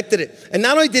rejected it. And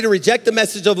not only did he reject the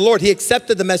message of the Lord, he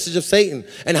accepted the message of Satan.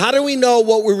 And how do we know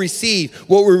what we receive?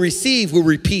 What we receive, we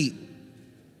repeat.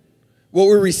 What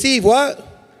we receive, what?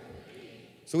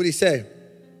 So what did he say?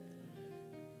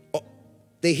 Oh,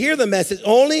 they hear the message,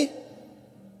 only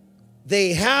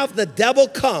they have the devil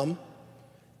come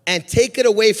and take it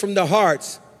away from their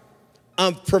hearts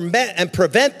and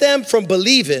prevent them from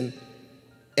believing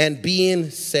and being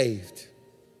saved.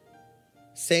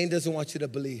 Satan doesn't want you to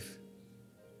believe.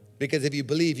 Because if you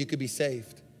believe, you could be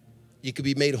saved. You could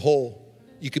be made whole.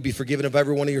 You could be forgiven of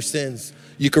every one of your sins.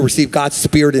 You could receive God's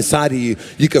Spirit inside of you.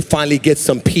 You could finally get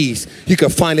some peace. You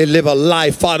could finally live a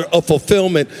life of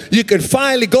fulfillment. You could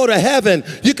finally go to heaven.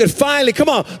 You could finally, come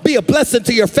on, be a blessing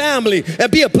to your family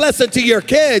and be a blessing to your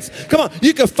kids. Come on,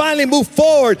 you could finally move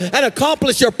forward and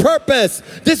accomplish your purpose.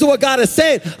 This is what God is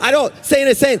saying. I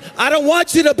don't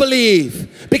want you to believe.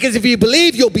 Because if you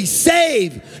believe, you'll be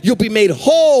saved. You'll be made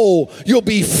whole. You'll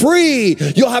be free.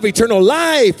 You'll have eternal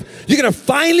life. You're going to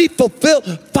finally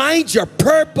find your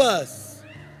purpose.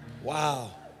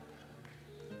 Wow.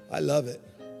 I love it.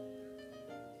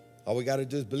 All we got to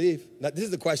do is believe. Now, this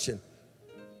is the question.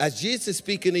 As Jesus is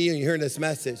speaking to you and you're hearing this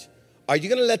message, are you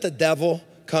going to let the devil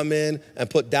come in and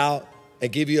put doubt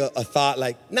and give you a thought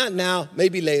like, not now,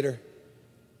 maybe later?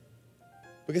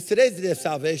 Because today's the day of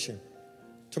salvation.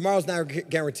 Tomorrow's not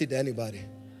guaranteed to anybody.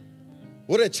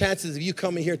 What are the chances of you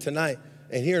coming here tonight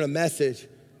and hearing a message,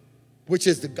 which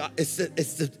is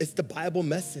it's the Bible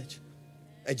message,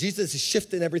 and Jesus is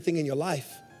shifting everything in your life?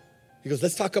 He goes,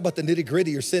 let's talk about the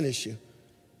nitty-gritty, your sin issue.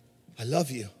 I love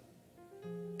you.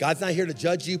 God's not here to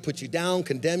judge you, put you down,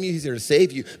 condemn you. He's here to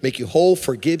save you, make you whole,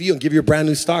 forgive you, and give you a brand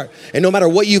new start. And no matter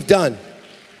what you've done,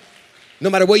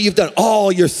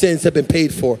 all your sins have been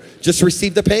paid for. Just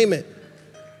receive the payment.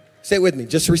 Say it with me.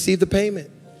 Just receive the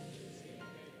payment.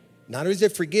 Not only does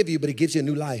it forgive you, but it gives you a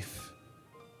new life.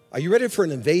 Are you ready for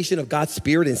an invasion of God's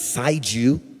Spirit inside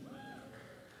you?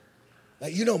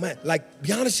 Like, you know, man, like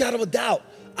beyond a shadow of a doubt,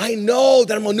 I know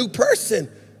that I'm a new person.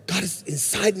 God is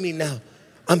inside me now.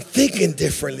 I'm thinking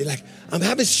differently. Like I'm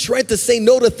having strength to say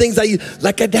no to things I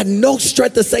had no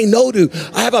strength to say no to.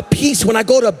 I have a peace when I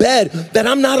go to bed that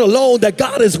I'm not alone, that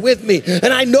God is with me.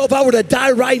 And I know if I were to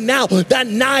die right now, that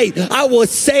night I was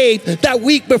saved. That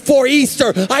week before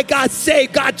Easter, I got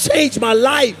saved. God changed my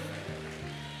life.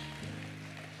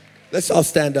 Let's all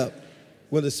stand up.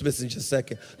 We'll dismiss in just a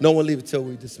second. No one leave until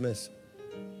we dismiss.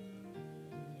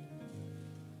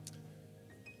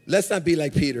 Let's not be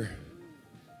like Peter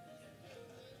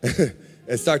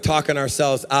and start talking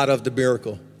ourselves out of the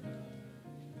miracle.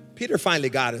 Peter finally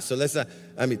got it. So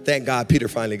thank God Peter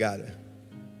finally got it.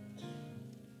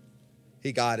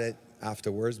 He got it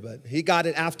afterwards, but he got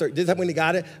it after. This is when he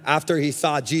got it? After he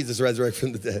saw Jesus resurrect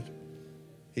from the dead.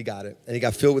 He got it. And he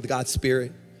got filled with God's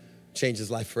Spirit, changed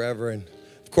his life forever. And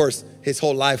of course, his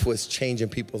whole life was changing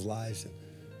people's lives. And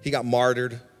he got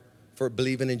martyred for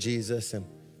believing in Jesus, and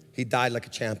he died like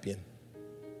a champion.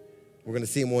 We're going to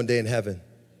see him one day in heaven.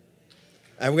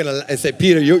 And we're gonna say,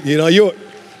 Peter, you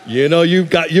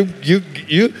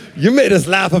made us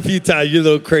laugh a few times, you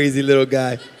little crazy little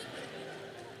guy.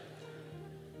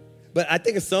 But I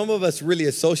think some of us really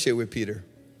associate with Peter.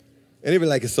 Anybody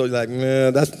like associate, like,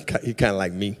 man, he kind of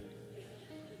like me,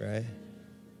 right?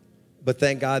 But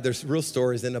thank God there's real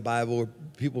stories in the Bible where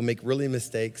people make real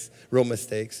mistakes. But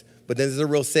then there's a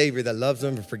real Savior that loves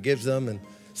them and forgives them and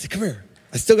say, come here,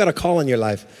 I still got a call on your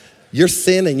life. Your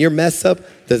sin and your mess up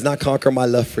does not conquer my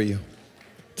love for you.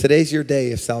 Today's your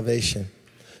day of salvation.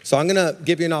 So I'm going to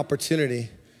give you an opportunity,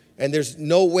 and there's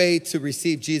no way to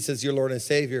receive Jesus as your Lord and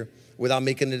Savior without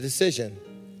making a decision.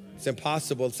 It's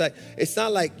impossible. It's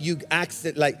not like you asked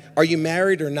it, like, are you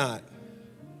married or not?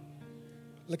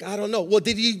 Like, I don't know. Well,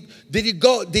 did you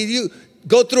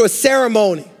go through a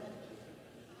ceremony?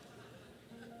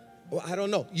 Well, I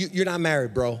don't know. You're not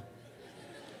married, bro.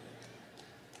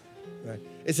 Right?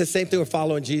 It's the same thing with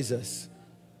following Jesus.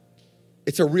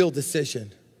 It's a real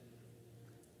decision.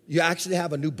 You actually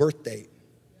have a new birth date.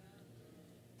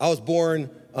 I was born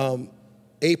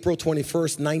April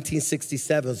 21st,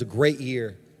 1967. It was a great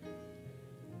year.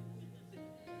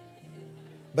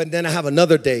 But then I have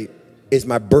another date. It's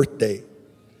my birthday.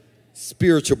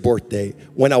 Spiritual birthday,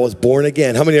 when I was born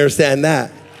again. How many understand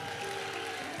that?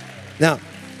 Now,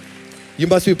 you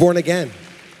must be born again.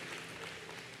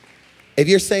 If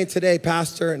you're saying today,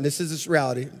 Pastor, and this is this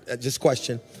reality, just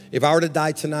question, if I were to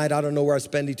die tonight, I don't know where I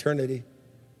spend eternity.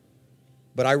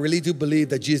 But I really do believe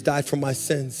that Jesus died for my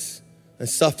sins and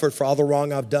suffered for all the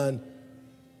wrong I've done,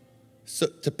 so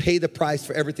to pay the price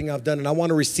for everything I've done. And I want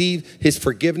to receive his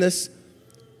forgiveness.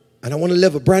 And I want to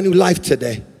live a brand new life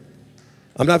today.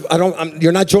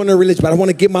 You're not joining a religion, but I want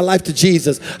to give my life to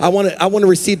Jesus. I want to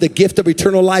receive the gift of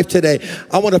eternal life today.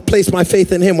 I want to place my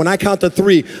faith in him. When I count to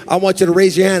 3, I want you to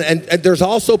raise your hand. And there's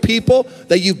also people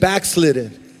that you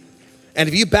backslidden. And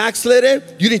if you backslidden,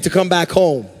 you need to come back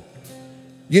home.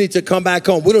 You need to come back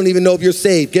home. We don't even know if you're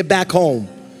saved. Get back home.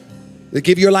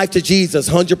 Give your life to Jesus,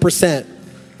 100%.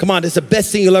 Come on, it's the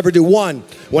best thing you'll ever do. 1,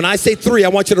 when I say 3, I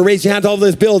want you to raise your hand all over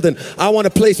this building. I want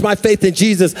to place my faith in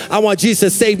Jesus. I want Jesus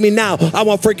to save me now. I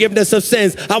want forgiveness of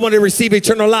sins. I want to receive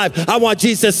eternal life. I want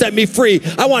Jesus to set me free.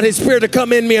 I want his spirit to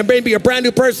come in me and bring me a brand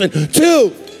new person.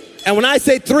 2, and when I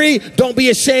say 3, don't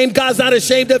be ashamed. God's not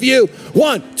ashamed of you.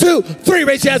 1, 2, 3,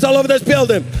 raise your hands all over this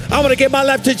building. I want to give my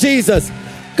life to Jesus.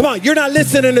 Come on, you're not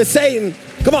listening to Satan.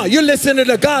 Come on, you're listening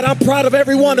to God. I'm proud of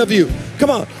every one of you. Come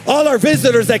on, all our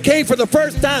visitors that came for the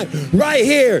first time right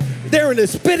here. They're in the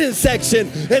spitting section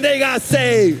and they got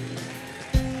saved.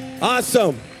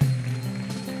 Awesome.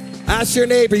 Ask your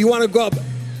neighbor, you want to go up?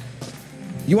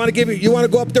 You want to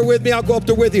go up there with me? I'll go up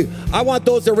there with you. I want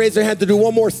those that raise their hand to do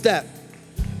one more step.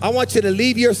 I want you to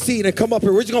leave your seat and come up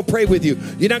here. We're just going to pray with you.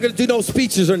 You're not going to do no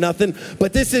speeches or nothing,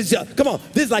 but this is, come on,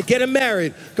 this is like getting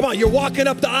married. Come on, you're walking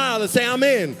up the aisle and say, I'm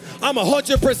in. I'm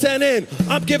 100% in.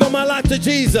 I'm giving my life to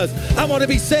Jesus. I want to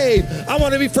be saved. I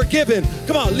want to be forgiven.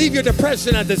 Come on, leave your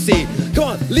depression at the seat. Come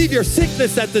on, leave your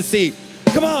sickness at the seat.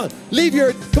 Come on, leave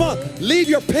your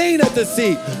pain at the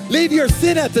seat. Leave your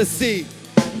sin at the seat.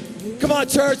 Come on,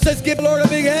 church, let's give the Lord a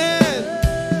big hand.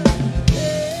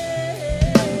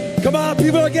 Come on,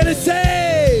 people are getting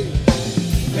saved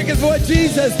because of what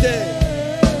Jesus did.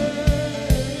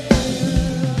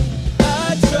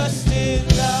 I trust in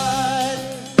God,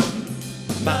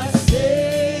 my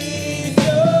Savior,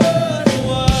 the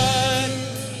one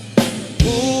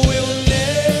who will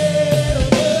never.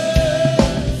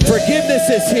 Forgiveness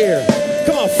is here.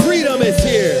 Come on, freedom is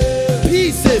here.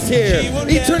 Peace is here.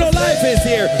 Eternal life is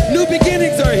here. New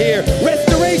beginnings are here.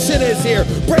 Restoration is here.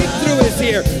 Breakthrough is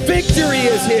here. Victory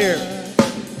is here.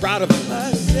 Proud of you.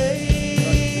 My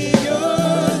Savior,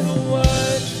 the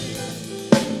one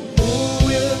who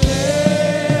will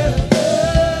never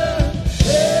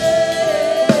fail.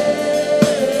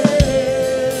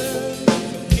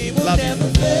 He will never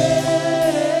fail.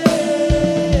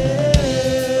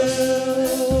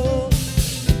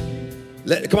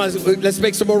 Come on, let's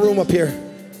make some more room up here.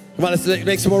 Come on, let's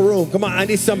make some more room. Come on, I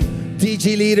need some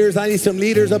DG leaders. I need some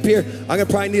leaders up here. I'm going to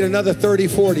probably need another 30,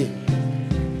 40.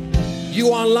 You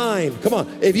online, come on.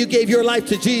 If you gave your life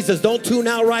to Jesus, don't tune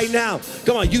out right now.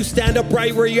 Come on, you stand up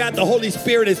right where you're at. The Holy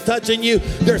Spirit is touching you.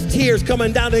 There's tears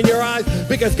coming down in your eyes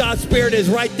because God's Spirit is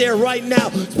right there right now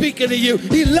speaking to you.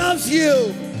 He loves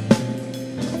you.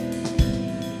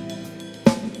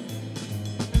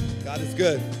 God is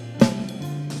good.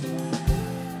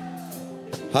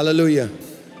 Hallelujah.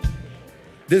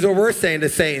 This is what we're saying to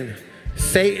Satan.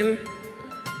 Satan,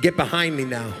 get behind me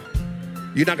now.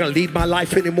 You're not going to lead my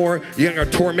life anymore. You're not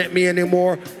going to torment me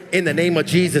anymore. In the name of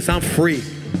Jesus, I'm free.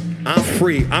 I'm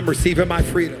free. I'm receiving my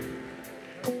freedom.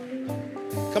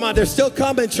 Come on, they're still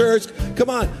coming, church. Come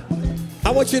on.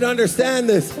 I want you to understand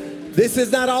this. This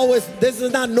is not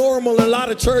normal in a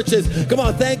lot of churches. Come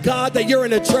on, thank God that you're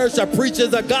in a church that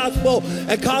preaches the gospel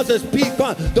and causes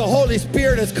people, the Holy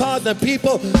Spirit is causing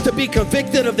people to be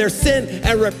convicted of their sin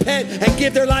and repent and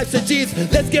give their lives to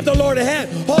Jesus. Let's give the Lord a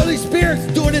hand. Holy Spirit's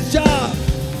doing his job.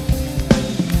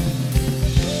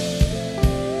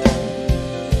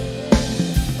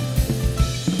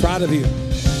 Proud of you.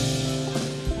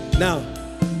 Now,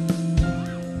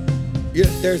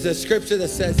 there's a scripture that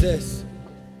says this.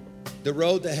 The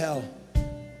road to hell,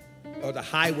 or the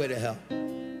highway to hell,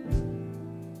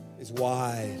 is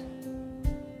wide,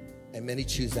 and many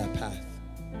choose that path.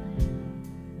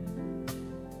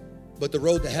 But the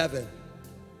road to heaven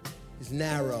is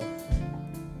narrow,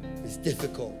 it's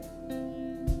difficult,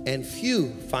 and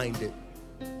few find it.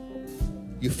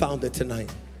 You found it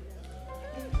tonight.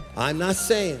 I'm not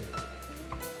saying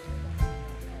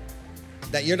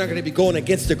that you're not going to be going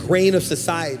against the grain of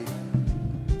society,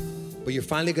 but you're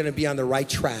finally going to be on the right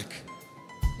track,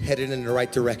 headed in the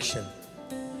right direction.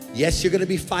 Yes, you're going to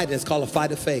be fighting. It's called a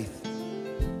fight of faith,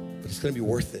 but it's going to be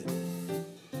worth it.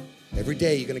 Every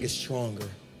day you're going to get stronger.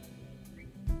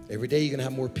 Every day you're going to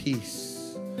have more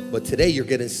peace. But today you're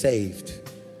getting saved.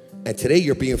 And today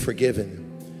you're being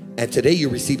forgiven. And today you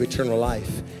receive eternal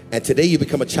life. And today you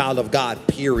become a child of God,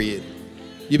 period.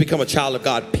 You become a child of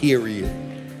God, period.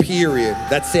 Period.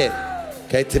 That's it.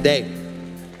 Okay, today.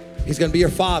 He's going to be your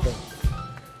father.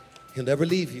 He'll never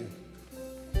leave you.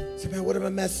 Say, man, what if I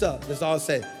mess up? That's all I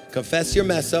say. Confess your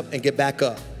mess up and get back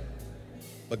up.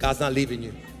 But God's not leaving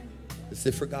you. It's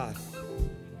it for God.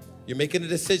 You're making a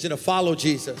decision to follow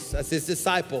Jesus as his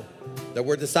disciple. The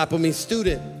word disciple means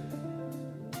student.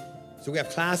 So we have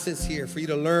classes here for you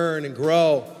to learn and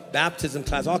grow. Baptism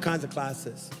class, all kinds of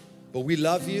classes. But we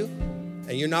love you,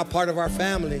 and you're not part of our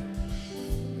family.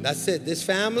 And that's it. This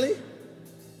family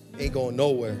ain't going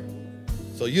nowhere.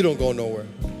 So you don't go nowhere.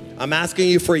 I'm asking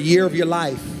you for a year of your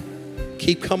life.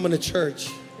 Keep coming to church.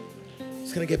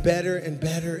 It's going to get better and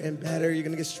better and better. You're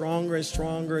going to get stronger and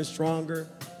stronger and stronger.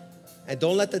 And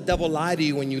don't let the devil lie to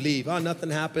you when you leave. Oh, nothing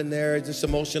happened there. It's just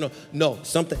emotional. No,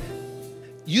 something.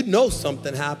 You know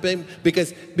something happened,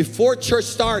 because before church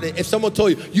started, if someone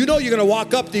told you, you know you're going to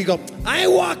walk up there, you go, I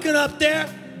ain't walking up there.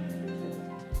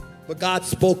 But God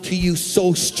spoke to you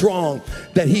so strong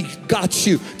that he got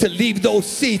you to leave those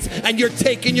seats, and you're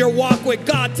taking your walk with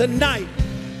God tonight.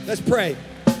 Let's pray.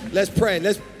 Let's pray.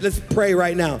 Let's pray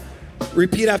right now.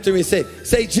 Repeat after me.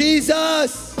 Say,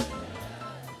 Jesus,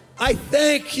 I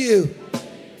thank you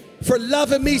for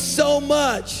loving me so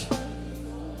much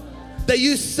that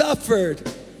you suffered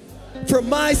for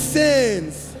my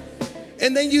sins,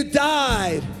 and then you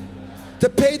died to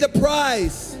pay the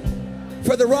price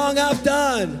for the wrong I've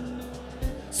done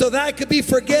so that I could be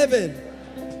forgiven.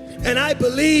 And I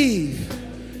believe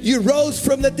you rose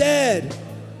from the dead.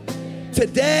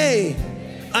 Today,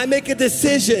 I make a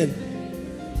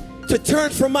decision to turn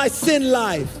from my sin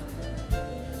life.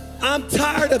 I'm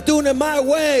tired of doing it my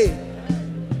way.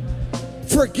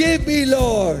 Forgive me,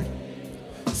 Lord.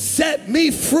 Set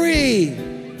me free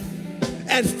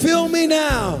and fill me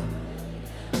now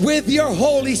with your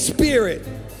Holy Spirit.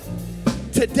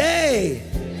 Today,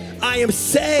 I am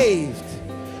saved.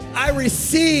 I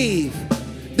receive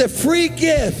the free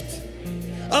gift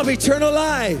of eternal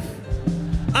life.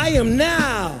 I am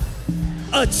now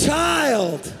a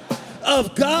child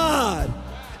of God,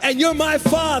 and you're my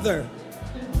Father.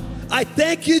 I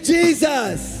thank you,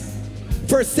 Jesus,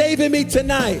 for saving me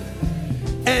tonight.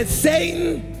 And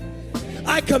Satan,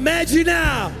 I command you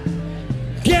now,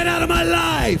 get out of my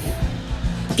life,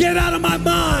 get out of my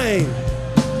mind,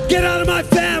 get out of my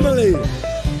family.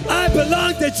 I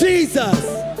belong to Jesus,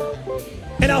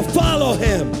 and I'll follow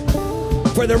him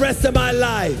for the rest of my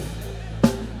life.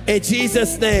 In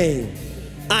Jesus' name,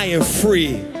 I am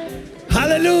free.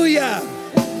 Hallelujah.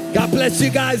 God bless you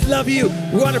guys. Love you.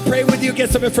 We want to pray with you, get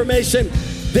some information.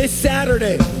 This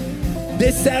Saturday,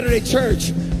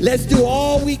 church, let's do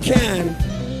all we can.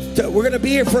 We're going to be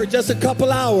here for just a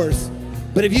couple hours.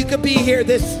 But if you could be here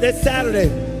this Saturday,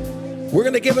 we're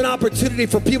going to give an opportunity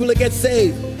for people to get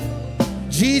saved.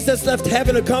 Jesus left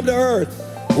heaven to come to earth.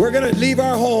 We're going to leave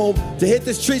our home to hit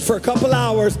the streets for a couple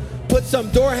hours, put some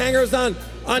door hangers on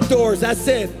doors. That's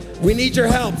it. We need your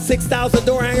help. 6,000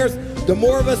 door hangers. The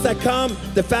more of us that come,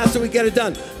 the faster we get it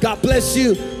done. God bless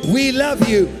you. We love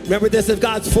you. Remember this, if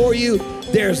God's for you,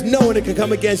 there's no one that can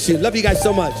come against you. Love you guys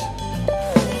so much.